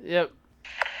 2. Yep.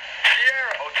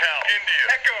 Sierra Hotel, India,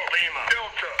 Echo, Lima,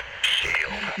 Delta,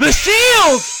 Shield. The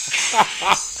Shield!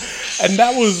 And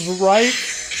that was right,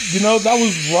 that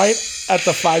was right at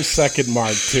the 5-second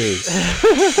mark, too.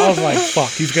 I was like,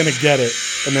 fuck, he's going to get it.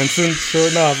 And then sure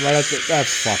enough, right after,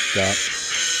 that's fucked up.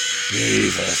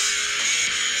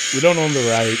 Jesus. We don't own the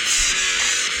rights.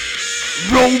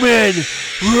 Roman Reigns,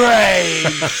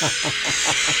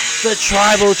 the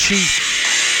tribal chief.